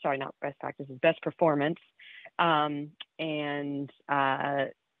 not best practices, best performance, and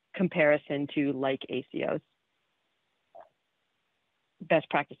comparison to like ACOs. Best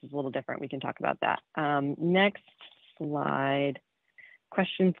practice is a little different. We can talk about that. Next slide.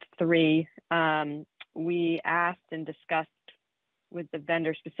 Question 3, we asked and discussed with the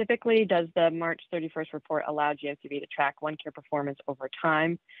vendor specifically, does the March 31st report allow GMCB to track OneCare performance over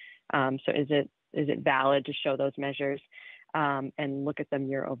time? So is it valid to show those measures and look at them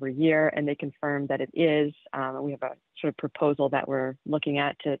year over year? And they confirmed that it is. We have a sort of proposal that we're looking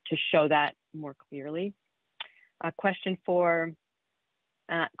at to show that more clearly. Question 4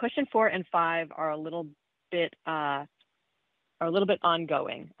 and 5 are a little bit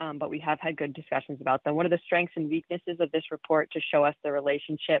ongoing, but we have had good discussions about them. What are the strengths and weaknesses of this report to show us the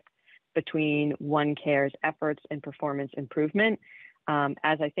relationship between OneCare's efforts and performance improvement?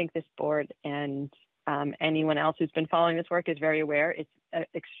 As I think this board and anyone else who's been following this work is very aware, it's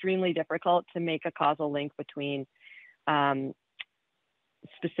extremely difficult to make a causal link between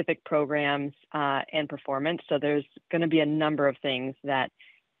specific programs and performance. So there's going to be a number of things that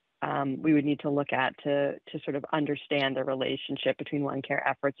we would need to look at to sort of understand the relationship between OneCare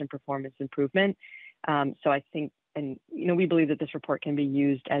efforts and performance improvement. So I think, and we believe that this report can be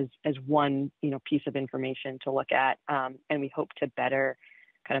used as one piece of information to look at, and we hope to better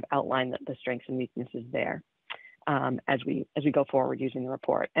kind of outline the strengths and weaknesses there. as we go forward using the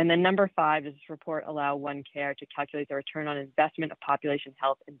report. And then number 5, does this report allow OneCare to calculate the return on investment of population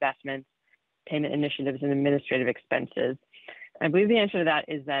health investments, payment initiatives, and administrative expenses? I believe the answer to that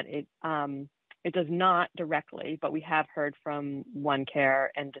is that it does not directly, but we have heard from OneCare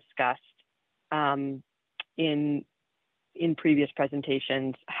and discussed in previous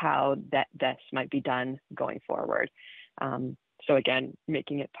presentations how this might be done going forward. So again,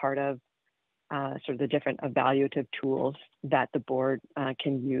 making it part of sort of the different evaluative tools that the board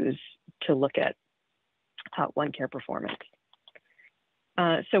can use to look at OneCare performance.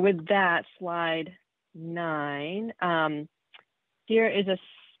 So with that, slide 9, here is a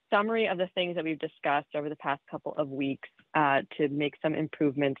summary of the things that we've discussed over the past couple of weeks to make some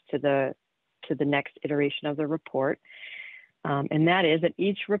improvements to the next iteration of the report. And that is that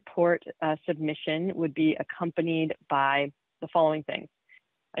each report submission would be accompanied by the following things: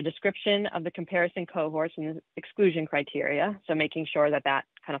 a description of the comparison cohorts and the exclusion criteria, so making sure that that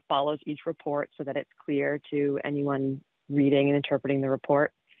kind of follows each report so that it's clear to anyone reading and interpreting the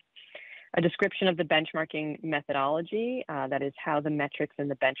report. A description of the benchmarking methodology, that is how the metrics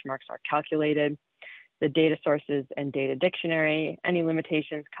and the benchmarks are calculated, the data sources and data dictionary, any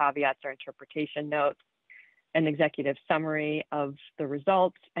limitations, caveats, or interpretation notes, an executive summary of the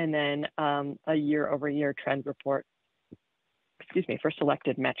results, and then a year-over-year trend report, for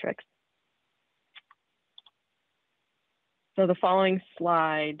selected metrics. So the following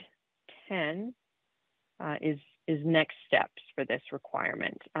slide 10 is next steps for this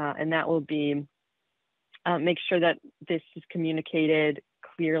requirement, and that will be make sure that this is communicated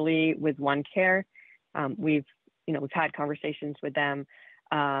clearly with OneCare. We've had conversations with them,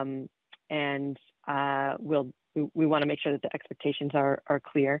 and we want to make sure that the expectations are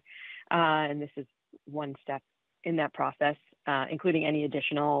clear, and this is one step in that process, including any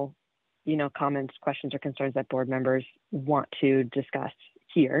additional comments, questions, or concerns that board members want to discuss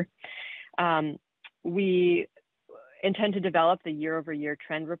here. We intend to develop the year-over-year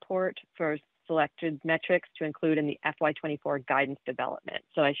trend report for selected metrics to include in the FY24 guidance development.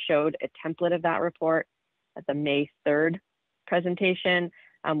 So I showed a template of that report at the May 3rd presentation.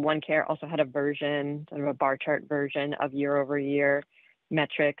 OneCare also had a version, sort of a bar chart version of year-over-year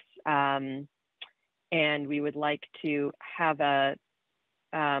metrics. And we would like to have a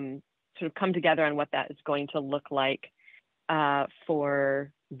sort of come together on what that is going to look like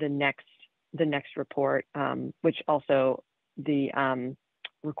for the next report, which also the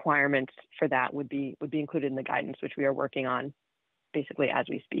requirements for that would be included in the guidance, which we are working on basically as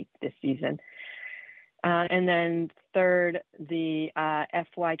we speak this season. And then third, the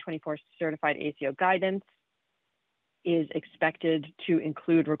FY24 certified ACO guidance is expected to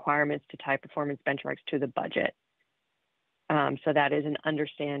include requirements to tie performance benchmarks to the budget. So that is an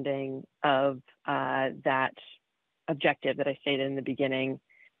understanding of that objective that I stated in the beginning,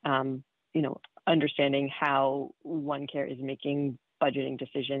 understanding how OneCare is making budgeting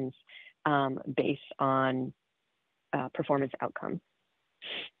decisions based on performance outcomes.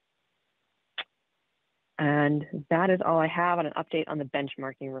 And that is all I have on an update on the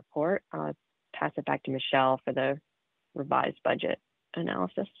benchmarking report. I'll pass it back to Michelle for the revised budget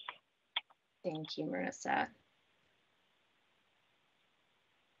analysis. Thank you, Marissa.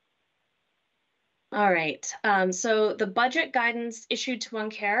 All right, so the budget guidance issued to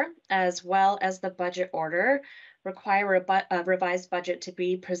OneCare, as well as the budget order, require a revised budget to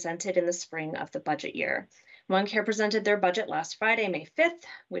be presented in the spring of the budget year. OneCare presented their budget last Friday, May 5th,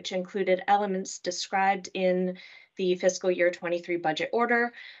 which included elements described in the fiscal year 23 budget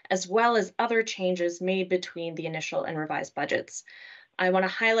order, as well as other changes made between the initial and revised budgets. I want to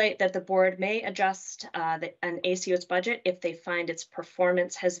highlight that the board may adjust an ACO's budget if they find its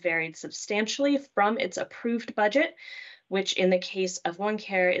performance has varied substantially from its approved budget, which in the case of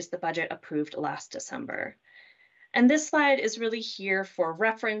OneCare is the budget approved last December. And this slide is really here for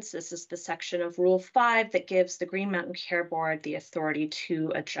reference. This is the section of Rule 5 that gives the Green Mountain Care Board the authority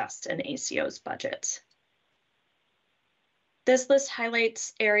to adjust an ACO's budget. This list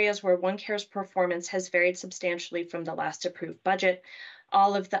highlights areas where OneCare's performance has varied substantially from the last approved budget.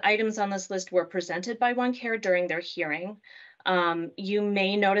 All of the items on this list were presented by OneCare during their hearing. You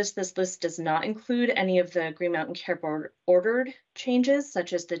may notice this list does not include any of the Green Mountain Care Board ordered changes,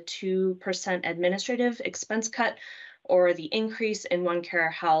 such as the 2% administrative expense cut or the increase in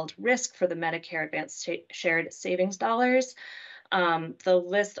OneCare held risk for the Medicare Advanced Shared Savings dollars. The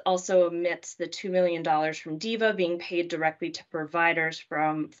list also omits the $2 million from DVA being paid directly to providers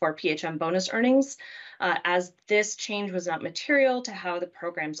for PHM bonus earnings, as this change was not material to how the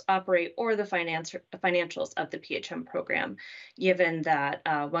programs operate or the financials of the PHM program, given that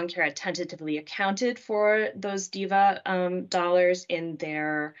OneCare had tentatively accounted for those DVA dollars in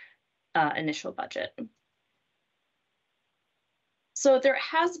their initial budget. So there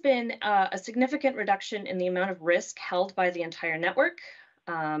has been a significant reduction in the amount of risk held by the entire network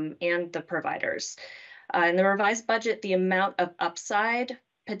and the providers. In the revised budget, the amount of upside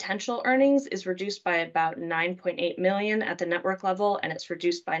potential earnings is reduced by about 9.8 million at the network level, and it's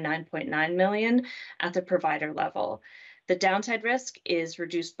reduced by 9.9 million at the provider level. The downside risk is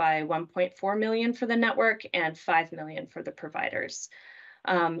reduced by 1.4 million for the network and 5 million for the providers.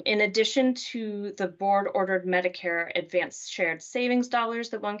 In addition to the board-ordered Medicare advanced shared savings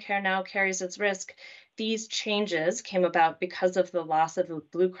dollars that OneCare now carries as risk, these changes came about because of the loss of the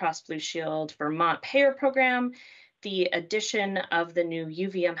Blue Cross Blue Shield Vermont payer program, the addition of the new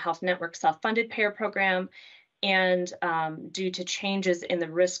UVM Health Network self-funded payer program, and due to changes in the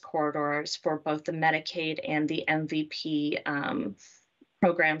risk corridors for both the Medicaid and the MVP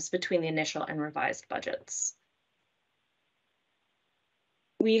programs between the initial and revised budgets.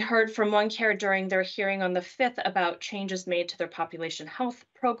 We heard from OneCare during their hearing on the 5th about changes made to their population health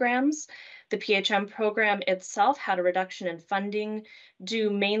programs. The PHM program itself had a reduction in funding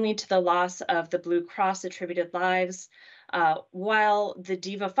due mainly to the loss of the Blue Cross attributed lives. While the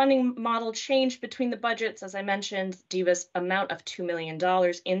DVA funding model changed between the budgets, as I mentioned, DVA's amount of $2 million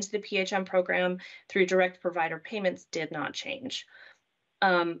into the PHM program through direct provider payments did not change.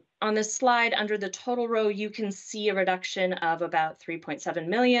 On this slide, under the total row, you can see a reduction of about 3.7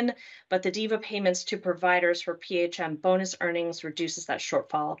 million, but the DVA payments to providers for PHM bonus earnings reduces that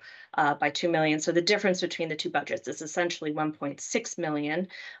shortfall by 2 million. So the difference between the two budgets is essentially 1.6 million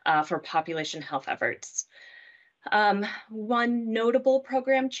for population health efforts. One notable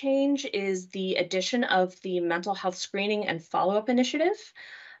program change is the addition of the mental health screening and follow-up initiative.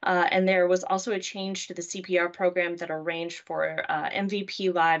 And there was also a change to the CPR program that arranged for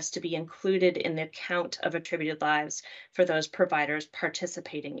MVP lives to be included in the count of attributed lives for those providers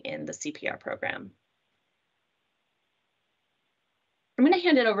participating in the CPR program. I'm going to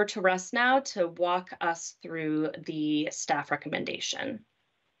hand it over to Russ now to walk us through the staff recommendation.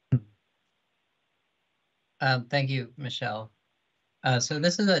 Thank you, Michelle. So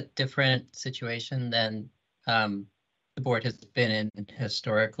this is a different situation than the board has been in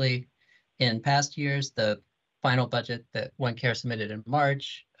historically. In past years, the final budget that OneCare submitted in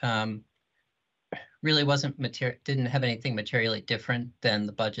March really didn't have anything materially different than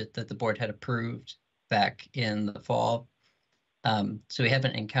the budget that the board had approved back in the fall. So we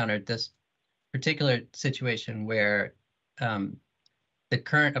haven't encountered this particular situation where the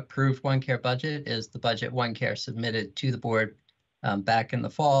current approved OneCare budget is the budget OneCare submitted to the board back in the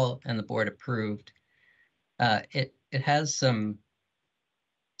fall, and the board approved. It has some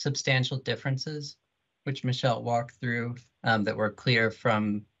substantial differences, which Michelle walked through, that were clear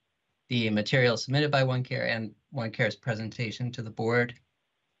from the material submitted by OneCare and OneCare's presentation to the board.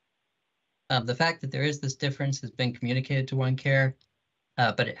 The fact that there is this difference has been communicated to OneCare,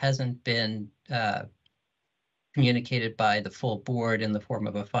 but it hasn't been communicated by the full board in the form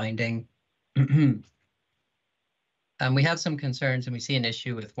of a finding. We have some concerns, and we see an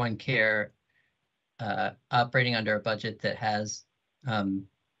issue with OneCare operating under a budget that has some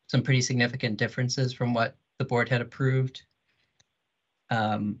pretty significant differences from what the board had approved.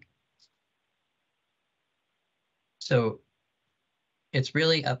 So it's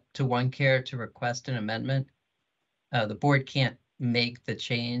really up to OneCare to request an amendment. The board can't make the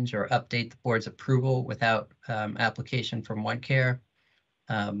change or update the board's approval without application from OneCare.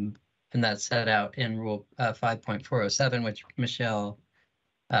 And that's set out in Rule 5.407, which Michelle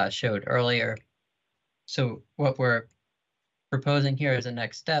showed earlier. So what we're proposing here as a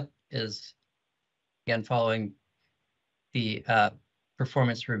next step is, again, following the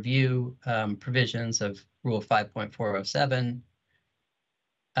performance review provisions of Rule 5.407,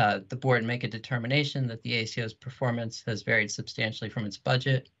 the board make a determination that the ACO's performance has varied substantially from its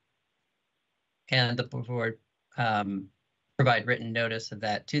budget, and the board provide written notice of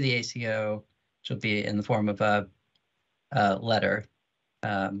that to the ACO, which will be in the form of a letter.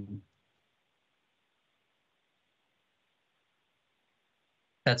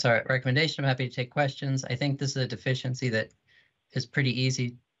 That's our recommendation. I'm happy to take questions. I think this is a deficiency that is pretty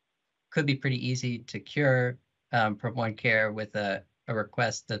easy, could be pretty easy to cure from OneCare with a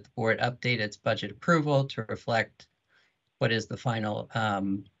request that the board update its budget approval to reflect what is the final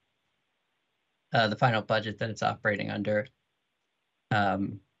budget that it's operating under.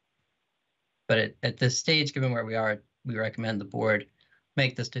 But at this stage, given where we are, we recommend the board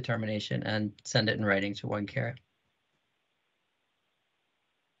make this determination and send it in writing to OneCare.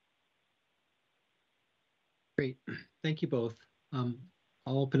 Great, thank you both. I'll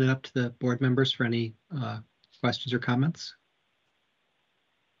open it up to the board members for any questions or comments.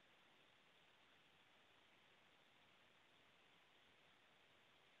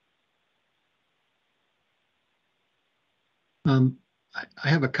 I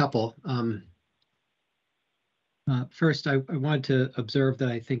have a couple. First, I wanted to observe that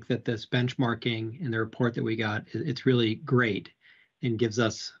I think that this benchmarking in the report that we got, it's really great and gives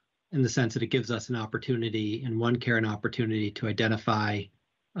us, in the sense that it gives us an opportunity and OneCare an opportunity to identify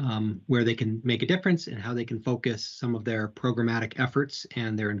where they can make a difference and how they can focus some of their programmatic efforts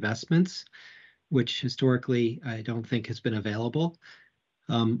and their investments, which historically I don't think has been available.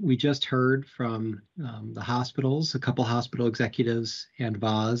 We just heard from the hospitals, a couple hospital executives and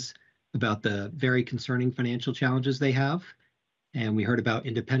VAs, about the very concerning financial challenges they have. And we heard about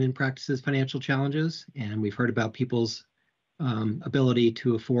independent practices' financial challenges, and we've heard about people's ability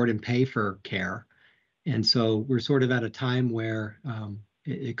to afford and pay for care. And so we're sort of at a time where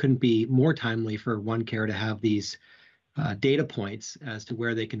it couldn't be more timely for OneCare to have these data points as to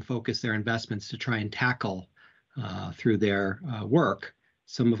where they can focus their investments to try and tackle through their work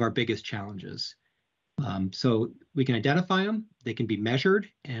some of our biggest challenges. So we can identify them, they can be measured,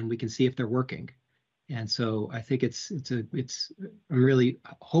 and we can see if they're working. And so I think I'm really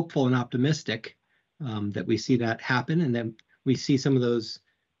hopeful and optimistic that we see that happen, and then we see some of those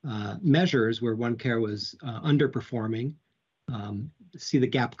measures where OneCare was underperforming, see the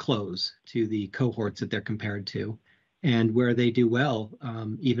gap close to the cohorts that they're compared to, and where they do well,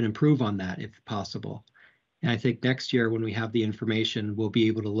 even improve on that if possible. And I think next year when we have the information, we'll be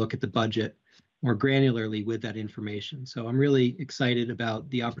able to look at the budget more granularly with that information. So I'm really excited about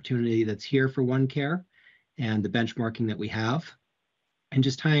the opportunity that's here for OneCare and the benchmarking that we have, and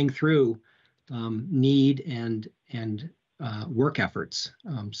just tying through need and work efforts.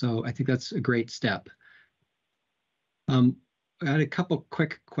 So I think that's a great step. I had a couple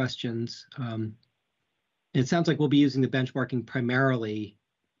quick questions. It sounds like we'll be using the benchmarking primarily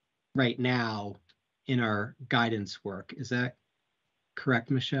right now in our guidance work. Is that correct,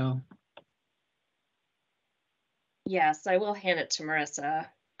 Michelle? Yes, I will hand it to Marissa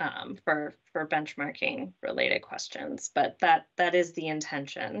for benchmarking related questions, but that is the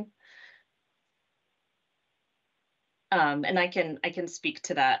intention. And I can speak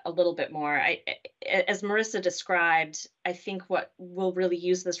to that a little bit more. As Marissa described, I think what we'll really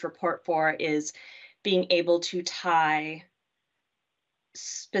use this report for is being able to tie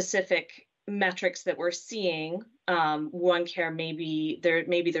specific metrics that we're seeing. OneCare, maybe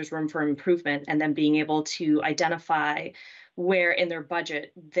there's room for improvement, and then being able to identify where in their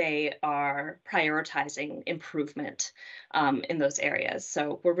budget they are prioritizing improvement in those areas.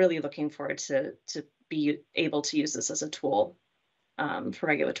 So we're really looking forward to be able to use this as a tool for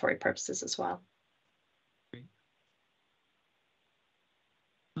regulatory purposes as well. Great.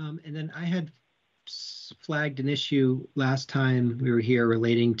 And then I had flagged an issue last time we were here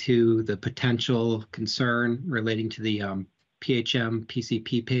relating to the potential concern relating to the PHM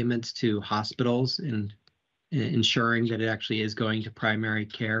PCP payments to hospitals and ensuring that it actually is going to primary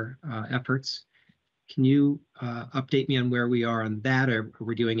care efforts. Can you update me on where we are on that? Are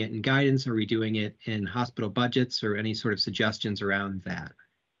we doing it in guidance? Are we doing it in hospital budgets, or any sort of suggestions around that?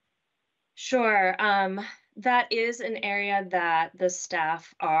 Sure. That is an area that the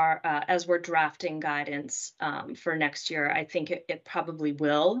staff are, as we're drafting guidance for next year, I think it probably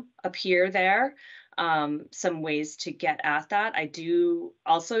will appear there. Some ways to get at that. I do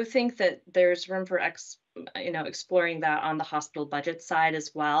also think that there's room for exploring that on the hospital budget side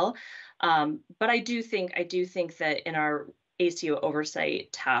as well. But I do think that in our ACO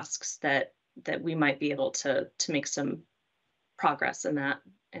oversight tasks that we might be able to make some progress in that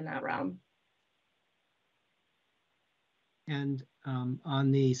realm. And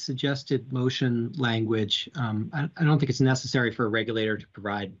on the suggested motion language, I don't think it's necessary for a regulator to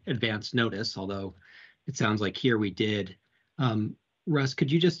provide advance notice, although it sounds like here we did. Russ,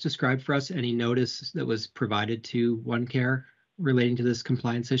 could you just describe for us any notice that was provided to OneCare relating to this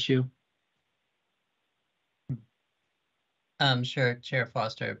compliance issue? Sure, Chair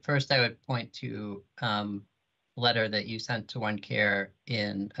Foster. First, I would point to a letter that you sent to OneCare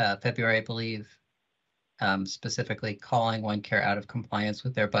in February, I believe, specifically calling OneCare out of compliance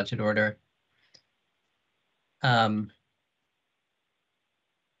with their budget order. I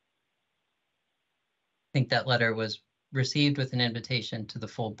think that letter was received with an invitation to the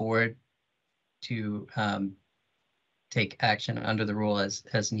full board to take action under the rule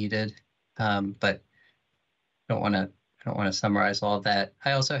as needed. But I don't want to summarize all of that.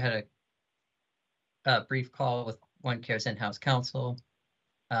 I also had a brief call with OneCare's in-house counsel,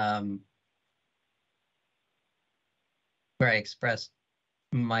 where I expressed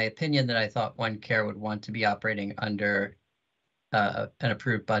my opinion that I thought OneCare would want to be operating under an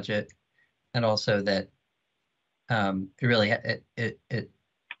approved budget, and also that it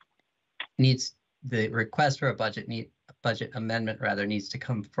needs, the request for a budget amendment rather needs to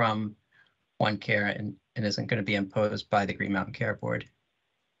come from OneCare and isn't going to be imposed by the Green Mountain Care Board.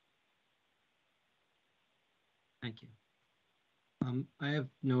 Thank you. I have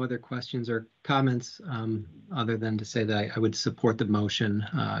no other questions or comments other than to say that I would support the motion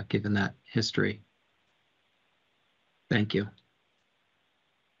given that history. Thank you.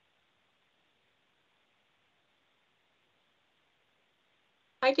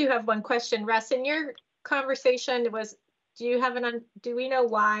 I do have one question, Russ. In your conversation, do we know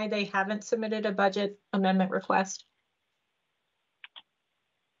why they haven't submitted a budget amendment request?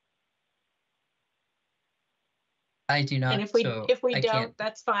 I do not. And if we don't,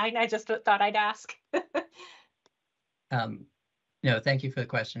 that's fine. I just thought I'd ask. No, thank you for the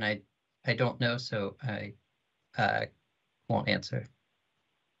question. I don't know, so I won't answer.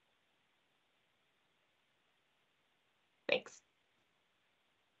 Thanks.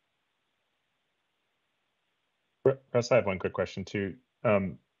 Russ, I have one quick question too.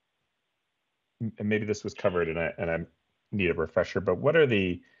 And maybe this was covered and I need a refresher, but what are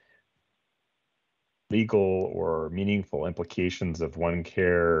the legal or meaningful implications of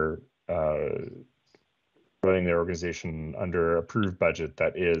OneCare running their organization under approved budget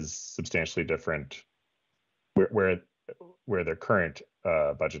that is substantially different, where their current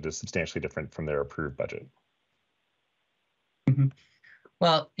budget is substantially different from their approved budget? Mm-hmm.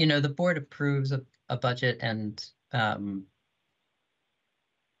 Well, the board approves a budget, and I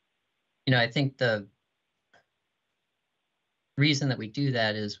think the reason that we do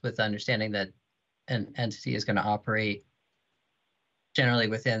that is with understanding that an entity is going to operate generally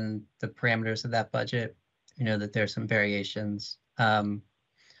within the parameters of that budget, that there's some variations.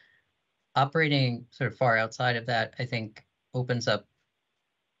 Operating sort of far outside of that, I think, opens up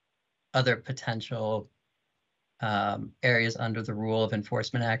other potential areas under the rule of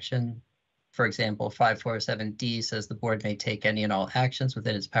enforcement action. For example, 547D says the board may take any and all actions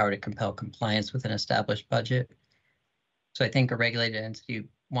within its power to compel compliance with an established budget. So I think a regulated entity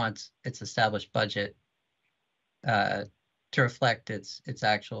wants its established budget to reflect its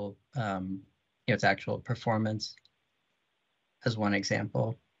actual its actual performance, as one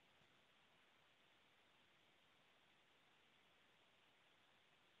example.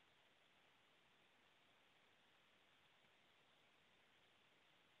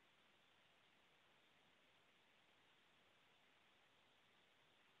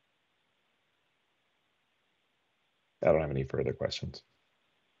 I don't have any further questions.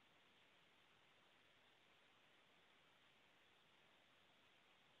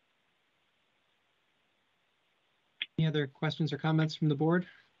 Any other questions or comments from the board?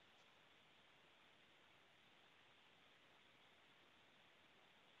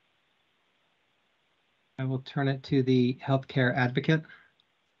 I will turn it to the healthcare advocate.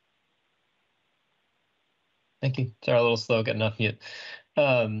 Thank you. Sorry, a little slow getting off mute.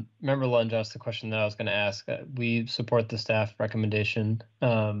 Member Lunge asked the question that I was going to ask. We support the staff recommendation.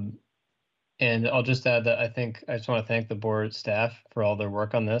 And I'll just add that I just want to thank the board staff for all their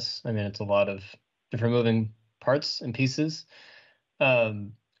work on this. I mean, it's a lot of different moving parts and pieces.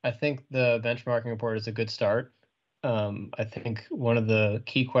 I think the benchmarking report is a good start. I think one of the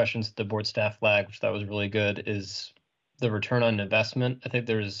key questions that the board staff flagged, which that was really good, is the return on investment. I think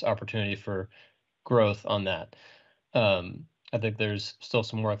there's opportunity for growth on that. I think there's still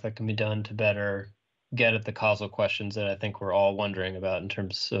some work that can be done to better get at the causal questions that I think we're all wondering about in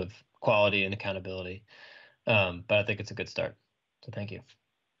terms of quality and accountability. But I think it's a good start. So thank you.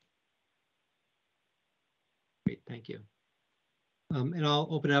 Great, thank you. And I'll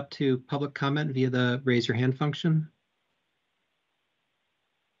open it up to public comment via the raise your hand function.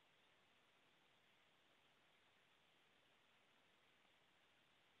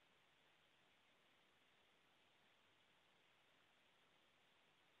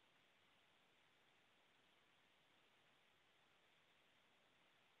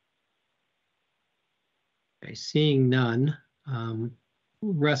 Okay, seeing none.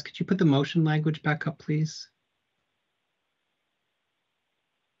 Russ, could you put the motion language back up, please?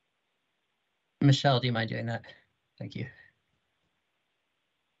 Michelle, do you mind doing that? Thank you.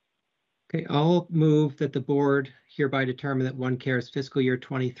 Okay, I'll move that the board hereby determine that OneCare's fiscal year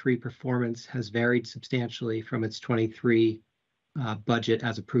 23 performance has varied substantially from its 23 budget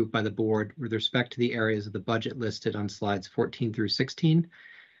as approved by the board with respect to the areas of the budget listed on slides 14 through 16,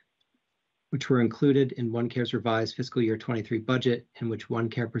 which were included in OneCare's revised fiscal year 23 budget and which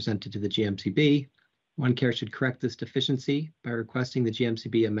OneCare presented to the GMCB. OneCare should correct this deficiency by requesting the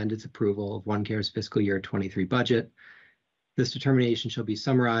GMCB amend its approval of OneCare's fiscal year 23 budget. This determination shall be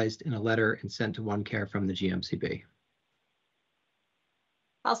summarized in a letter and sent to OneCare from the GMCB.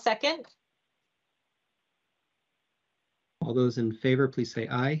 I'll second. All those in favor, please say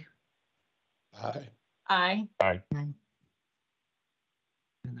aye. Aye. Aye. Aye. And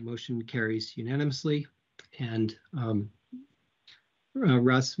the motion carries unanimously. And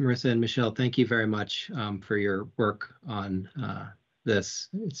Russ, Marissa, and Michelle, thank you very much for your work on this.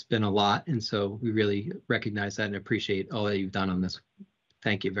 It's been a lot, and so we really recognize that and appreciate all that you've done on this.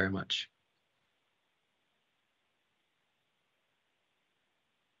 Thank you very much.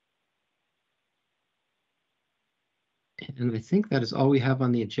 And I think that is all we have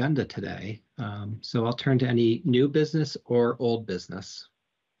on the agenda today. So I'll turn to any new business or old business.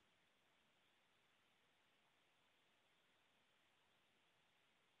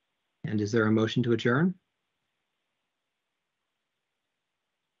 And is there a motion to adjourn?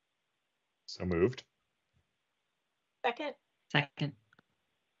 So moved. Second. Second.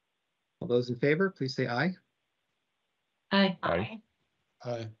 All those in favor, please say aye. Aye. Aye.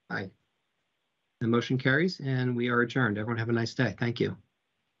 Aye. Aye. The motion carries and we are adjourned. Everyone have a nice day. Thank you.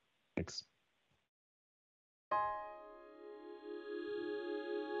 Thanks.